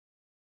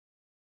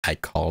 I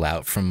call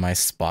out from my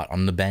spot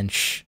on the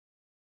bench.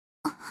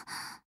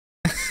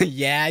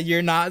 Yeah,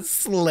 you're not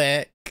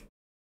slick.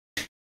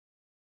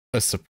 A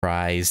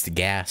surprised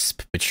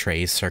gasp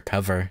betrays her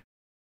cover.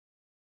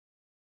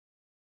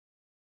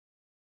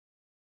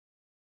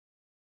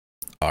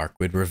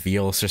 Arkwid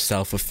reveals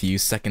herself a few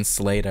seconds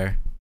later.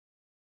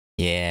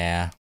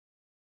 Yeah.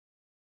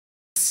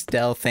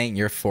 Stealth ain't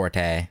your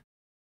forte.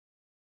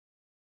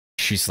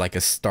 She's like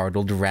a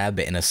startled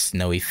rabbit in a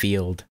snowy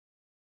field.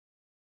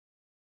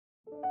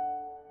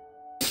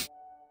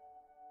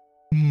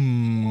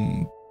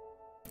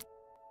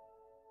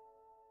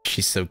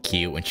 She's so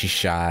cute when she's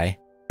shy.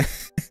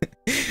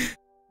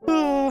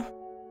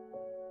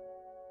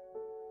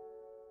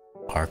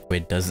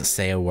 Arkwid doesn't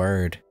say a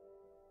word.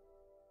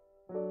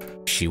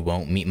 She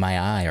won't meet my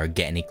eye or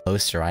get any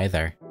closer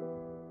either.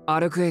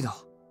 Arkwid.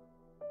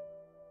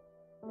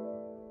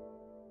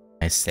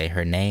 I say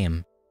her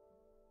name,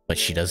 but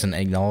she doesn't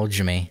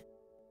acknowledge me.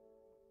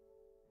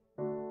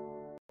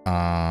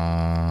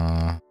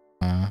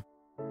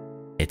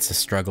 It's a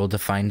struggle to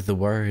find the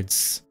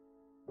words.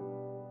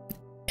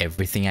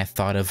 Everything I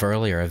thought of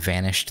earlier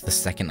vanished the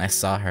second I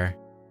saw her.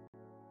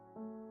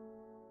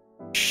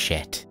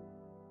 Shit.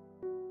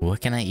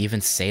 What can I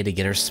even say to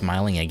get her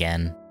smiling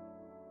again?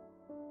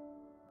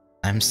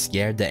 I'm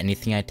scared that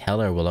anything I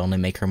tell her will only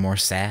make her more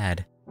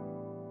sad.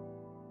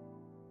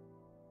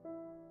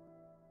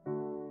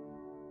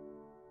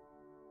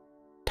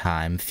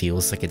 Time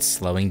feels like it's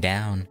slowing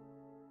down,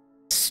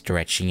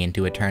 stretching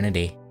into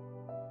eternity.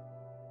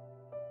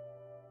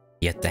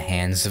 Yet the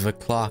hands of a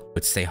clock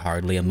would say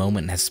hardly a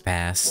moment has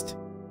passed.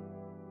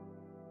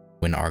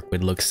 When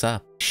Arkwid looks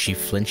up, she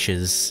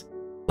flinches,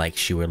 like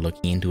she were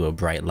looking into a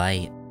bright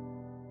light.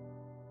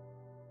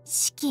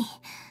 Shiki,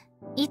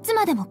 いつ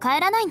までも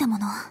帰らないんだも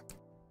の。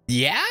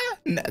Yeah?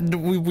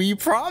 We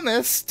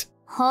promised.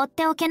 放っ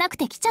ておけなく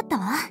て来ちゃった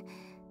わ。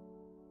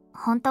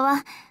本当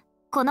は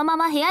このま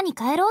ま部屋に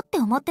帰ろうって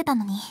思ってた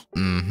のに。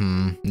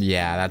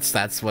Yeah,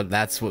 that's what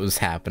was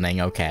happening.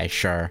 Okay,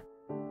 sure.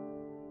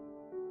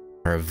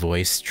 Her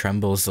voice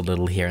trembles a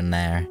little here and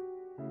there,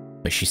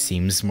 but she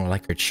seems more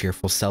like her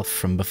cheerful self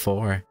from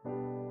before.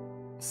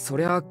 そ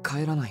りゃ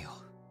帰らないよ。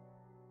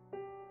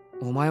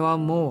お前は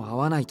もう会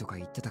わないとか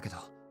言ってたけど。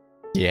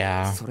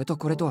Yeah. それと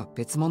これとは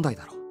別問題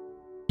だろ。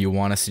You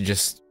want us to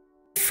just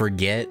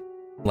forget?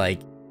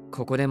 Like...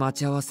 ここで待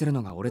ち合わせる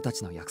のが俺た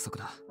ちの約束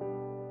だ。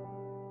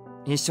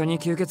一緒に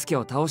吸血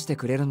鬼を倒して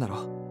くれるんだ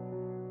ろ。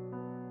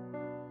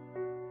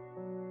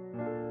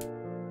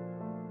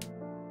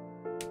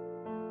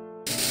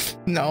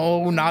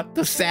No, not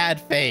the sad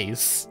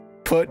face.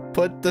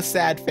 Put the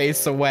sad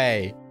face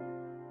away.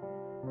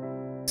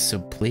 So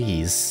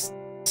please,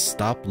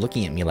 stop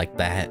looking at me like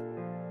that.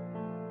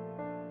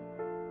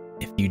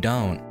 If you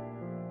don't,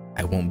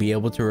 I won't be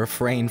able to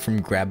refrain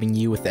from grabbing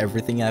you with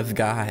everything I've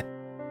got.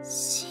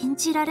 信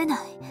じられない。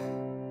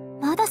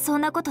まだそ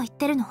んなこと言っ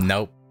てるの？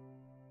 Nope.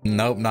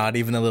 Nope, not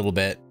even a little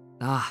bit.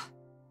 あ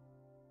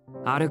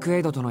あ。アルクエ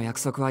イドとの約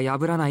束は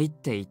破らないっ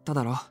て言った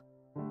だろ。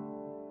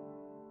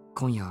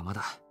今夜はま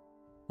だ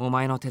お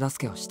前の手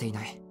助けをしてい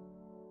ない。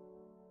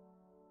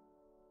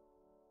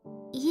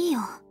いいよ。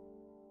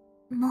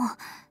もう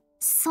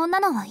そんな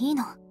のはいい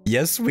の。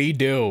 Yes, we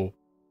do.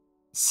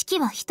 式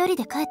は一人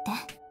で帰って。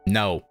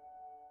 No.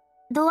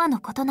 ドアの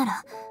ことな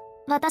ら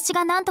私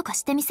が何とか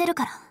してみせる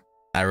から。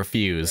 I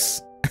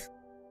refuse.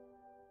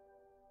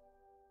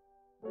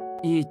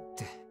 いいっ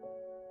て。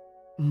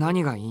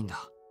何がいいんだ、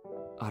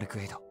アルク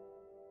エイド。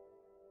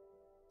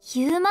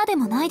言うまで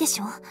もないで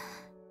しょ。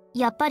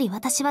やっぱり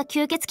私は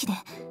吸血鬼で、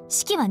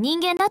式は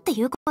人間だって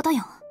いうこと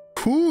よ。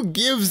 Who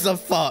gives a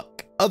fuck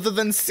other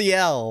than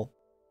CL?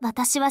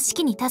 私は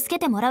式に助け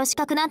てもらう資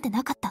格なんて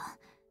なかった。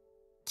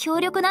協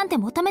力なんて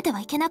求めては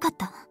いけなかっ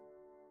た。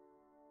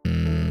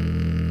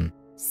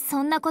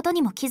そんなこと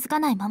にも気づか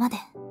ないままで、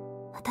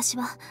私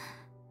は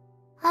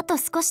あと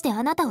少しで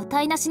あなたを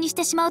台無しにし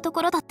てしまうと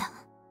ころだった。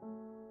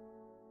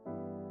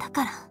だ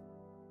から。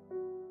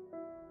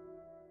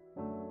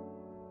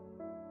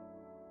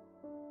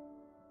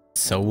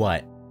So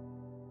what?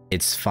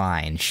 It's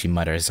fine, she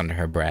mutters under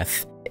her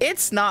breath.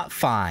 It's not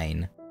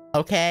fine,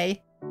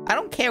 okay? I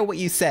don't care what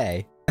you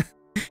say.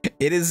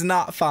 It is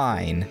not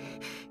fine.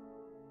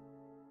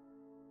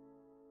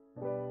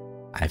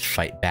 I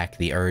fight back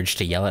the urge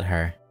to yell at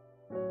her.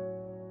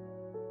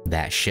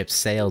 That ship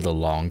sailed a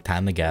long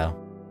time ago.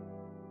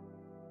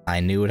 I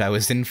knew what I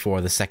was in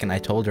for the second I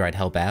told her I'd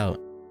help out.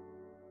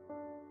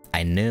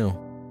 I knew.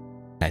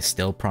 I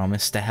still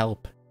promised to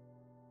help.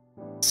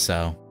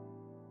 So,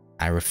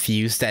 I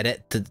refused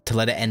to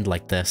let it end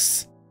like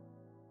this.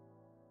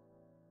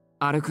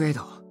 アルクエイ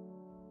ド、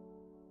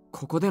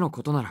ここでの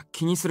ことなら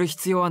気にする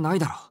必要はない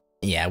だろ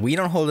う。Yeah, we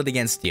don't hold it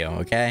against you,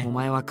 okay? お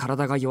前は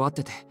体が弱っ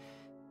てて、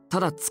た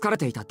だ疲れ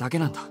ていただけ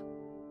なんだ。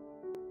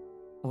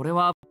俺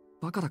は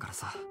バカだから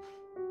さ、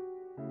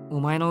お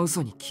前の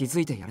嘘に気づ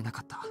いてやれな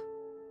かった。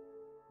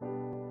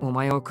お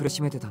前を苦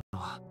しめてたの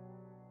は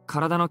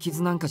体の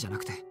傷なんかじゃな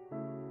くて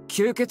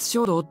吸血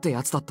衝動って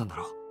やつだったんだ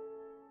ろ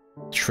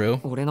う。 True.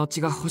 俺の血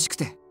が欲しく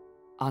て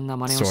あんな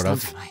真似をしたん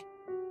じゃない。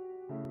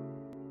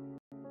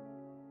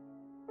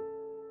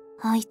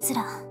あいつ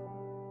ら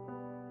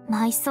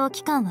埋葬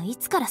期間はい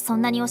つからそ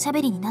んなにおしゃ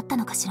べりになった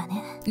のかしら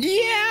ね。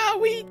 Yeah,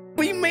 we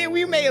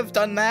may have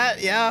done that.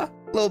 Yeah, a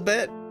little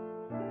bit.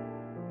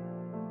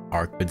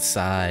 Arkwood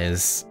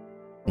sighs,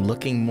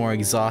 looking more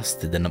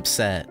exhausted than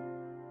upset.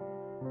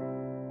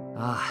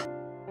 ああ、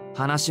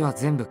話は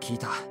全部聞い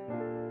た。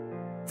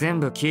全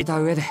部聞いた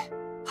上で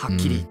はっ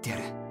きり言ってや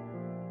る。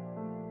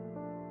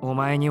お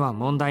前には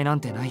問題な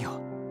んてない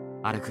よ、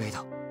アルクエイ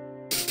ド。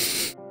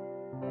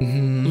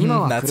今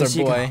は苦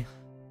しいけど、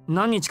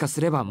何日か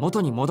すれば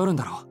元に戻るん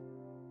だろ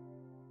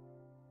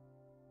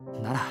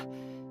う。なら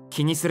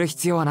気にする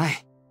必要はな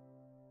い。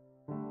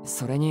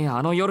それに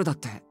あの夜だっ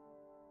て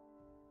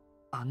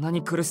あんな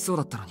に苦しそう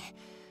だったのに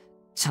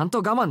ちゃんと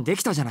我慢で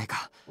きたじゃない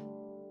か。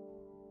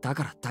だ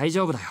から大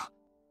丈夫だよ。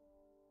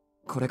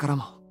これから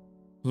も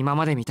今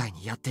までみたい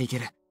にやっていけ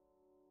る。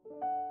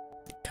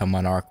 Come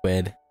on,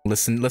 Arkwood.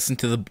 Listen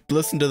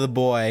to the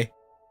boy.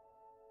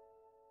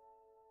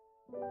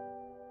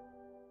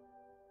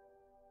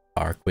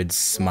 Arkwood's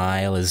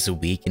smile is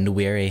weak and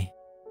weary.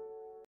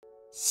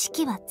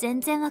 式は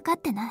全然わかっ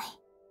てない。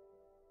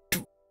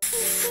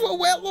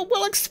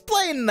Well,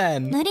 explain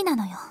then. 無理な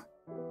のよ。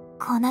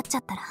こうなっちゃ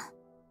ったら。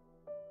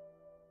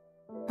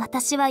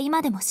私は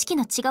今でも式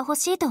の血が欲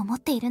しいと思っ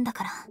ているんだ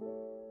から。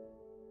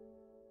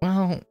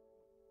Well,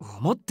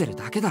 思ってる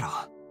だけだろ。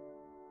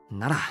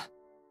なら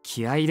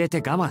気合い入れて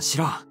我慢し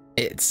ろ。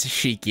 it's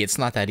Shiki. It's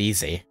not that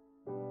easy.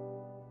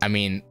 I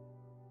mean,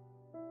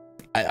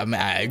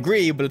 I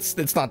agree, but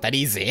it's not that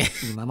easy.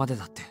 今まで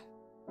だって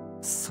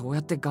そう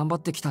やって頑張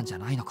ってきたんじゃ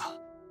ないのか、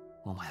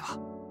お前は。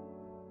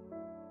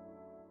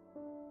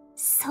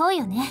そう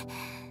よね。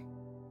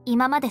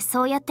今まで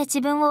そうやって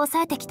自分を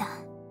抑えてきた。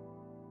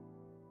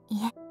い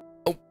え、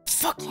 Oh,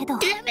 fuck. けど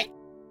Damn it.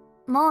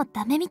 もう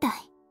ダメみたい。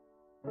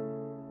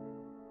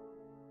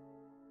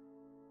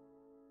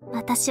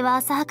私は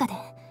浅はかで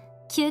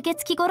吸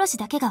血鬼殺し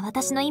だけが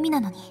私の意味な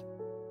のに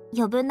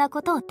余分な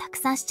ことをたく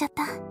さんしちゃっ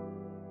た。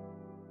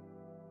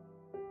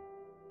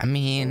 I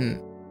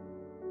mean,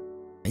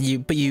 you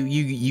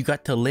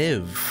got to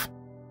live.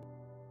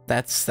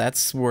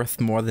 That's worth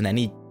more than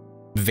any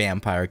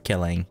vampire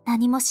killing.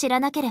 何も知ら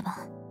なければ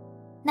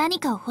何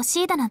かを欲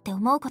しいだなんて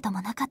思うこと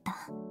もなかった。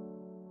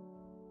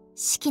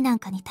式なん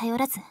かに頼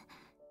らず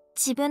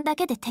自分だ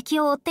けで敵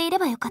を追っていれ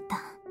ばよかった。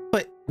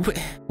 But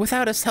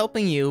without us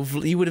helping you,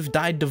 you would have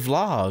died to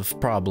Vlov,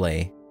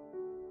 probably.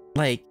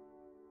 Like,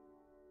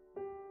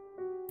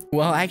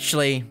 well,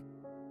 actually,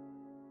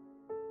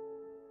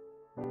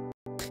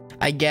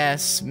 I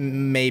guess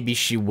maybe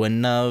she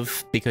wouldn't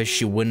have, because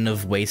she wouldn't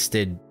have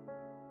wasted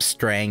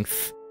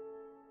strength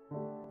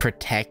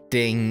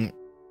protecting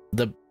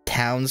the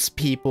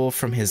townspeople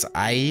from his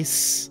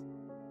ice.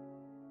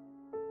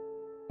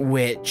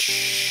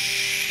 Which...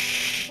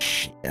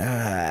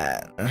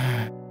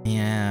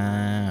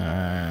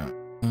 yeah...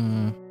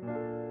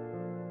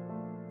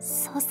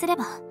 そうすれ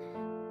ば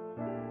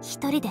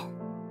一人で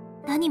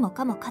何も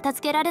かも片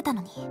付けられた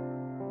のに。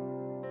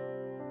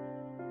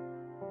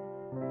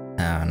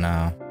I don't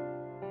know.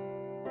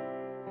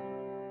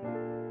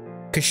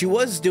 Because she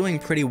was doing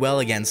pretty well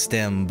against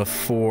him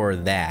before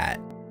that.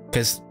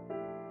 Because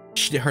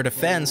her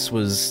defense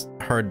was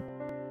her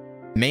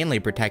mainly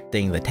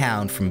protecting the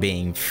town from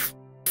being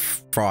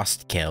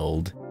frost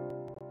killed.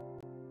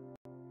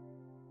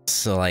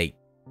 So, like...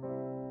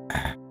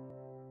 I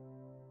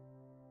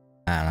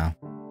don't know.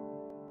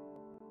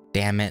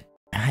 Damn it.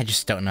 I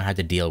just don't know how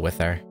to deal with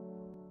her.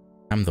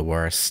 I'm the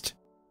worst.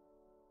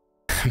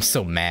 I'm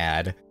so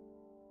mad.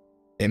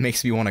 It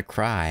makes me want to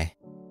cry.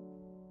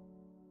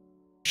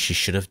 She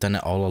should have done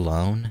it all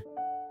alone?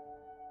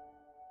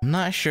 I'm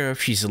not sure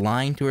if she's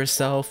lying to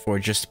herself or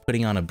just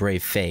putting on a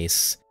brave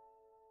face.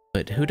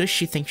 But who does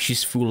she think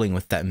she's fooling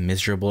with that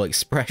miserable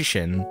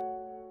expression?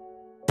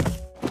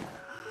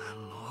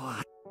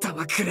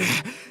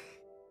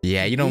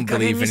 Yeah, you don't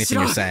believe anything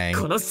you're saying.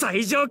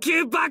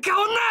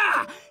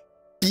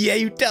 Yeah,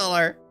 you tell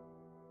her!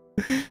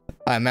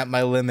 I'm at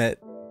my limit.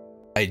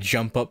 I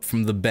jump up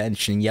from the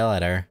bench and yell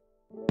at her.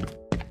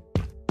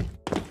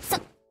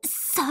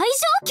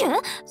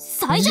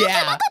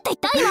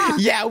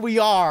 Yeah, we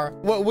are!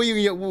 What are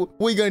you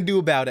gonna do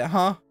about it,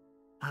 huh?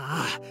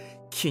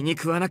 気に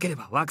食わなけれ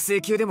ば惑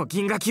星級でも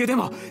銀河級で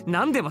も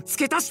何でも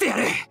付け足してや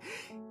る。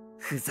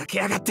ふざけ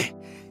やがって。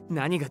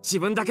何が自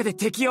分だけで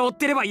敵を追っ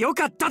てればよ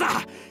かっただ。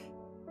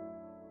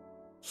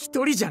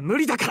一人じゃ無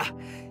理だから。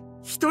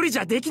一人じ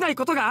ゃできない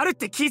ことがあるっ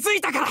て気づ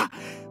いたから、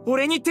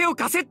俺に手を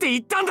貸せって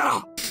言ったんだろ。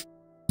ほ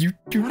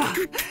ら、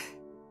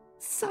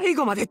最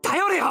後まで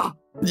頼れよ。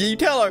You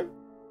tell her.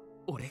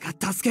 俺が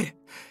助ける。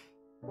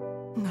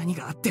何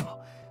があって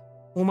も、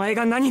お前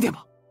が何でも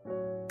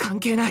関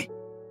係ない。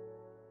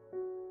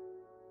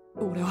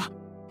俺は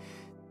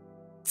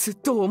ずっ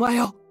とお前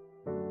を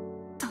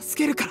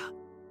助けるから。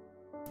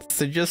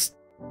So just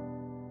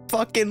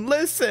fucking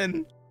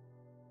listen.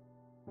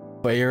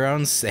 For your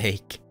own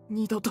sake.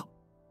 二度と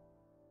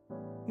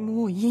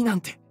もういいな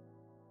んて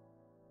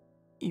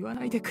言わ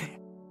ないでくれ。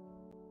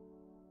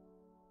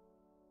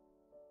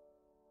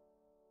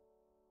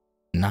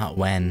Not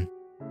when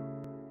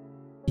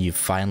you've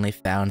finally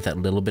found that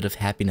little bit of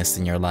happiness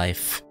in your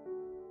life.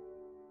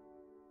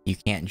 You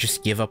can't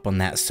just give up on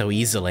that so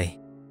easily.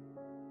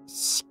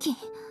 シキ、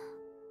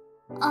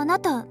あな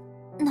た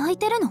泣い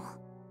てるの？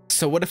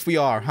 So what if we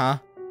are, huh?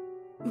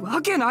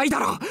 わけないだ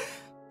ろ。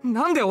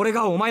なんで俺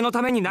がお前の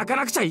ために泣か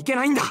なくちゃいけ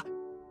ないんだ。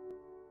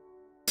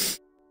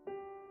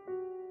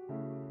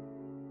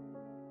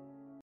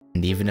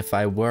And even if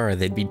I were,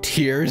 they'd be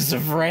tears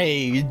of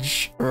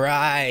rage.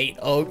 Right,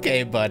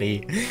 okay,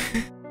 buddy.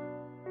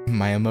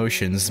 My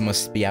emotions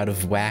must be out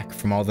of whack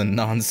from all the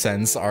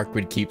nonsense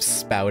Arkwood keeps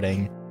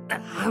spouting.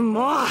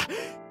 もう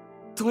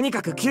とに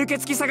かく吸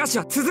血鬼探し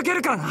は続け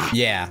るからな。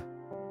Yeah.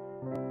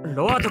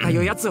 ロアとかい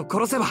うやつを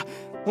殺せば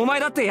お前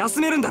だって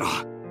休めるんだろ。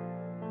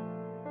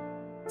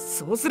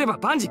そうすれば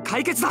万事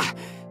解決だ。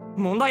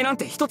問題なん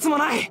て一つも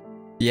ない。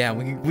Yeah,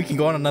 we can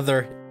go on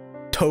another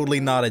totally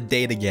not a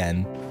date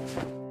again.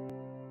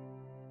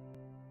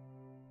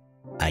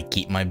 I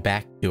keep my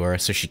back to her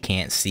so she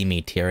can't see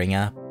me tearing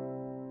up.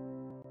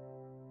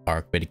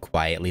 Arkwood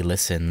quietly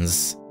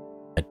listens,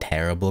 a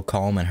terrible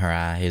calm in her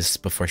eyes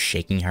before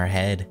shaking her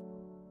head.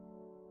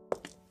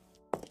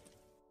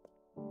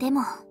 で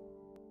も、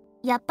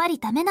やっぱり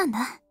ダメなん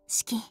だ、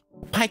シキ。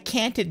Why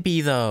can't it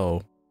be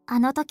though? あ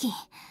の時、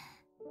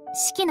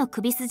シキの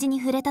首筋に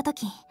触れた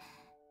時、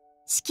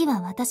シキ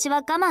は私は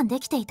我慢で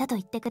きていたと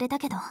言ってくれた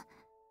けど、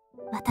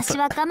私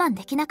は我慢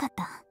できなかっ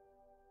た。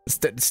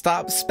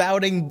Stop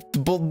spouting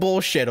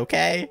bullshit,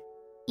 okay?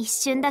 一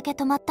瞬だけ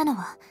止まったの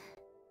は、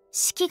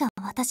シキが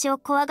私を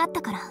怖がっ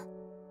たから。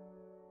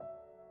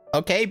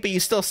Okay, but you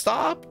still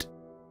stopped?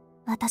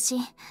 私、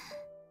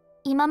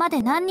今ま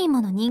で何人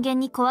もの人間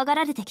に怖が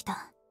られてき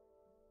た。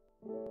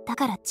だ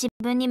から自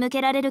分に向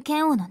けられる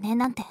剣王の念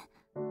なんて、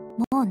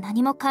もう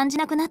何も感じ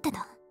なくなって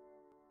た。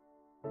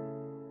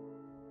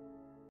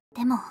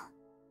でも、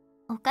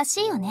おか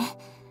しいよね。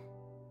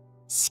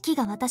シキ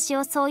が私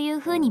をそういう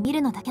風に見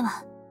るのだけ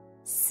は、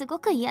すご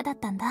く嫌だっ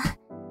たんだ。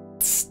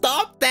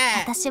Stop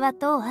that! 私は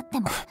どうあって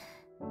も、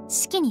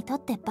シキにと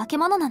って化け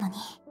物なのに。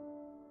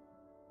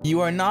You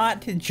are not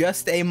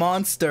just a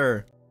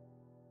monster.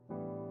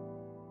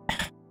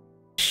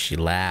 She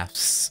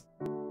laughs.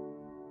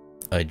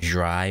 A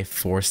dry,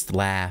 forced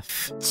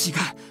laugh. 違う。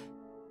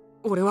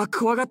俺は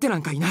怖がってな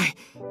んかいない。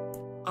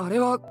あれ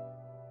は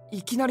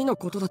いきなりの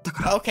ことだった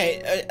から。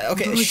Okay,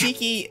 okay,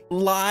 Shiki,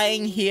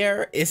 lying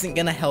here isn't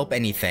gonna help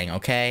anything,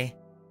 okay?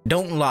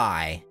 Don't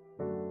lie.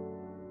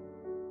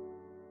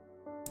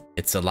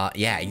 It's a lie.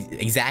 Yeah,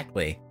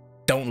 exactly.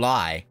 Don't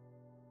lie.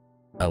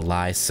 A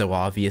lie so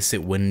obvious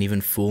it wouldn't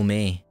even fool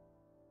me.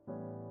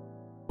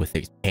 With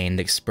a pained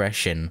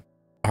expression,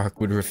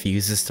 Arkwood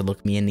refuses to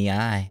look me in the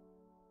eye.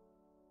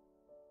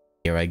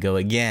 Here I go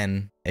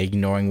again,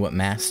 ignoring what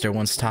Master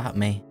once taught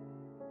me.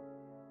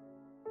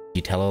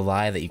 You tell a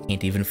lie that you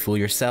can't even fool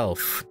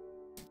yourself.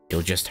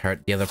 You'll just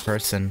hurt the other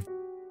person.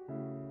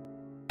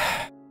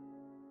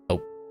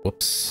 Oh,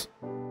 whoops.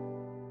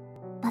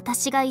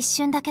 私が一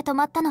瞬だけ止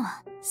まったの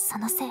はそ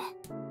のせい。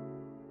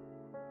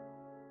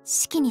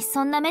シキに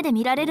そんな目で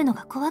見られるの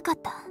が怖かっ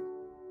た。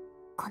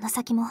この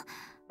先も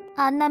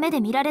あんな目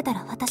で見られた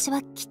ら私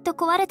はきっと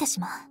壊れてし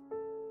まう。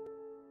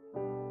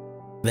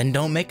Then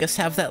don't make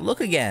us have that look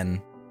again.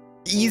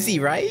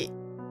 Easy, right?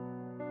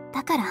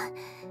 だから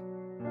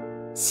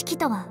シキ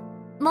とは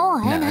もう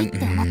会えないって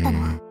思った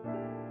の。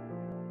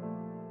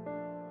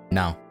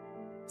No.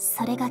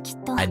 それがき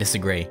っと I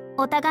disagree.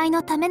 お互い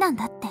のためなん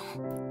だって。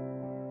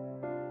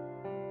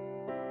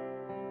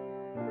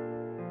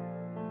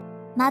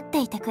待っ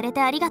ていてくれ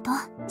てありがとう、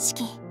シ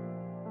キ。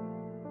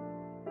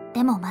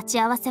でも待ち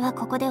合わせは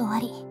ここで終わ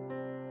り。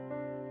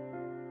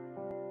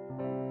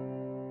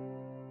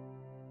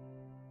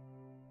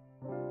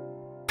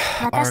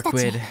私た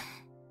ち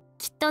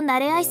きっと慣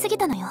れ合いすぎ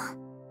たのよ。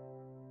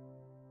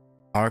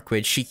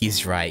Arquid,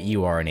 Shiki's right,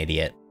 you are an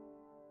idiot.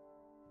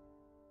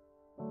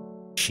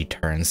 She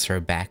turns her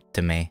back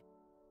to me,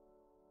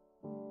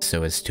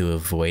 so as to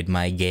avoid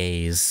my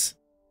gaze.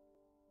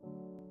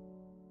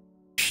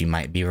 She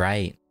might be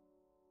right.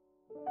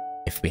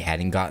 If we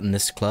hadn't gotten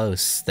this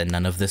close, then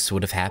none of this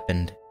would have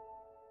happened.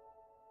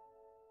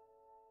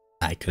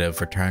 I could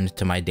have returned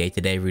to my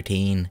day-to-day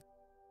routine,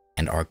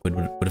 and Arquid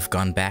would have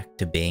gone back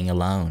to being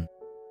alone.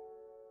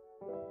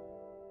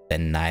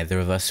 Then neither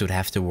of us would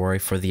have to worry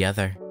for the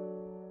other.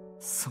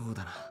 そう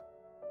だな。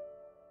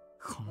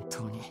本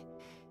当に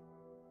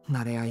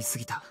慣れ合いす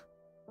ぎた。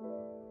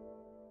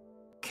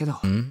けど、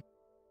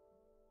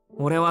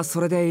俺はそ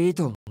れでいい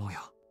と思うよ。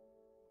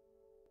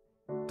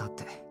だっ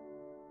て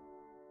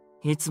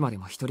いつまで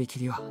も一人き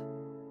りは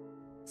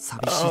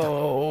寂しいだ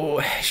ろ。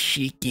Oh,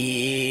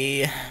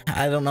 Shiki.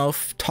 I don't know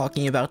if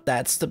talking about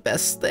that's the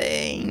best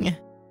thing.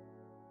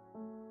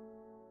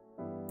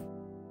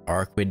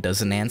 Arquid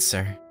doesn't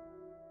answer.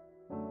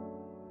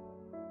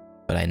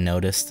 But I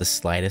noticed the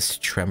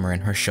slightest tremor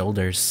in her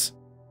shoulders.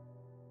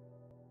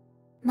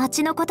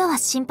 町のことは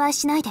心配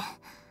しないで。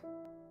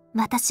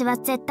私は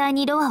絶対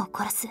にロアを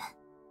殺す。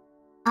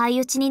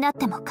相打ちになっ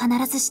ても必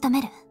ず仕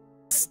留める。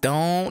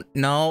Don't,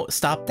 no,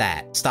 stop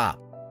that. Stop.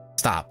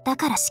 Stop. だ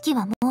から式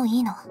はもうい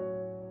いの。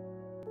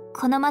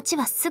この町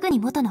はすぐに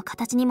元の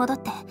形に戻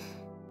って、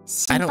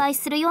心配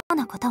するよう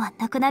なことは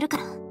なくなるか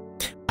ら。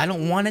I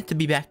don't want it to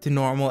be back to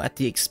normal at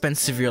the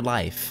expense of your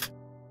life.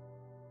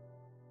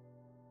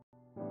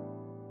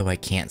 Though I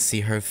can't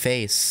see her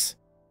face,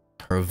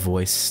 her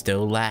voice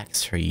still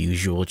lacks her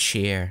usual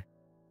cheer.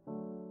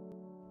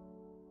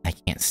 I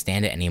can't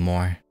stand it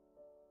anymore.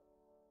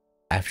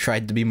 I've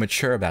tried to be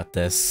mature about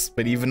this,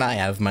 but even I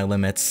have my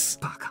limits.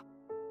 バカ。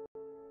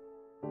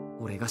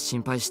俺が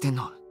心配してん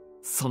のは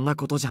そんな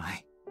ことじゃな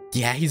い。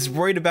Yeah, he's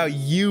worried about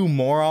you,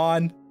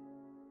 moron.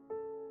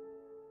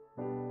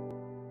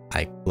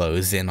 I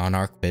close in on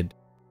Arquid.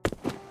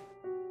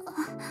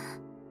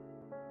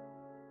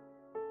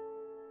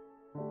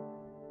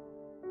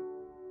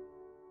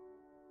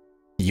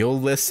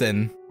 You'll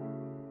listen.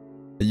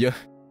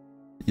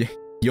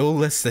 You'll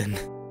listen.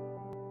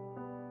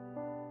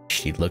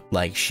 She looked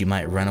like she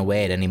might run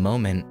away at any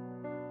moment,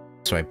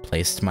 so I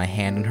placed my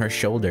hand on her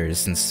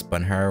shoulders and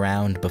spun her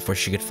around before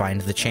she could find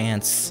the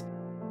chance.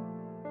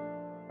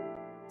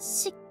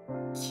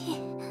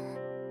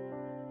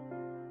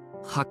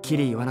 はっき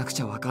り言わなく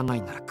ちゃわかんな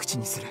いんなら口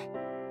にする。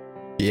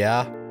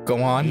Yeah, go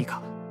on. いい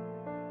か。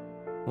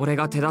俺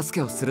が手助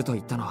けをすると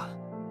言ったのは、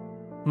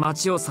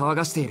街を騒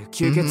がしている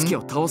吸血鬼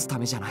を倒すた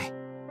めじゃない。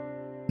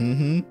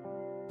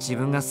自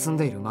分が住ん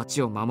でいる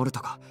街を守る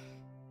とか、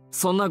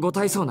そんなご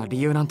大層な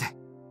理由なんて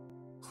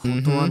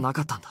本当はな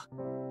かったんだ。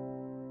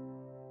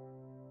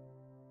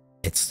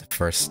It's the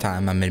first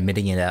time I'm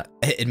admitting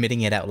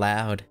it out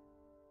loud.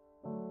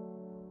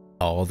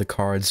 All the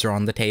cards are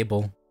on the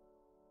table.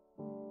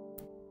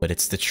 But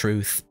it's the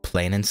truth,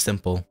 plain and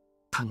simple.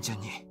 単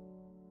純に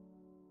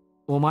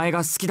お前が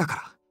好きだか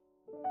ら、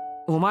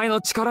お前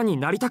の力に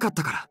なりたかっ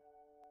たから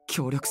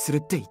協力する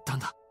って言ったん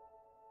だ。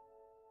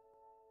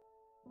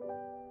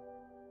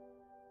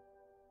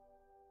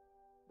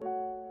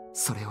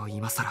それを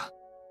今さら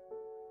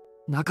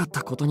なかっ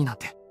たことになん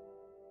て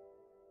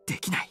で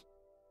きない。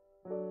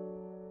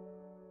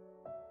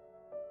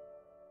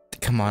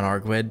Come on,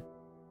 Arquid.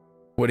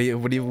 What do you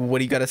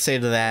gotta say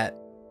to that?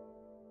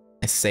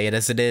 I say it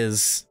as it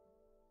is,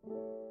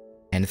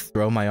 and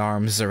throw my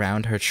arms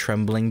around her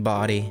trembling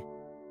body.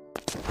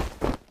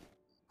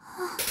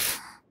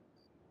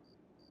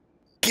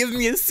 Give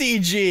me a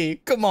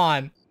CG! Come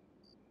on!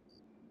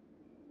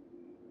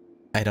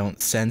 I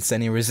don't sense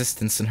any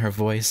resistance in her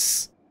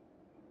voice,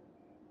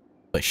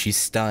 but she's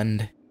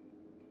stunned,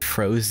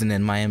 frozen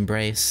in my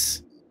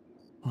embrace.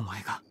 お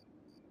前が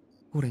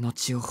俺の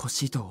血を欲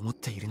しいと思っ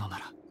ているのな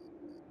ら。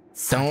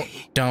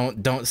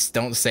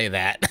Don't say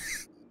that.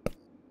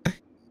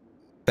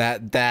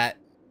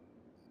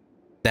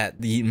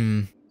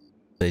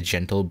 The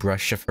gentle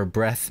brush of her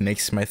breath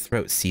makes my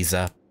throat seize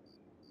up.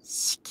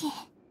 シキ、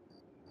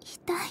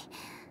痛い。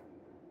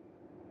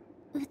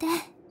腕、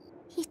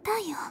痛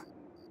いよ。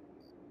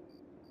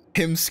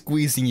Him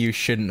squeezing you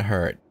shouldn't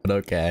hurt, but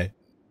okay.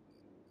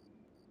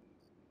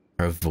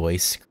 Her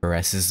voice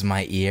caresses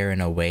my ear in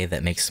a way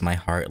that makes my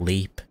heart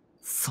leap.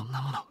 そん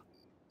なもの、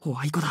ホ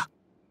ワイトだ。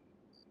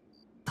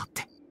だっ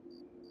て、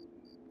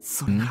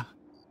それなら。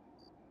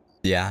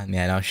Yeah,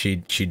 no,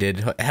 she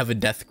did have a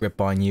death grip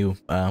on you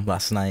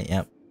last night,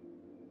 yep.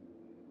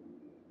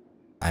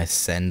 I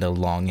send a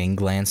longing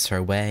glance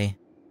her way.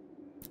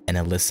 An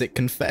illicit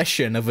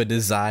confession of a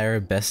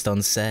desire best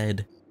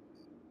unsaid.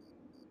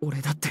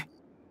 俺だって、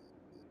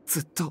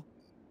ずっと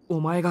お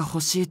前が欲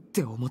しいっ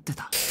て思って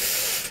た。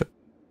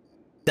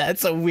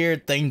That's a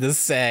weird thing to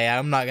say,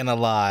 I'm not gonna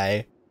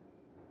lie.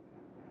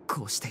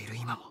 こうしている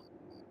今も、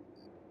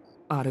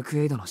アルク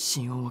エイドの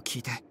心音を聞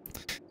いて、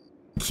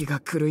気が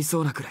狂い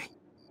そうなくらい。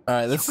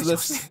Alright,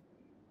 let's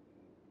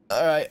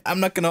Alright, I'm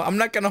not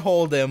gonna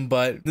hold him,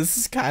 but this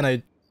is kind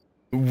of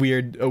a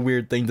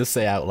weird thing to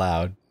say out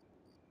loud.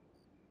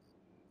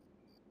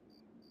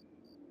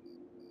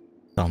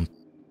 Thump.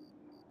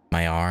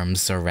 My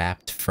arms are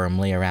wrapped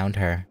firmly around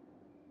her,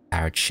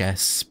 our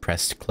chests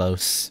pressed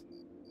close.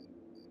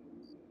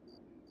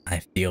 I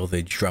feel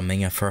the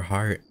drumming of her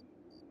heart.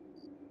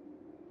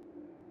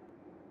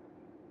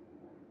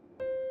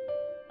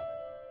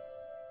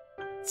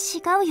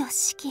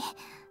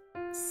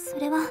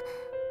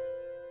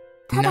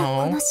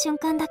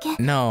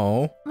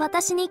 No.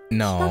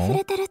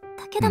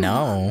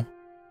 No.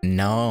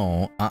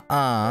 No.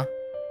 No.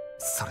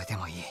 それで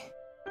もいい。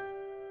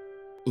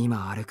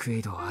今アルクエ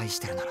イドを愛し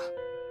てるなら、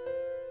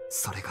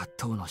それが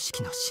塔の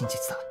式の真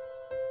実だ。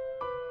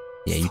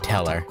Yeah, you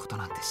tell her. こと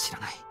なんて知ら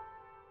ない。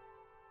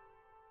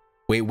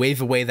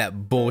Wave away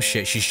that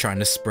bullshit she's trying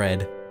to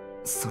spread.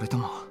 それと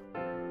も、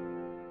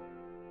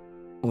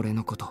俺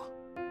のこと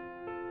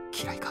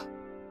嫌いか。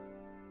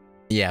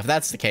Yeah, if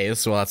that's the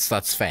case, well,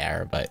 that's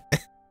fair, but...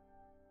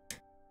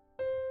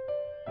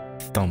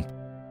 Thump.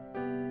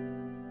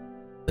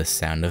 The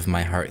sound of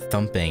my heart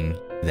thumping,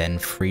 then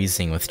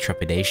freezing with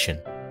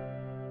trepidation.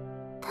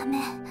 ダメ。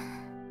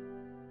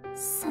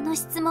その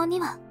質問に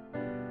は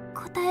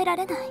答えら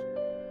れない。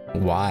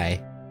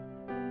Why?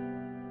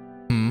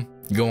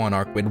 Go on,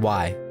 Arkwid,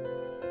 why?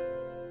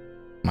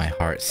 My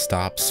heart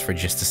stops for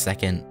just a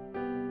second.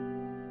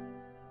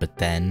 But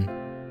then,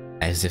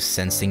 as if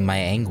sensing my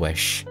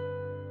anguish,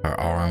 her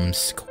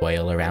arms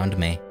coil around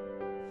me.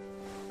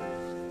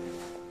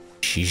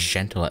 She's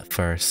gentle at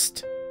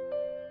first.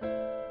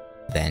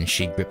 Then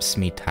she grips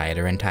me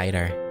tighter and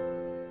tighter.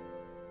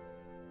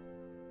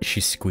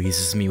 She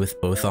squeezes me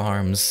with both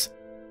arms,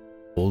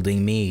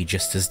 holding me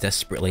just as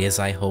desperately as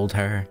I hold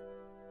her.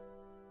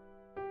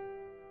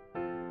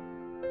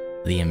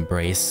 The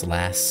embrace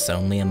lasts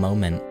only a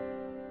moment.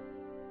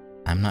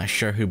 I'm not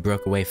sure who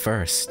broke away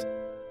first.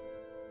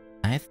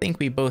 I think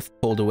we both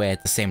pulled away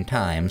at the same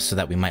time so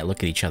that we might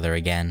look at each other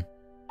again.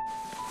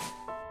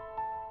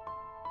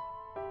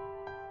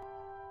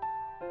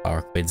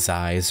 Arkwid's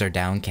eyes are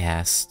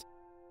downcast,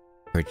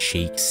 her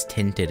cheeks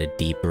tinted a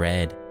deep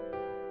red.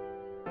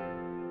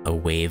 A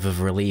wave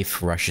of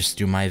relief rushes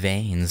through my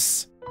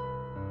veins.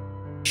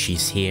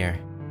 She's here,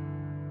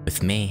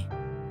 with me.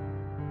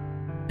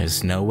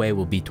 There's no way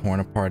we'll be torn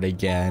apart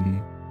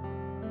again.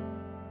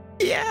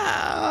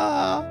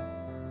 Yeah!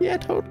 Yeah,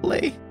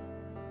 totally.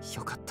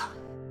 よかった。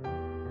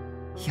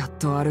やっ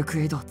とアルク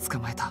エイドを捕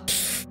まえた。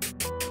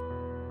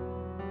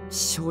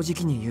正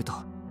直に言うと、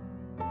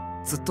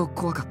ずっと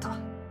怖かった。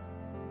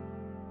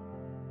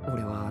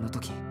俺はあの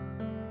時、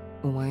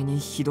お前に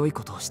ひどい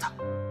ことをした。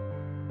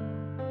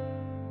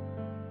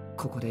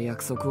ここで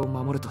約束を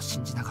守ると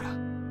信じながら、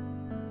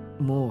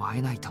もう会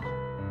えないとも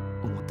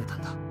思ってた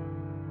んだ。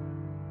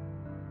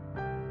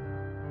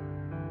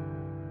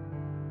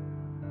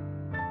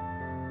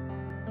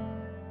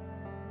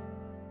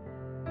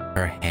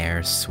Her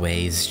hair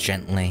sways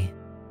gently.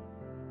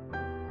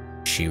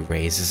 She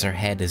raises her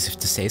head as if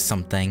to say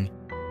something,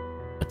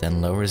 but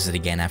then lowers it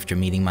again after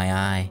meeting my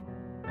eye,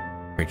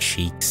 her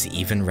cheeks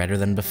even redder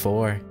than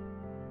before.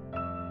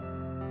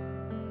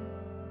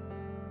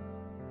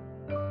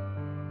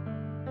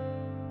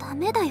 ダ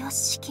メだよ、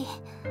シキ。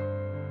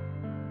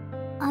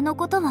あの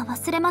ことは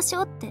忘れまし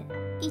ょうって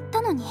言っ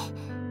たのに。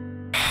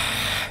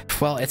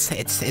Well, it's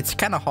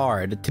kind of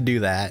hard to do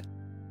that.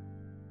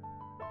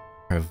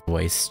 Her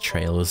voice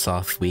trails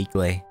off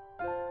weakly.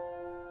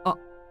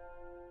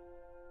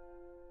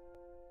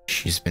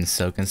 She's been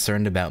so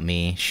concerned about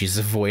me, she's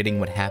avoiding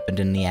what happened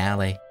in the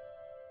alley.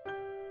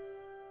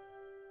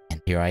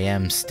 And here I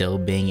am, still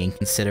being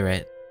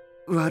inconsiderate.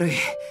 悪い。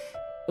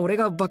俺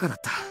がバカだっ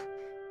た。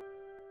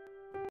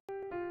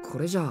こ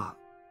れじゃあ、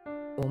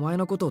お前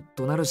のこと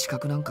怒鳴る資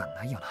格なんか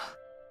ないよな。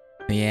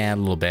Yeah, a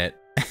little bit.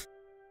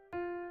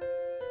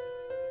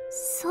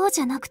 そう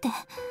じゃなくて、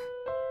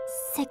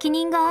責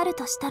任がある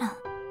としたら、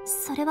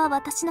それは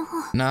私の方。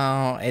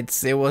No, it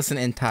wasn't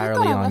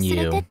entirely on you.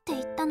 だから忘れてって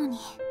言ったのに。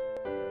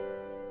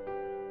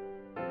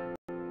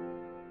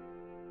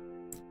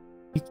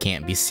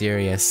can't be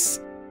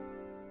serious.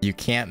 You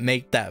can't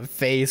make that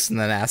face and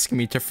then ask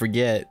me to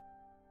forget.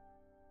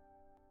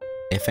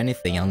 If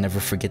anything, I'll never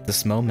forget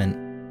this moment.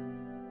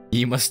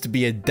 You must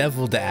be a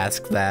devil to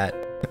ask that.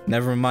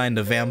 Never mind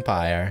a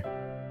vampire.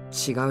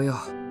 違うよ。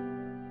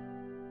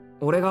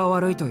俺が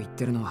悪いと言っ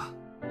てるのは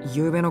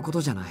昨べのこ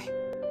とじゃない。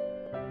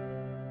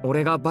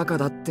俺がバカ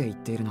だって言っ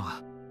ているの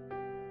は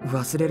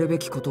忘れるべ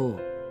きことを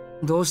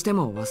どうして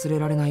も忘れ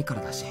られないか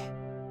らだし。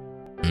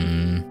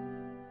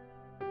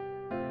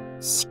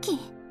四季、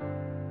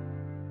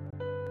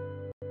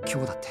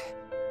今日だって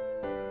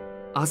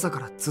朝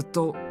からずっ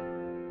と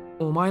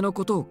お前の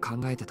ことを考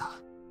えてた。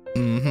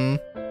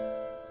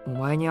お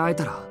前に会え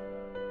たら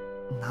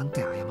なん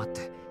て謝っ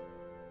て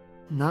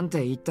なん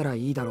て言ったら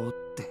いいだろうっ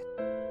て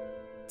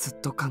ずっ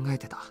と考え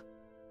てた。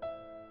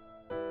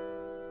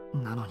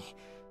なのに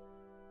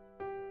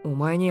お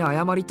前に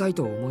謝りたい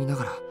と思いな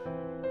がら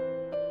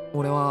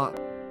俺は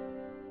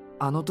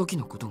あの時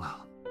のこと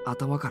が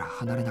頭から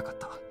離れなかっ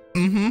た。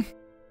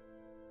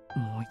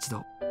もう一度、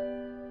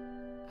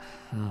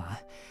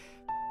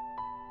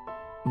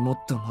もっ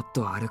ともっ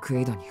とアルク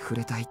エイドに触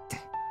れたいって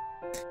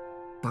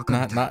バ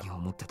カみたいに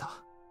思ってた。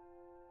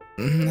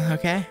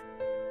Okay.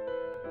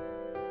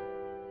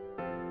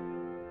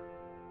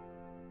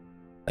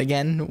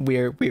 Again,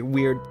 weird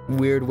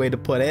way to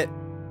put it,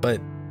 but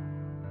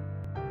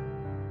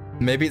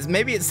maybe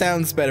it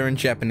sounds better in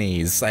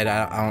Japanese. I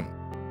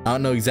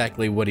don't know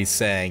exactly what he's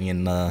saying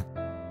in the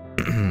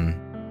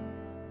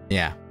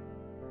yeah.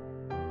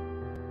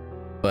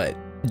 But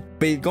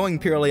going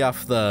purely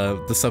off the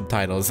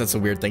subtitles, that's a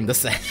weird thing to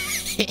say.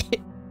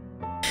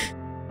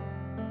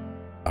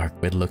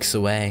 Arkwood looks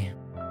away.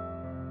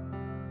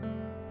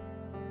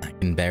 I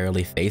can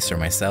barely face her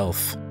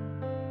myself.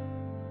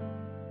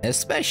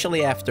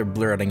 Especially after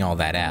blurting all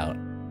that out.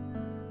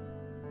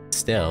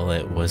 Still,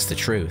 it was the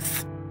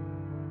truth.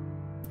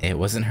 It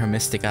wasn't her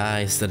mystic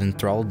eyes that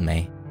enthralled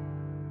me.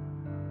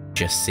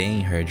 Just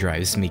seeing her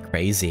drives me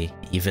crazy,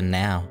 even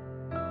now.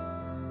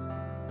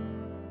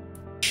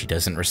 She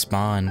doesn't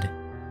respond.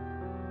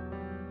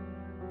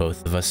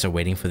 Both of us are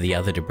waiting for the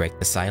other to break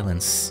the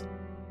silence.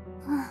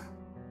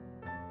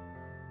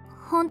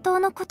 本当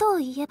のことを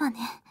言えばね。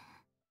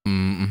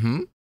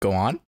Go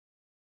on.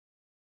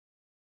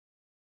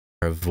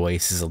 Her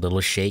voice is a little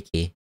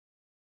shaky.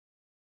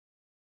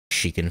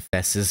 She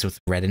confesses with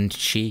reddened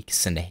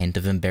cheeks and a hint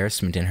of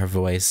embarrassment in her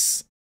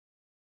voice.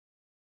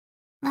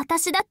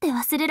 私だって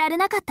忘れられ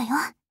なかったよ、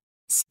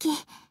四季。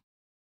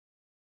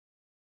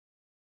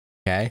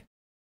Okay.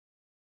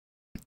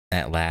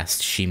 At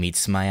last, she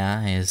meets my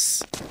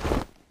eyes.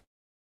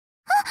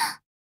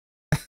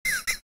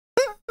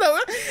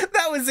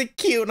 That was a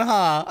cute,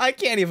 huh? I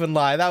can't even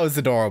lie. That was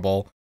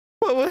adorable.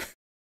 What?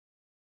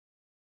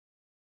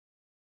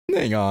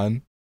 Hang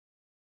on.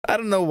 I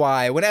don't know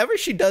why. Whenever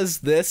she does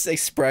this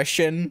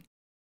expression,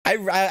 I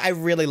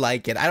really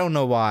like it. I don't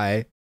know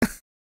why.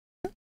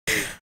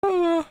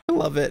 Oh, I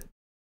love it.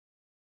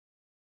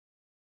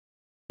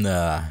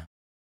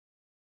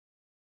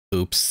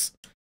 Oops.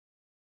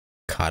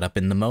 Caught up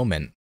in the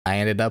moment. I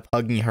ended up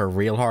hugging her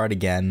real hard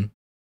again.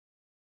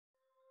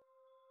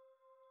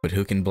 But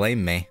who can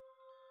blame me?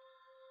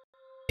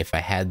 If I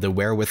had the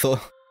wherewithal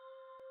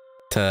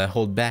to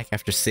hold back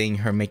after seeing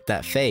her make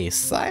that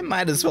face, I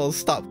might as well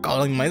stop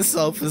calling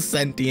myself a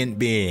sentient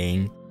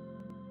being.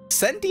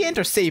 Sentient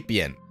or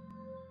sapient?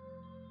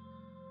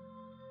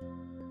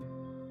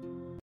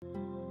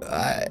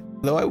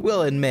 Though I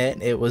will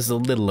admit, it was a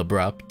little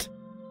abrupt.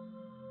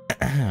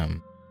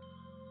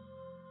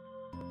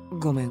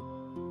 ごめん、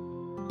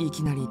い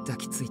きなり抱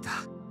きついた。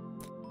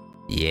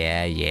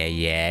Yeah.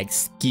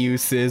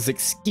 Excuses.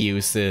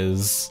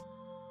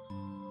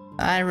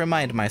 I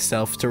remind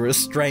myself to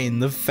restrain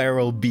the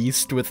feral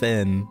beast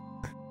within.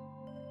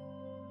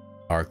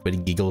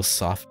 Arkwood giggles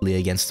softly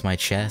against my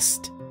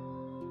chest.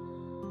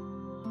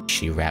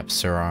 She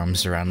wraps her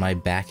arms around my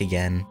back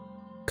again,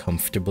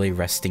 comfortably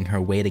resting her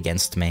weight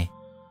against me.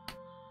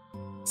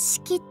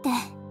 四季って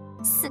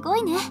すご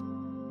いね。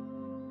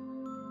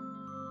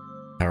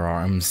Her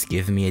arms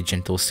give me a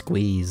gentle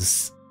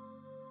squeeze.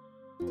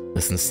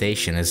 The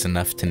sensation is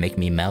enough to make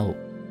me melt.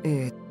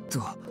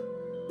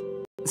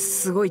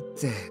 すごいっ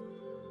て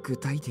具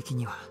体的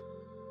には。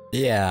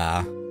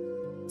Yeah.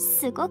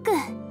 すごく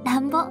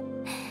乱暴。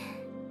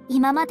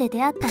今まで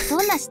出会った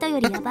どんな人よ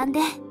り野蛮で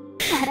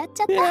笑っ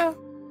ちゃった。Yeah,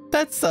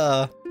 that's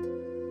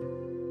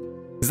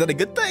is that a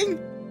good thing?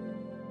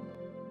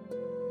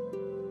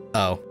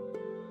 Oh,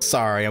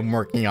 sorry, I'm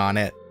working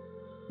on it.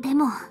 で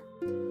も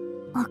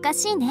おか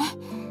しいね。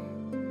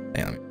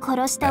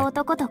殺した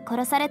男と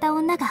殺された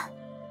女が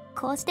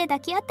こうして抱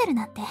き合ってる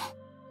なんて。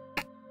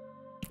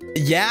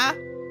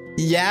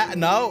Yeah,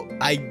 no,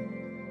 I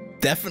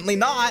definitely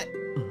not.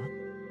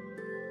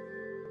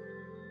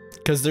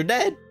 Because they're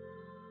dead.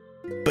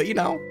 But you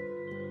know.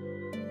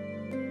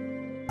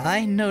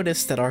 I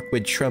notice that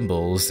Arkwood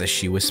trembles as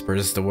she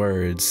whispers the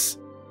words.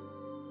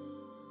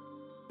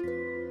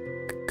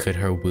 Could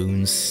her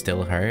wounds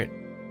still hurt?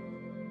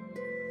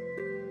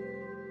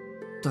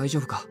 大丈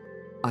夫か、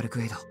アルク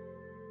エイド。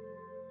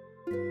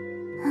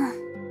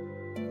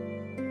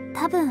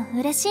多分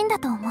嬉しいんだ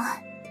と思う。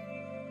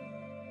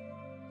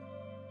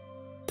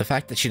 The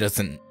fact that she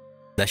doesn't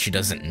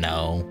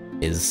know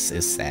is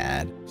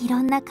sad. い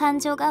ろんな感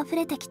情が溢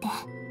れてきて、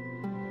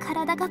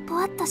体がポ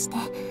ワッとして、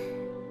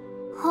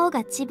方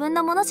が自分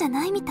のものじゃ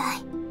ないみた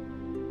い。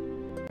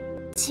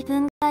自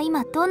分が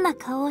今どんな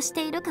顔をし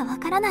ているかわ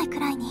からない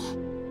くらいに。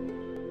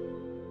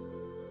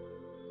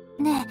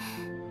ね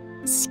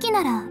え、四季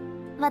なら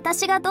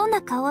私がどん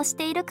な顔をし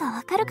ているか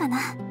わかるかな？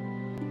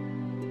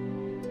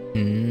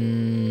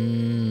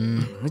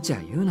無茶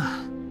言うな。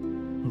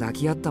抱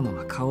き合ったま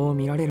ま顔を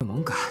見られるも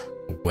んか。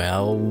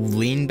Well,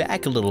 lean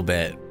back a little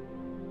bit.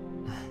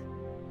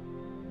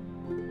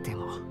 で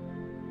も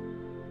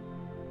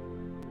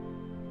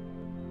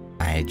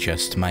I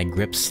adjust my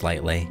grip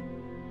slightly.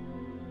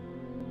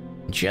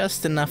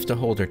 Just enough to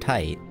hold her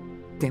tight.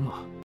 でも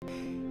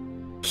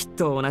きっ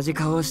と同じ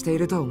顔をしてい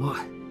ると思う。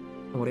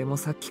俺も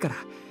さっきから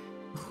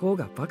方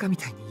がバカみ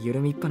たいに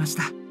緩みっぱなし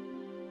だ。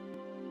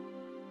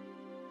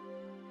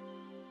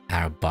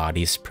Our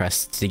bodies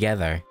pressed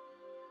together.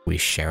 We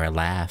share a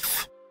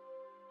laugh.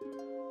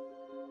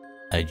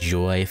 A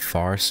joy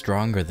far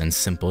stronger than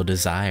simple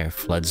desire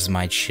floods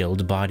my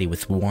chilled body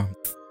with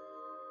warmth.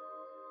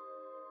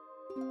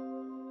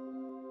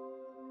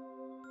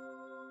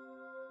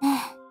 ね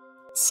え、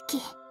四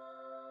季。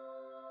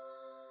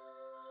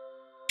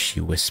She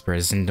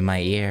whispers into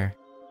my ear.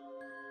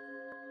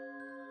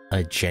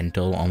 A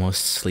gentle,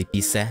 almost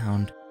sleepy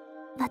sound.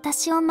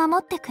 私を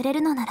守ってくれ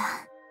るのなら、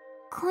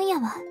今夜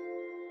は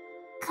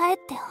帰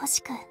ってほ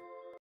しくな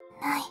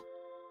い。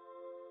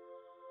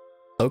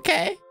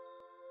 Okay.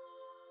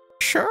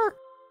 Sure.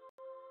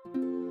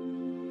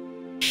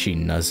 She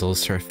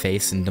nuzzles her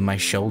face into my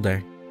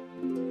shoulder.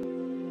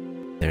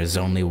 There's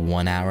only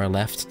 1 hour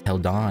left till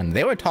dawn.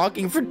 They were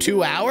talking for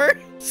 2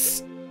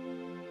 hours?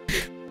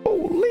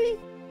 Holy.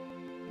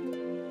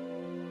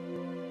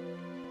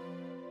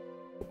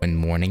 When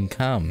morning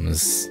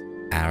comes,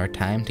 our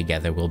time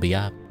together will be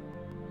up.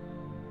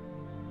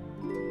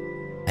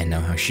 I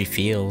know how she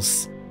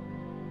feels.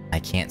 I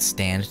can't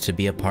stand to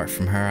be apart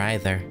from her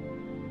either.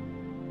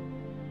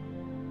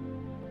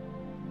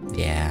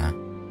 Yeah.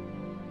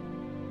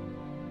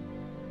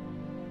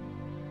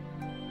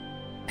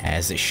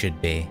 As it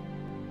should be.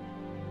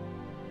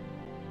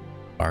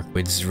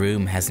 Arkwood's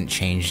room hasn't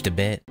changed a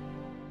bit.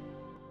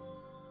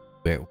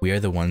 We're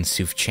the ones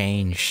who've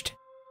changed.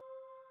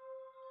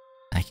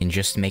 I can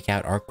just make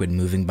out Arkwood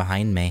moving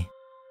behind me.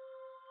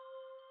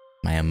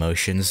 My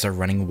emotions are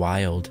running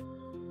wild.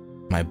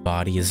 My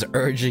body is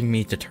urging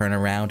me to turn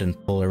around and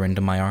pull her into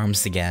my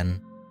arms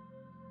again.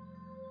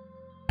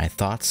 My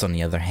thoughts, on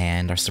the other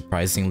hand, are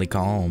surprisingly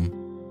calm.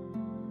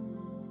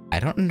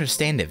 I don't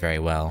understand it very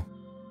well.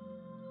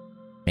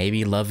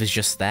 Maybe love is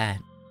just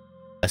that.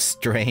 A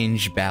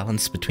strange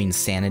balance between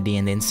sanity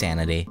and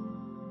insanity.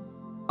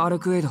 アル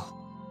クエド。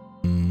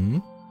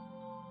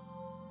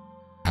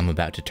I'm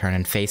about to turn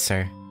and face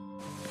her.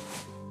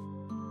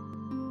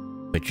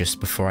 But just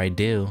before I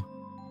do,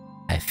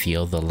 I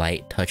feel the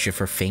light touch of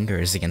her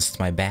fingers against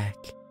my back.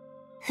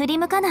 振り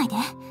向かないで。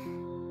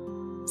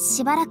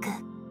しばらく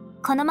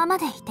このまま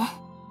でいて。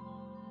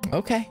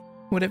 Okay,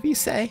 whatever you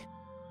say.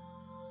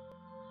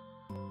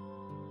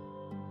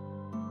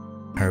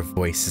 Her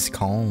voice is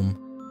calm.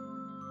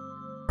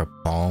 Her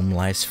palm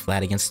lies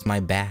flat against my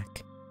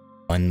back,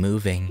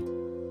 unmoving,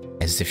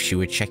 as if she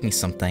were checking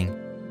something.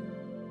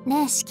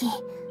 ねえ四季、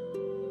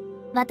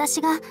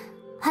私が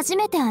初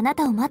めてあな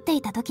たを待って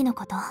いた時の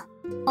こと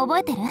覚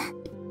えてる？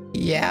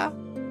 Yeah?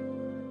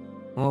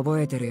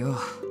 覚えてるよ。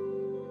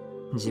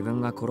自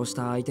分が殺し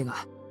た相手が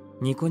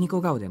ニコニ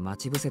コ顔で待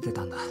ち伏せて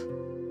たんだ。忘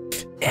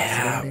れ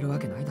られるわ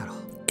けないだろう。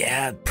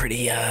 Yeah,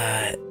 pretty,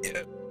 a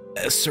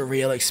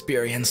surreal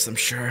experience, I'm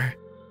sure.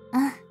 う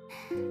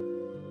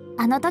ん。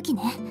あの時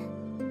ね、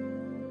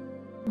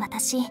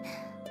私、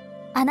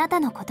あなた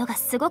のことが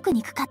すごく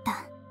憎かっ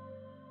た。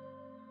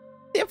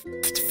 Yeah,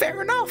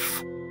 fair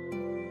enough.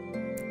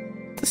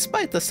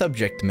 Despite the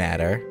subject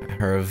matter,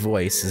 her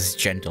voice is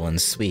gentle and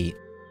sweet.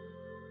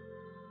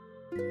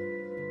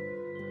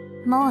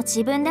 もう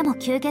自分でも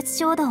吸血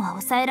衝動は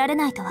抑えられ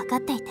ないと分か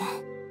っていて、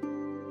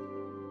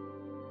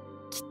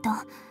きっと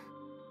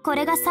こ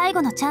れが最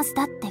後のチャンス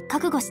だって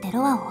覚悟して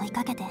ロアを追い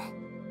かけて、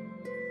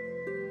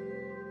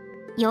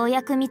よう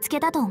やく見つけ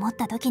たと思っ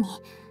た時に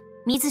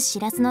見ず知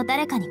らずの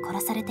誰かに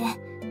殺されて、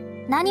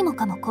何も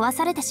かも壊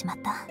されてしまっ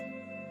た。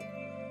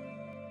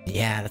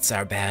 Yeah, that's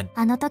our bad.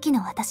 あの時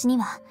の私に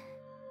は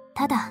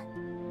ただ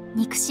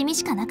憎しみ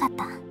しかなかっ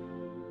た。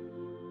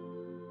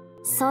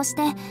そうし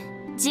て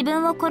自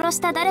分を殺し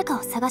た誰か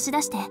を探し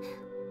出して、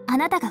あ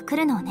なたが来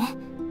るのをね、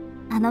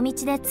あの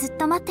道でずっ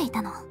と待ってい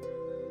たの。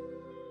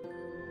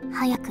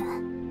早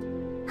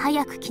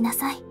く来な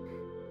さい。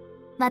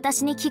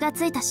私に気が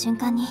ついた瞬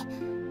間に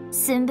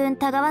寸分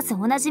たがわず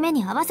同じ目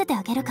に合わせて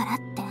あげるからっ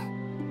て。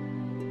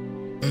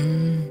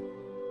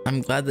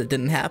I'm glad that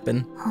didn't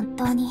happen. 本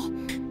当に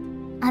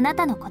あな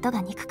たのこと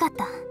が憎かっ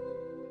た。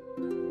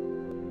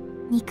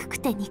憎く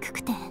て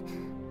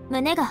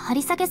胸が張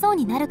り裂けそう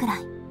になるくら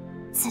い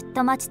ずっ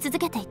と待ち続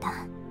けていた。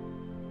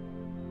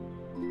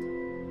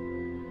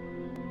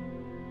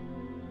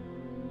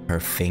Her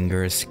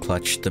fingers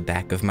clutched the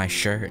back of my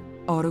shirt.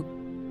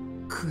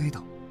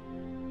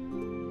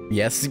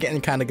 Yes, it's getting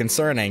kind of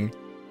concerning.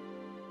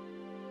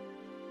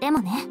 でも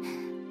ね、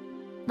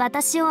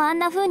私をあん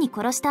な風に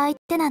殺した相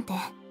手なんて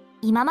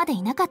今まで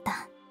いなかっ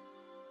た。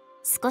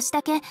少し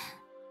だけ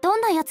ど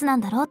んなやつな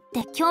んだろうっ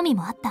て興味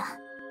もあった。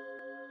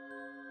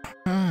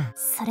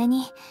それ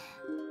に、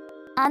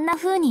あんな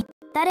風に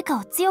誰か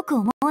を強く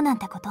思うなん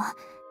てこと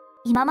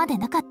今まで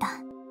なかった。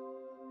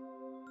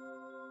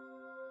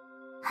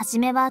初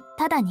めは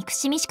ただ憎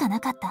しみしかな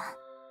かった。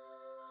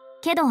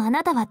けどあ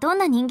なたはどん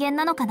な人間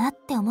なのかなっ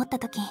て思った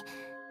時、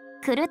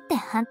くるって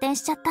反転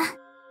しちゃった。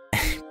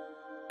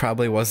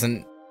Probably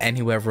wasn't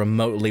anywhere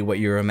remotely what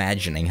you were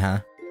imagining,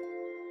 huh?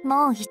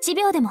 もう1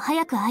秒でも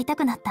早く会いた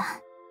くなった。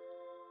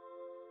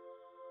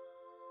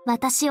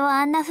私を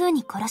あんな風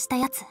に殺した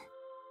やつ。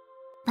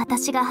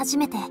私が初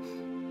めて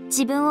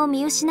自分を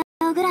見失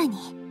うぐらいに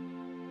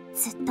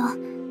ずっと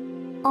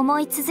思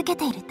い続け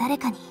ている誰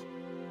かに。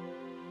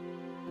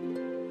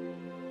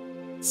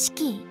シ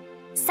キ、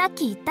さっ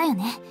き言ったよ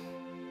ね。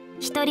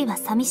一人は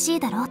寂しい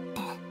だろうっ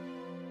て。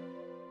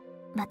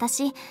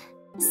私、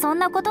そん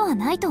なことは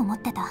ないと思っ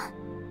てた。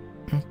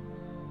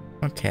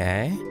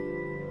Okay.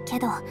 け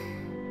ど、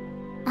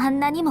あん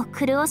なにも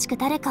苦しく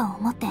誰かを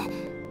思って、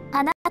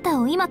あな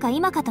たを今か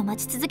今かと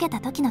待ち続けた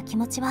時の気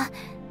持ちは、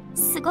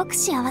すごく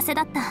幸せ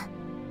だった。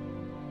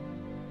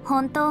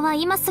本当は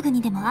今すぐ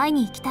にでも会い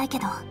に行きたいけ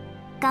ど、我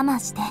慢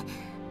して、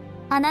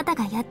あなた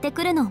がやって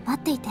くるのを待っ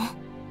ていて、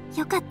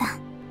よかった。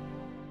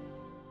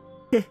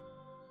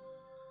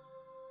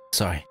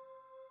Sorry.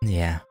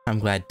 Yeah,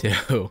 I'm glad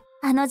too.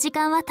 あの時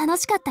間は楽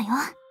しかったよ。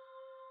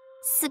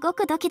すご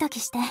くドキドキ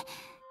して、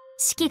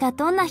シキが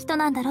どんな人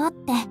なんだろうっ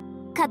て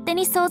勝手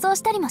に想像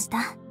したりもした。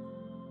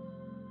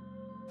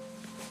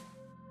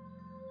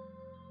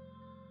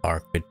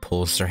Arkwood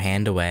pulls her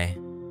hand away.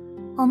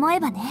 思え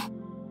ばね。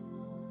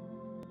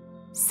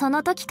そ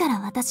の時か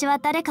ら私は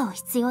誰かを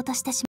必要と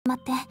してしまっ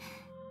て、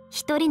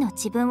一人の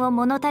自分を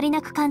物足り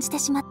なく感じて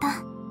しまっ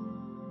た。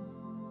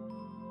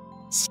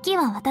シキ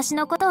は私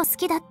のことを好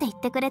きだって言っ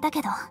てくれた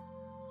けど。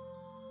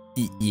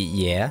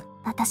Yeah?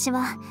 私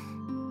は、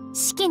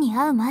シキに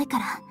会う前か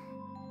ら、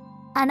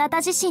あなた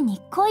自身に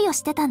恋を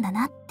してたんだ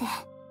なって。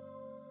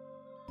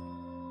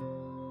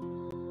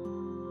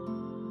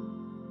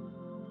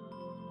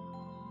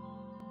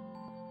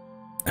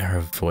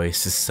Her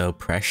voice is so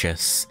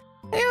precious.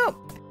 Yeah,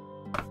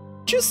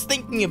 just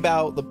thinking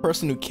about the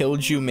person who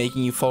killed you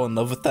making you fall in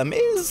love with them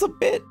is a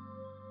bit...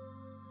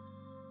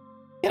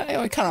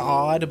 Yeah, kind of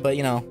odd, but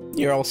you know,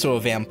 you're also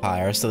a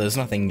vampire, so there's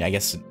nothing, I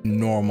guess,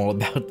 normal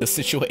about the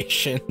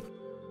situation.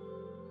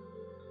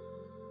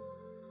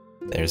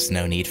 There's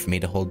no need for me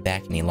to hold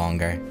back any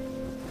longer.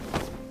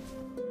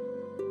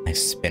 I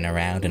spin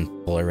around and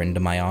pull her into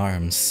my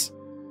arms.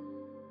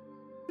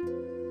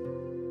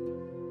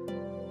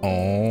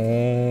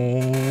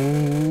 Oh,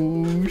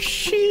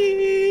 shit!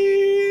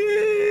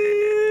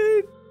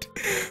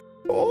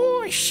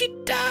 Oh,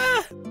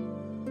 shita!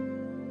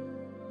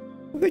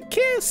 The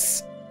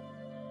kiss!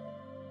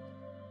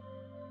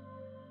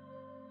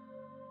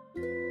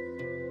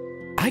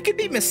 I could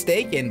be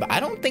mistaken, but I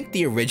don't think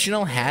the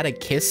original had a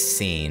kiss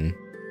scene.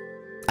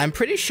 I'm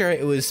pretty sure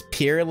it was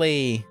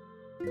purely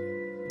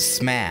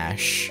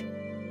smash.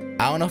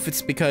 I don't know if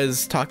it's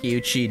because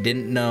Takeuchi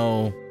didn't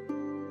know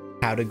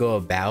how to go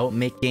about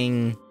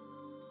making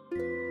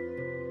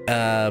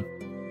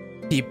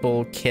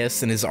people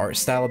kiss in his art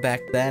style back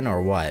then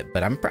or what,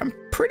 but I'm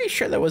pretty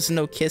sure there was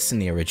no kiss in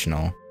the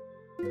original.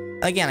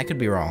 Again, I could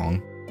be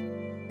wrong.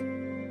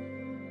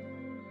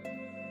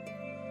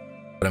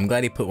 But I'm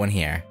glad he put one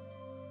here.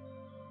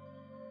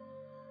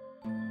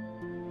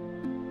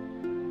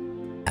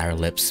 Our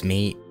lips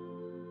meet.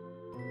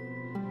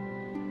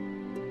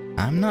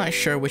 I'm not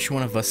sure which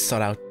one of us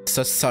sought out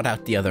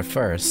the other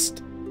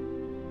first.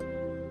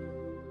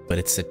 But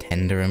it's a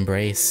tender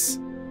embrace.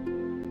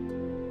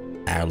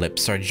 Our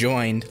lips are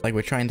joined like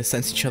we're trying to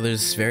sense each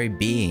other's very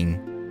being.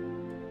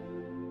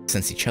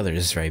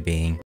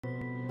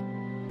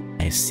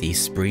 I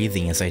cease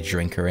breathing as I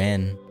drink her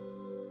in.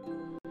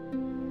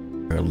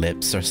 Her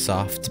lips are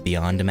soft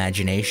beyond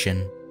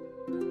imagination.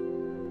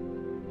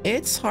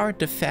 It's hard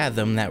to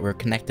fathom that we're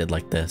connected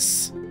like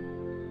this.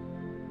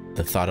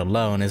 The thought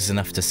alone is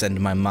enough to send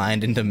my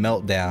mind into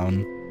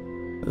meltdown,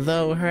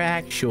 though her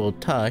actual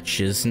touch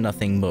is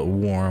nothing but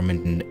warm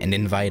and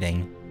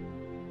inviting.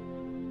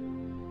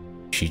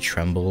 She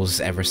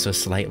trembles ever so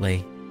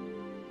slightly,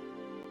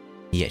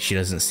 yet she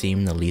doesn't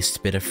seem the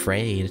least bit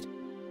afraid.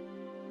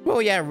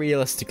 Well, yeah,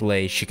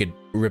 realistically, she could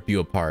rip you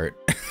apart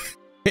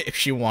if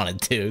she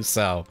wanted to,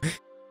 so...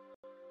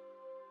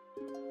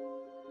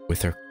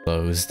 With her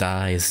closed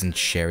eyes and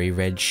cherry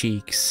red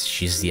cheeks,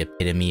 she's the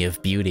epitome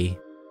of beauty.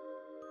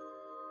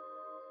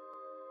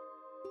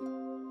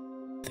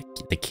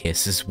 The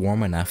kiss is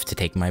warm enough to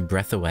take my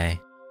breath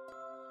away.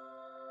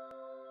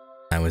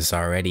 I was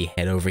already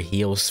head over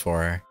heels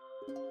for her.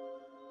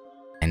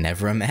 I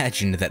never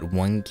imagined that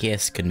one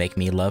kiss could make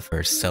me love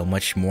her so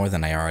much more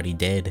than I already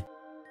did.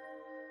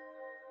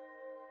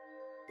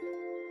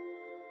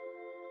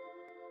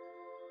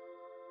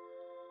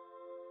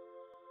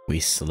 We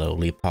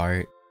slowly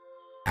part,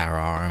 our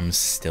arms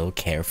still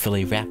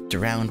carefully wrapped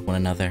around one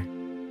another.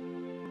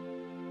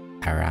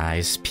 Our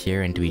eyes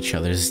peer into each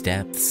other's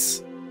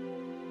depths.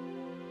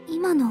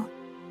 今の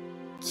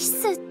キ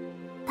ス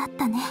だっ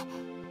たね。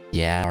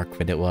 Yeah,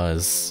 Arquid it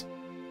was.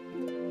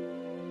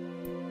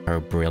 Her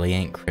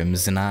brilliant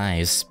crimson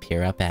eyes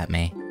peer up at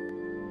me.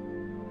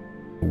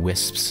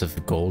 Wisps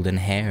of golden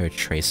hair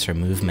trace her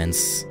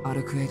movements. ア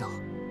ルクエイド、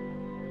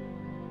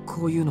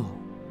こういうの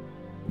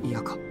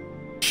嫌か？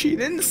 She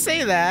didn't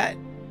say that.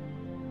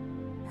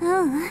 う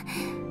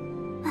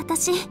うん。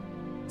私、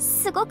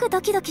すごくド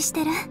キドキし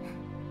てる。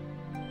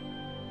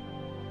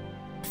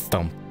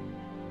 Thump.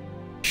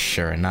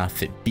 Sure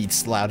enough, it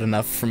beats loud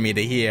enough for me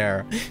to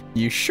hear.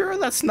 You sure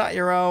that's not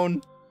your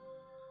own?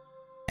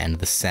 And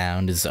the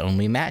sound is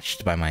only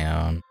matched by my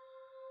own.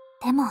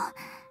 でも、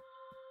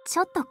ち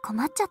ょっと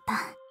困っちゃった。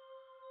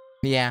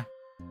 Yeah.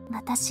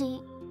 私、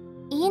い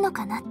いの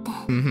かなって。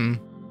Mm-hmm.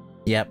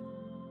 Yep.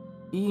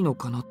 いいの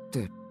かなっ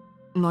て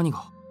何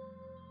が？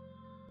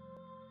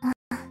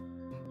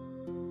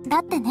だ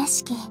ってね、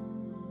シキ。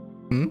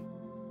ん？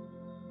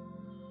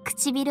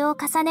唇を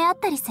重ね合っ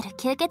たりする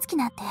吸血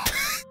鬼なんて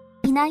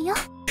いないよ。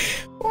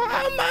Well,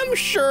 I'm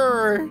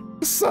sure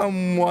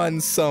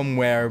someone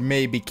somewhere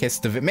maybe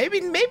kissed of it.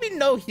 Maybe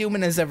no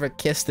human has ever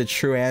kissed a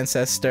true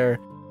ancestor.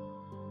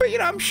 But you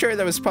know, I'm sure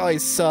there was probably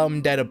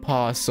some dead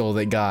apostle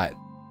that got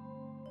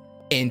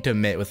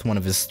intimate with one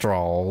of his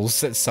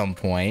thralls at some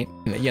point.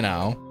 You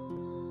know,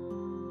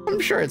 I'm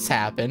sure it's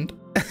happened.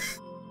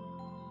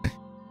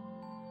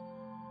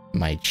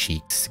 My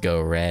cheeks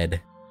go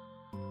red.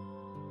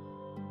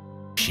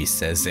 She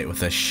says it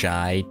with a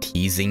shy,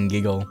 teasing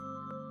giggle.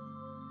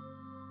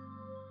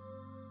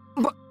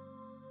 But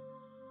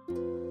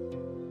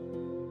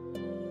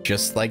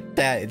just like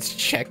that, it's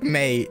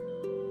checkmate.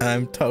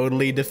 I'm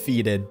totally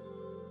defeated.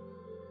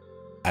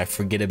 I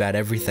forget about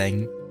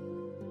everything.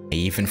 I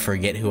even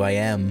forget who I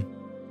am.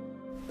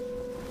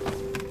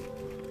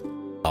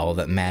 All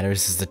that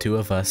matters is the two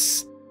of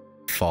us,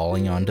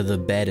 falling onto the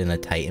bed in a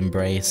tight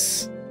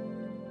embrace.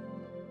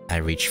 I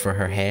reach for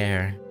her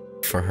hair,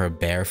 for her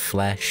bare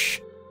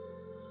flesh,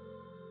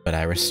 but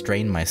I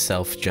restrain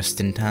myself just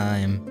in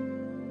time.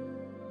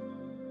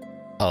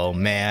 Oh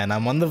man,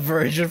 I'm on the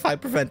verge of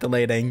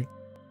hyperventilating.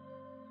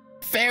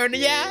 Fair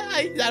enough, yeah,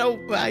 I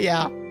don't,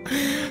 yeah.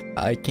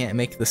 I can't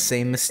make the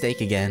same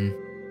mistake again.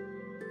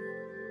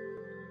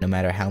 No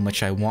matter how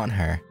much I want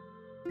her,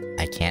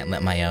 I can't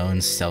let my own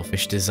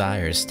selfish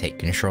desires take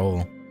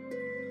control.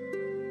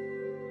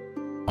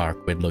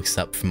 Arquid looks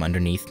up from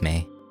underneath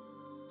me.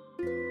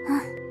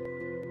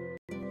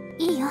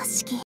 いいよ、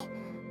シキ。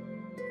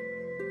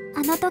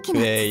あの時の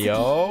続き Hey,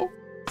 yo.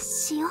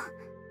 しよう。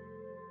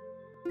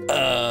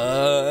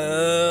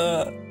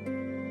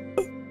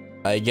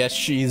I guess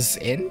she's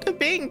into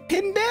being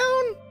pinned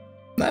down?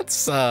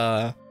 That's,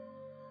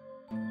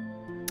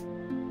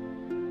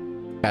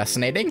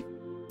 fascinating.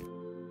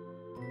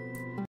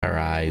 Her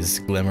eyes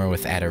glimmer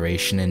with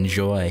adoration and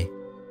joy,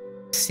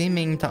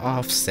 seeming to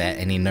offset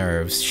any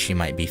nerves she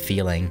might be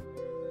feeling.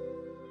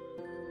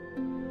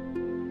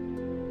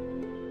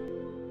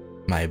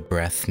 My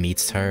breath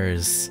meets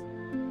hers.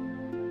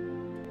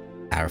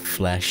 Our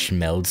flesh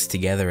melds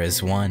together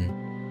as one.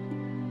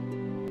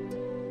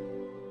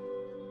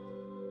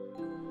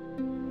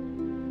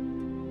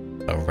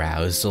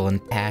 Arousal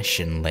and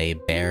passion lay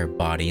bare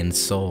body and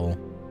soul,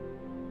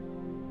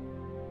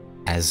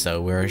 as though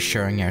we're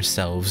assuring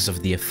ourselves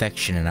of the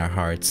affection in our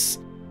hearts.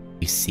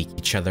 We seek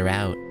each other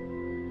out,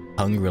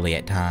 hungrily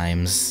at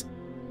times,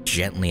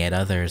 gently at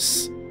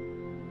others.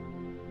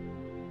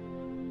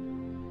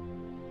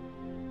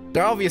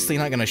 They're obviously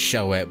not gonna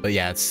show it, but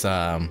yeah, it's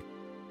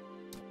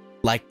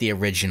like the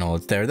original.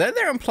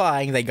 They're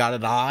implying they got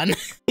it on.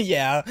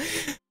 Yeah.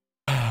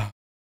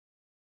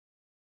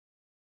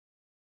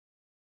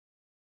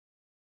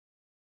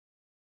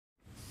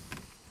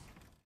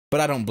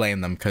 But I don't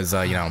blame them, because,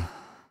 you know,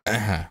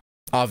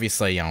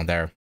 obviously, you know,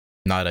 they're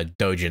not a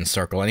doujin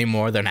circle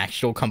anymore. They're an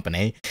actual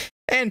company.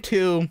 And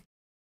two,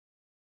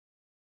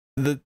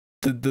 the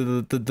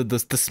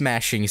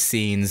smashing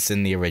scenes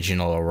in the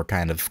original were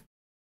kind of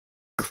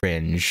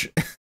cringe.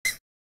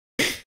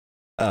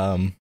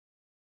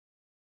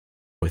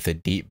 With a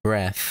deep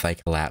breath, I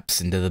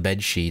collapse into the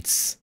bed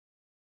sheets.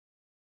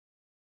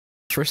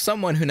 For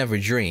someone who never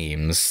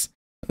dreams,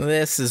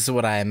 this is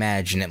what I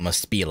imagine it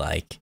must be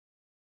like.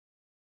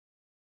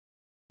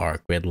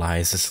 Arquid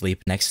lies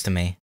asleep next to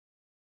me.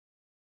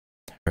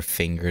 Her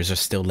fingers are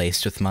still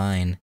laced with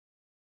mine,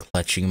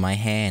 clutching my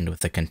hand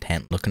with a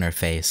content look on her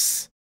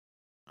face.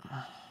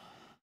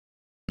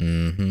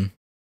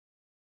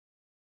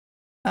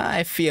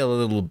 I feel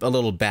a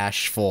little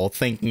bashful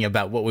thinking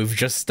about what we've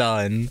just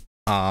done.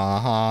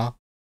 But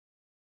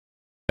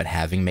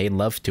having made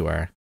love to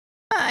her,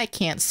 I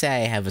can't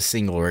say I have a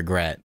single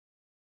regret.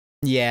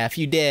 Yeah, if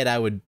you did, I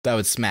would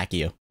smack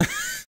you.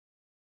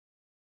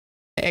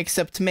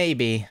 Except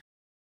maybe,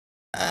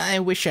 I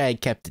wish I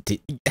had kept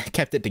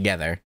it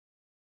together.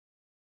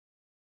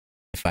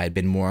 If I had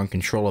been more in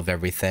control of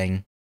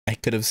everything, I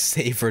could have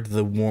savored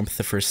the warmth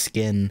of her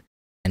skin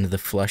and the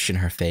flush in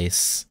her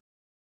face.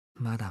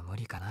 まだ無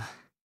理かな。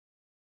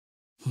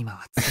今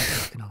はつ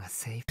いていくのが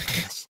精一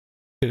杯だし。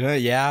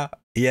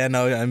Yeah,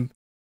 no,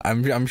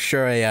 I'm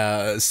sure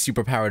a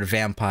superpowered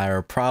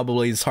vampire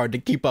probably is hard to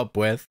keep up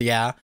with,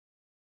 yeah.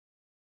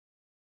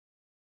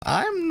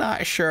 I'm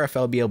not sure if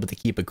I'll be able to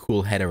keep a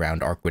cool head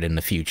around Arkwood in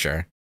the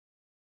future.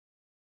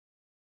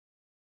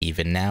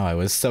 Even now, I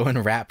was so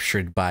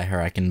enraptured by her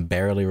I can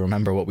barely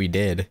remember what we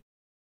did.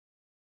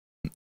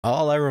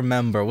 All I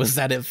remember was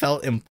that it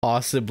felt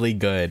impossibly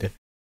good.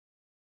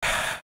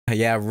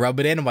 Yeah, rub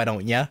it in, why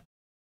don't ya?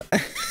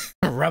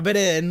 Rub it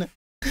in!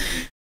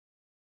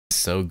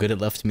 So good it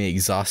left me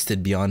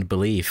exhausted beyond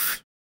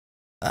belief.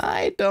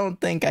 I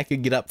don't think I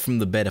could get up from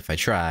the bed if I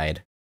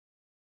tried.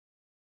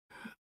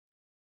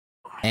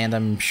 And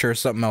I'm sure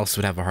something else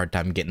would have a hard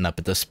time getting up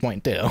at this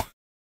point, too.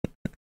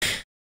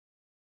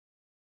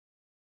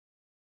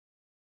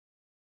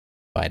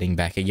 Fighting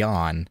back a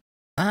yawn,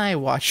 I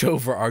watch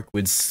over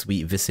Arkwood's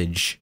sweet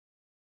visage.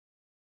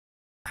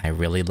 I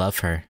really love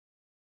her.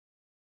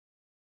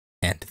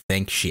 And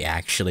think she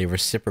actually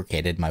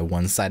reciprocated my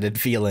one-sided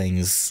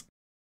feelings.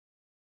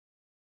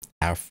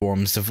 Our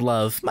forms of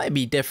love might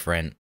be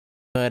different,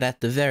 but at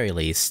the very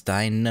least,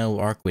 I know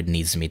Arkwood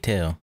needs me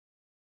too.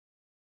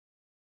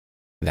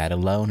 That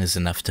alone is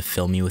enough to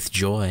fill me with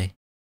joy.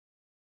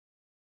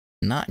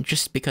 Not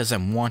just because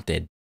I'm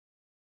wanted,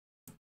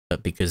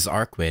 but because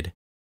Arkwood,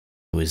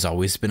 who has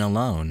always been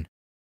alone,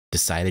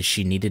 decided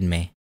she needed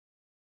me.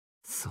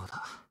 そう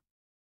だ。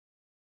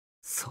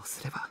そう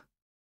すれば、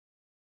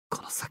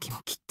この先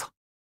もきっと。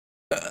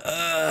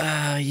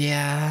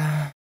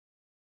Yeah.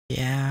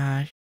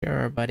 Yeah,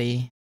 sure,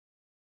 buddy.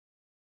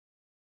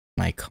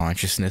 My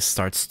consciousness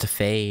starts to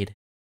fade.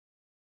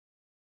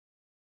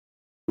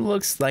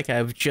 Looks like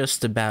I've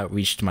just about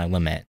reached my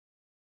limit.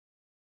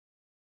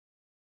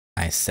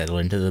 I settle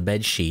into the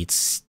bed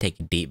sheets, take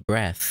a deep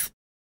breath,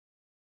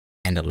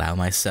 and allow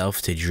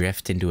myself to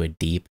drift into a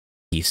deep,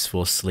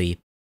 peaceful sleep.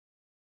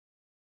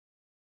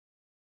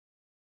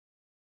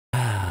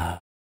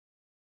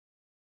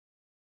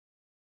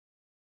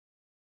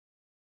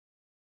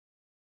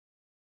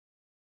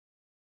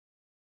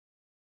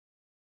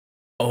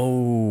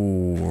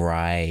 Oh,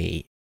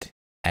 right.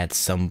 At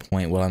some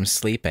point while I'm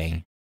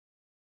sleeping,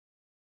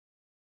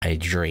 I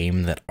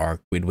dream that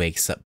Arkwood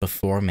wakes up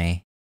before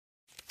me.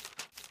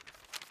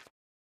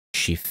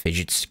 She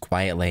fidgets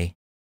quietly,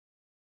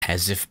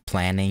 as if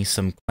planning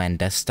some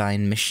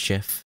clandestine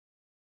mischief.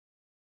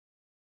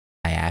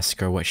 I ask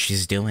her what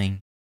she's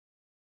doing.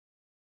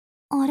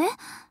 あれ？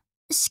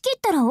仕切っ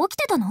たら起き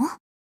てたの？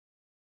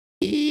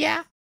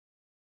 Yeah.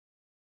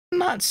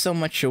 Not so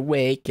much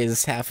awake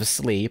as half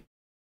asleep.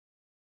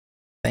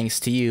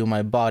 Thanks to you,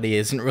 my body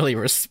isn't really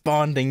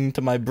responding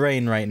to my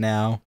brain right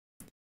now.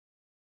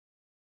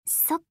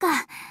 そっ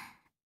か。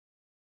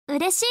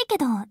嬉しいけ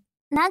ど、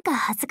なんか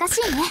恥ずかし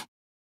いね。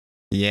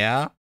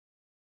Yeah?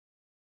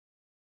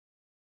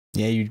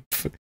 Yeah,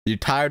 you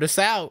tired us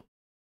out.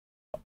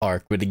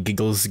 Arkwood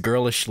giggles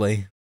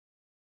girlishly.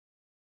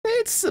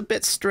 It's a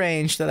bit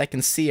strange that I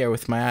can see her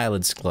with my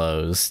eyelids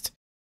closed,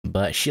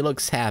 but she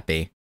looks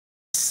happy,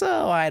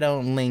 so I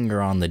don't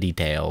linger on the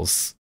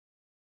details.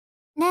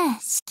 ねえ、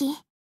シキ。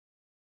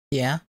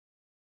Yeah?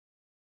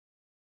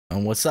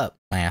 And what's up?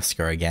 I ask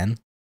her again.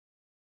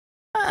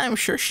 I'm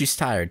sure she's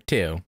tired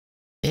too.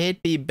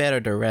 It'd be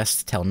better to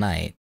rest till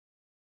night.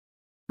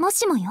 も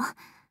しもよ。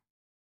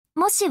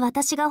もし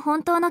私が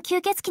本当の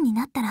吸血鬼に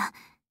なったら、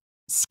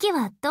シキ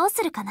はどう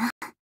するかな？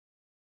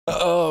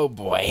 Oh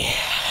boy.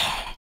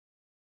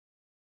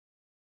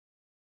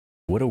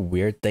 What a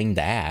weird thing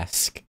to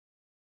ask.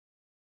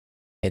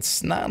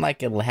 It's not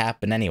like it'll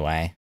happen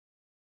anyway.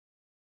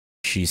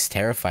 She's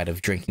terrified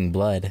of drinking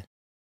blood.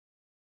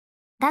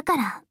 だか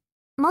ら、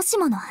もし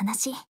もの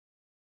話。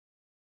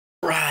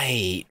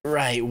Right,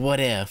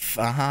 what if,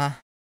 uh-huh.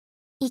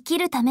 生き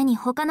るために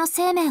他の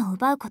生命を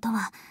奪うこと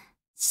は、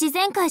自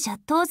然界じゃ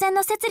当然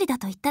の摂理だ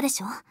と言ったで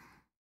しょ？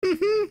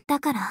だ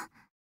から、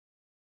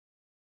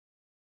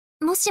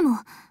もしも、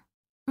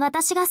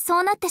私が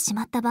そうなってし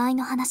まった場合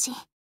の話。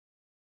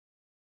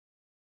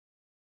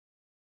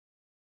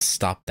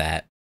Stop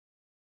that.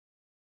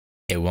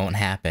 It won't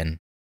happen.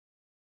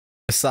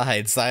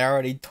 Besides, I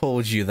already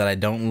told you that I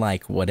don't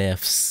like what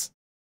ifs.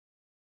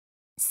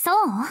 そう？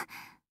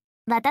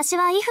私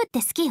はイフって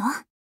好きよ。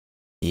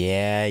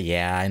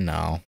Yeah, I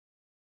know.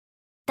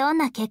 どん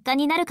な結果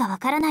になるかわ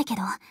からないけ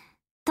ど、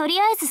とり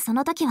あえずそ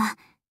の時は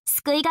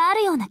救いがあ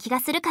るような気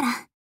がするか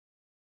ら。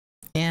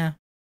Yeah.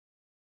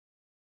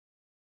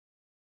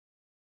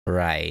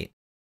 Right.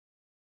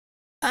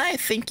 I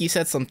think you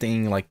said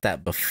something like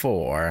that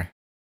before.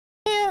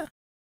 Yeah.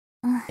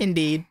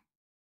 Indeed.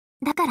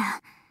 だか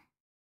ら、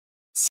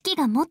シキ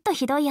がもっと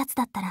ひどいやつ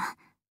だったら、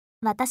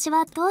私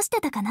はどうして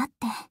たかなって。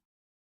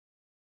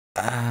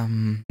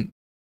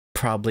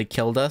Probably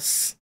killed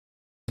us?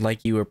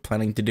 Like you were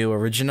planning to do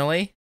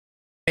originally?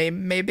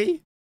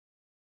 Maybe?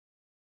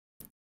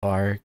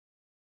 Or...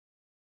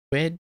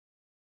 Quid?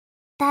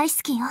 大好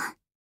きよ、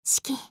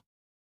シキ。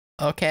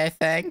Okay,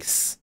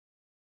 thanks.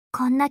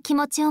 こんな気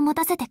持ちを持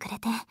たせてくれ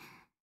て、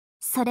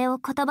それを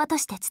言葉と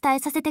して伝え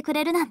させてく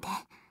れるなんて、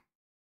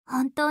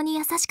本当に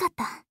優しかっ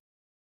た。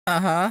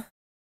Uh-huh.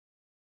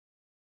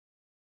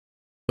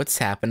 What's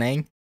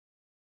happening?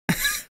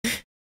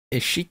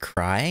 Is she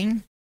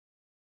crying?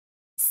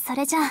 そ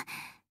れじゃあ、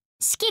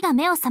シキが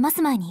目を覚ま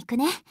す前に行く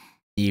ね。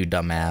You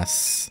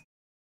dumbass.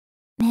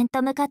 面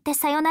と向かって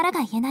さよならが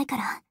言えないか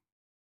ら、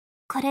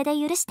これで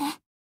許して。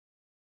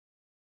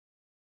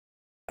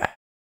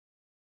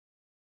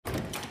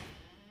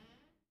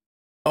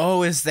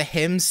Oh, is the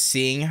him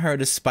seeing her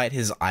despite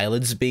his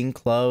eyelids being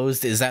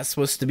closed? Is that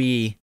supposed to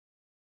be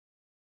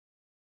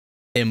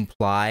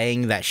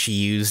implying that she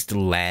used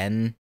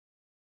Len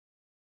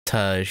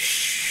to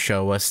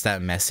show us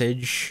that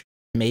message?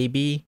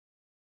 Maybe?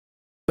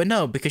 But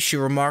no, because she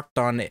remarked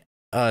on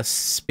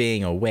us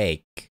being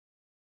awake.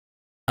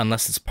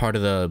 Unless it's part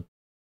of the...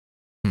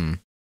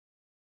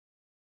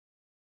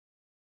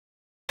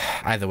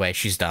 Either way,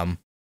 she's dumb.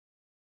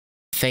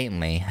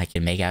 Faintly, I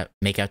can make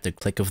out the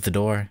click of the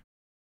door.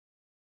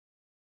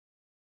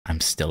 I'm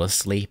still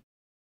asleep,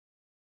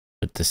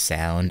 but the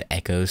sound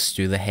echoes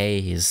through the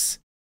haze.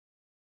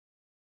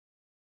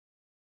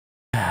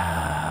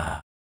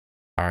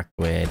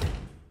 Arkwid.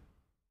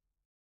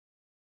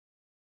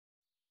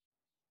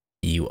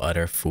 You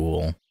utter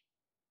fool.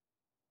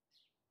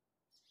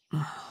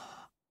 My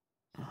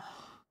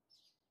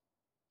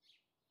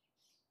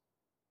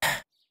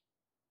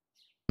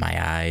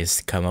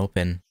eyes come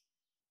open.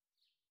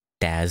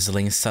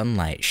 Dazzling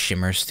sunlight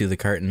shimmers through the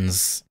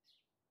curtains.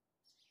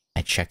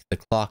 I check the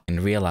clock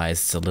and realize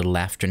it's a little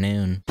after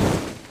noon.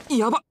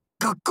 やば、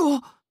学校!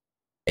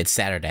 It's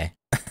Saturday.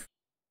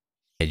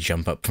 I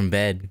jump up from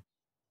bed.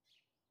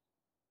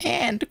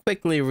 And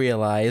quickly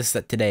realize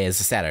that today is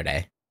a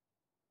Saturday.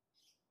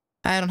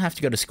 I don't have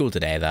to go to school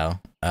today, though.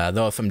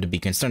 Though if I'm to be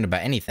concerned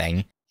about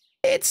anything,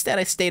 it's that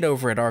I stayed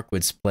over at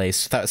Arkwid's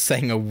place without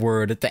saying a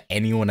word to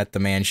anyone at the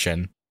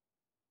mansion.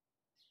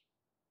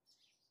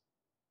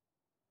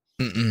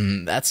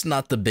 That's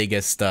not the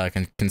biggest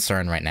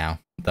concern right now,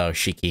 though,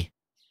 Shiki.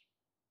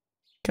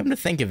 Come to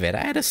think of it, I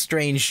had a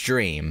strange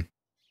dream.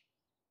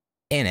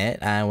 In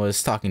it, I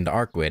was talking to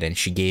Arkwid, and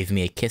she gave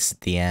me a kiss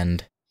at the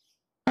end.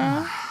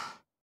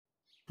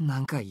 な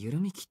んか緩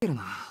みきてる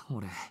な、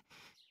俺。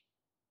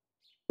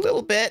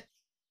Little bit.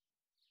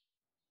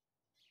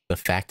 The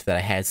fact that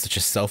I had such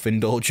a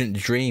self-indulgent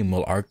dream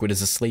while Arkwid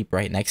is asleep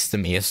right next to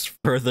me is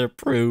further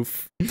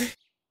proof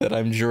that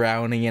I'm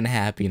drowning in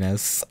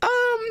happiness.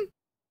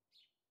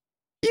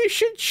 You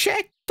should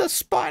check the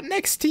spot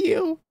next to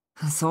you.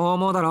 そう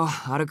思うだろ、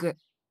歩く。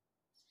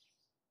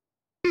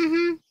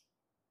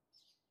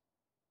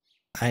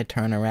I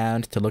turn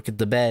around to look at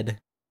the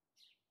bed.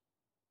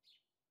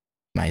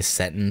 My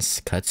sentence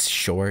cuts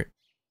short.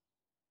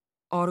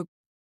 歩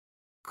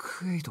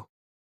くいど。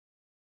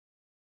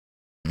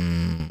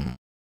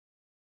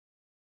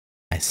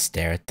I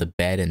stare at the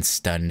bed in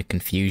stunned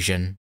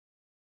confusion.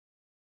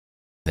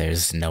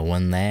 There's no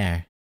one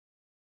there.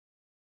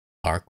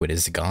 Arkwid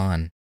is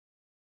gone.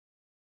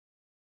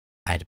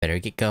 I'd better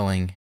get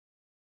going.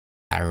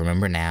 I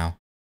remember now.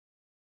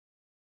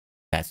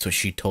 That's what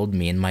she told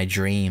me in my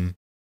dream.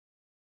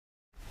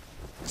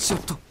 ちょ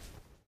っと、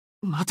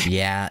待て。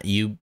 Yeah,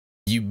 you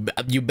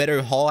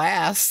better haul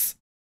ass.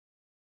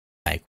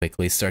 I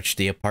quickly search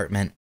the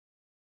apartment.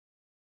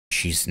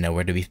 She's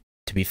nowhere to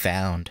be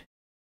found.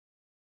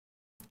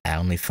 I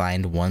only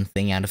find one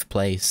thing out of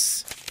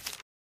place.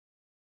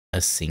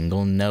 A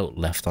single note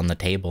left on the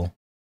table.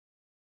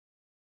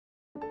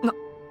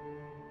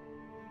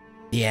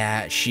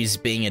 Yeah, she's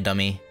being a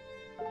dummy.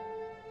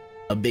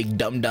 A big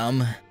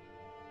dum-dum.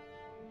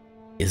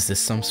 Is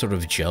this some sort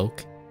of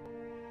joke?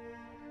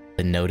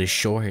 The note is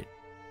short.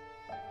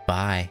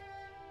 Bye.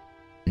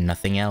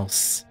 Nothing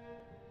else.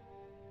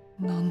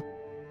 なん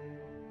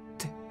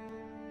て。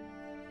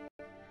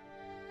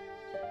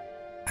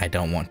 I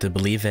don't want to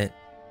believe it.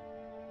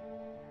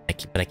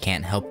 But I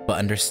can't help but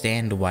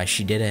understand why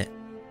she did it.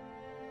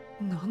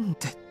 なん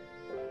で。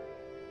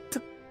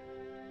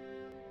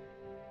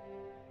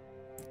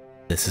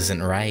 This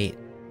isn't right.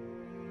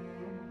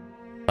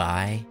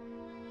 Bye.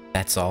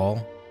 That's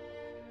all.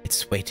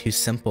 It's way too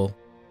simple.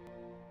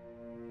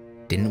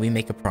 Didn't we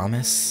make a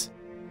promise?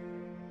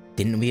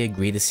 Didn't we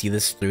agree to see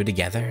this through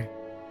together?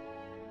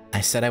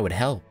 I said I would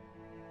help.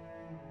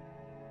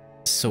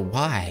 So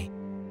why?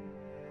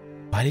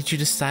 Why did you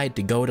decide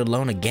to go it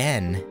alone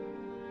again?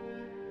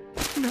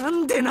 な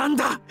んでなん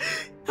だ、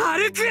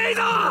歩くい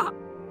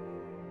ど。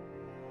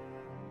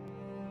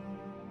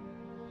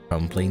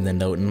 Crumpling the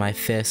note in my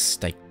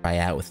fist, I cry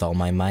out with all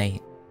my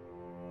might.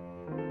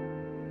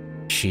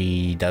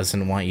 She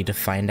doesn't want you to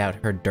find out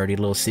her dirty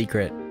little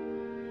secret.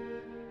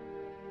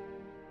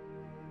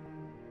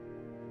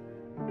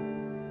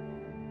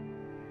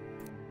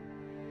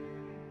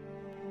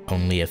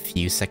 Only a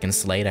few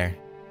seconds later,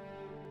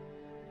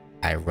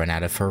 I run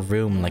out of her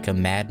room like a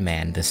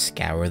madman to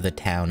scour the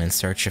town in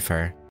search of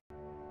her.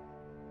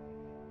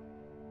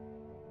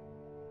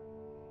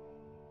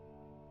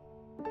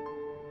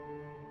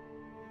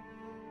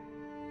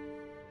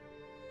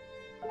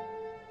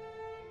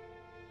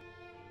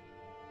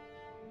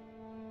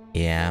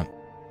 Yeah,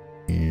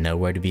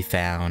 nowhere to be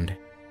found.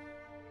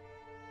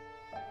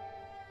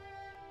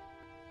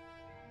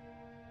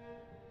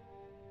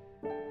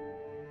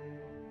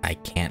 I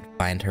can't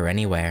find her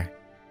anywhere.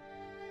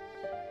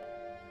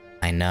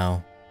 I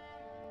know.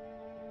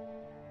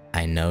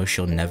 I know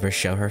she'll never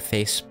show her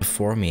face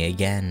before me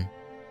again.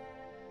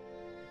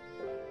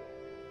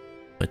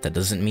 But that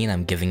doesn't mean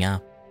I'm giving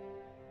up.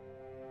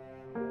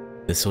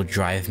 This will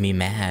drive me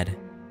mad.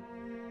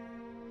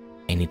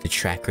 I need to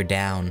track her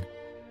down,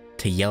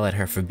 to yell at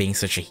her for being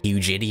such a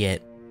huge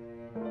idiot.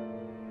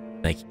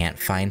 But I can't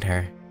find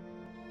her.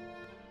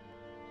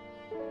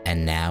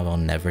 And now I'll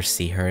never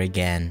see her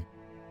again.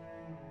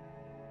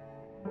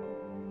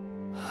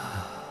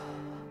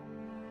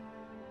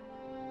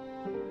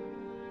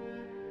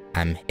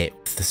 I'm hit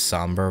with the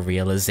somber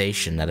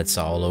realization that it's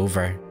all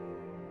over.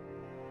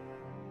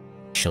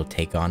 She'll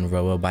take on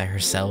Roa by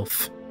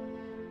herself,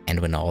 and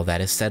when all that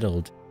is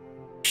settled,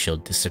 she'll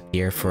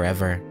disappear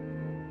forever.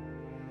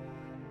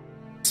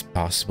 It's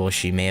possible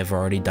she may have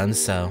already done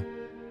so,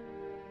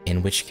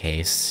 in which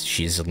case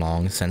she's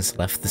long since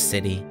left the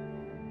city.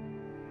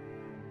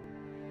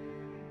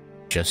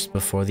 Just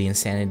before the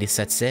insanity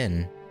sets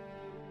in,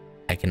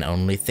 I can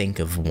only think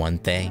of one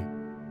thing.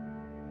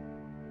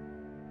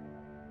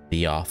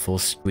 The awful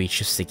screech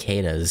of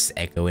cicadas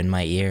echo in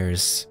my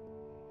ears.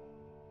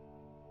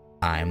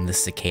 I'm the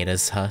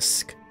cicada's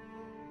husk.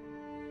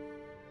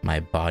 My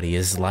body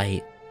is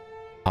light,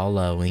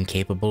 hollow,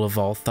 incapable of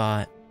all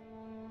thought.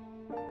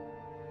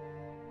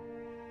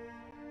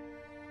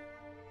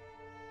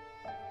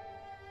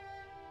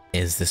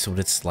 Is this what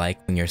it's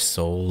like when your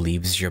soul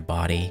leaves your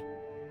body?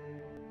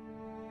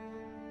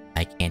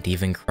 I can't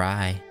even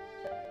cry.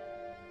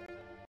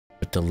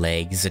 But the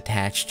legs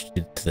attached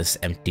to this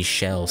empty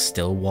shell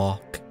still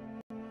walk.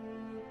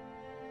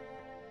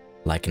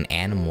 Like an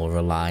animal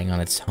relying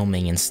on its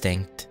homing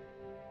instinct.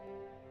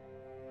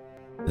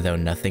 Though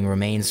nothing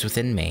remains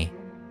within me,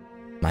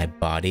 my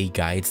body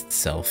guides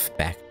itself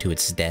back to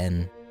its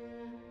den.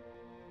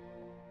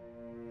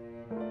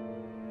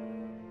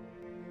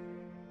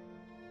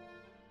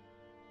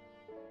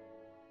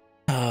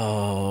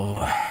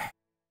 Oh.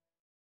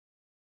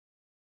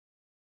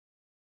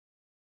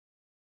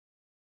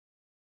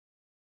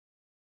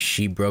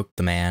 She broke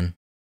the man.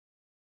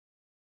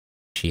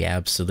 She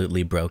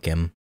absolutely broke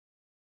him.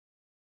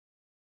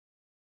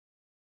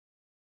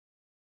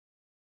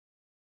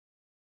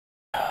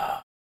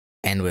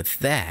 And with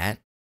that,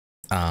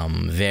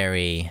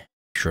 very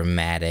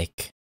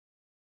dramatic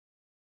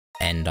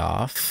end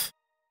off,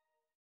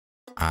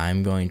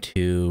 I'm going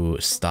to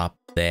stop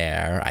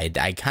there.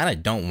 I kind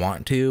of don't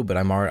want to, but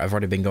I've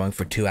already been going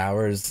for 2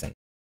 hours, and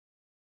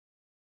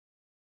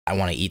I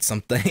want to eat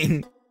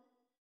something.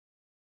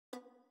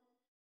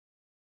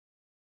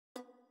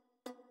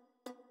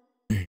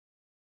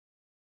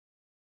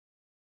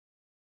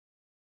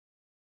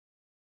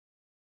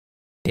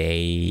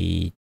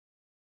 Day...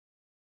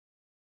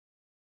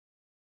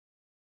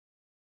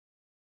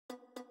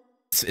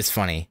 It's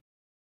funny.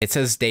 It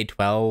says day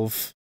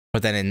 12,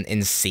 but then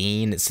in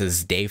scene it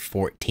says day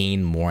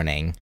 14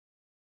 morning.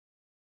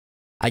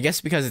 I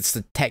guess because it's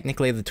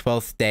technically the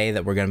 12th day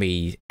that we're going to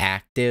be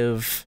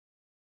active,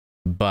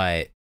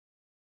 but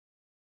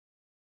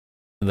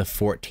the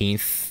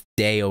 14th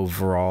day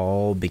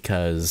overall,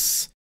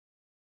 because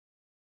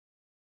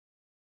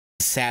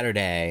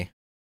Saturday,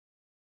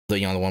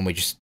 the one we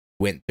just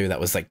went through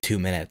that was like 2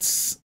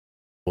 minutes,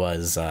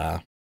 was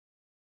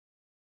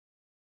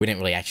we didn't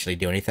really actually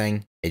do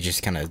anything. It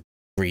just kind of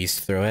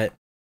breezed through it.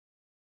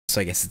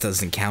 So I guess it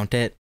doesn't count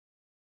it.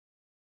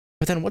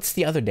 But then what's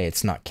the other day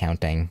it's not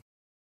counting?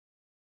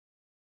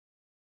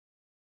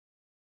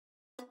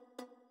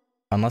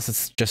 Unless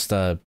it's just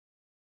a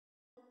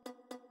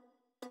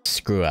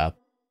screw up,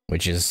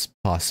 which is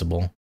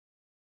possible.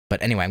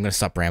 But anyway, I'm gonna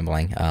stop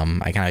rambling.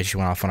 I kind of just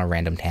went off on a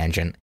random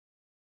tangent.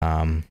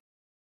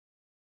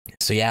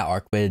 So yeah,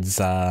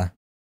 Arkwid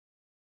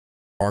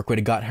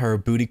got her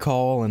booty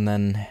call and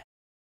then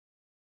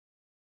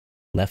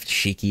left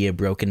Shiki a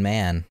broken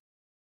man.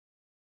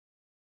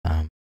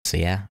 So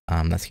yeah,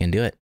 that's gonna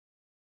do it.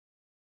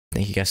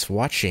 Thank you guys for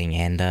watching,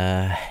 and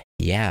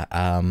yeah,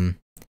 I'm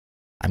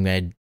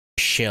gonna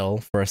chill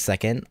for a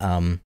second.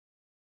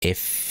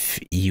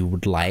 If you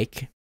would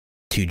like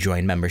to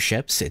join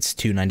memberships, it's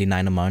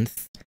 $2.99 a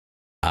month.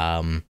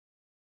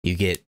 You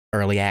get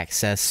early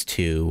access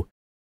to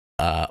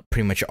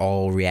pretty much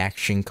all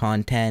reaction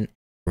content.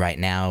 Right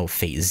now,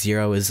 Fate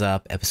Zero is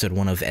up, episode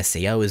 1 of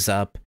SAO is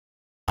up.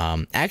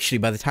 Actually,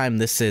 by the time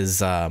this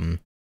is up,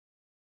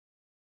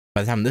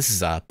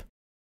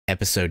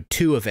 episode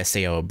 2 of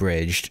SAO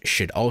Abridged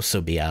should also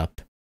be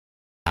up.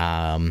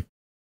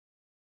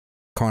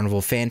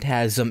 Carnival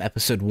Phantasm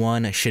episode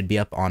 1 should be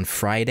up on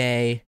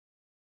Friday,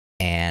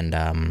 and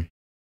a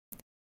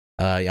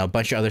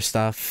bunch of other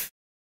stuff.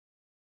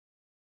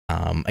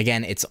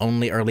 Again, it's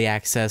only early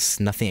access,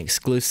 nothing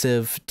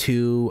exclusive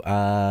to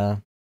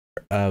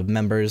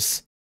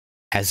members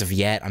as of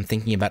yet. I'm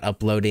thinking about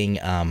uploading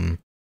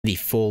the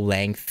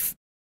full-length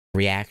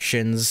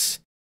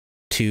reactions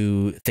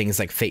to things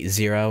like Fate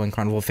Zero and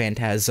Carnival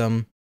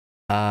Phantasm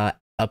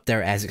up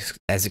there as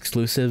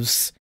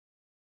exclusives.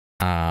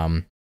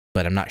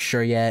 But I'm not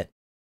sure yet.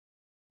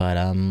 But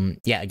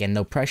yeah, again,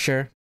 no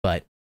pressure,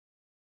 but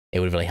it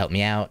would really help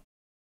me out.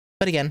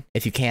 But again,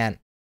 if you can't,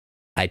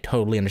 I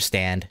totally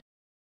understand.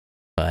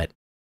 But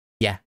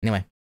yeah,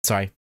 anyway,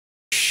 sorry.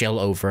 Shill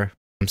over.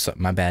 I'm so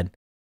my bad.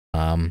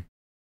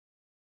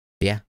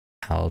 Yeah,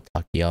 I'll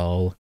talk to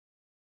y'all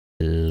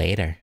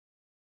later.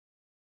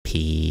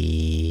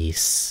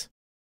 Peace.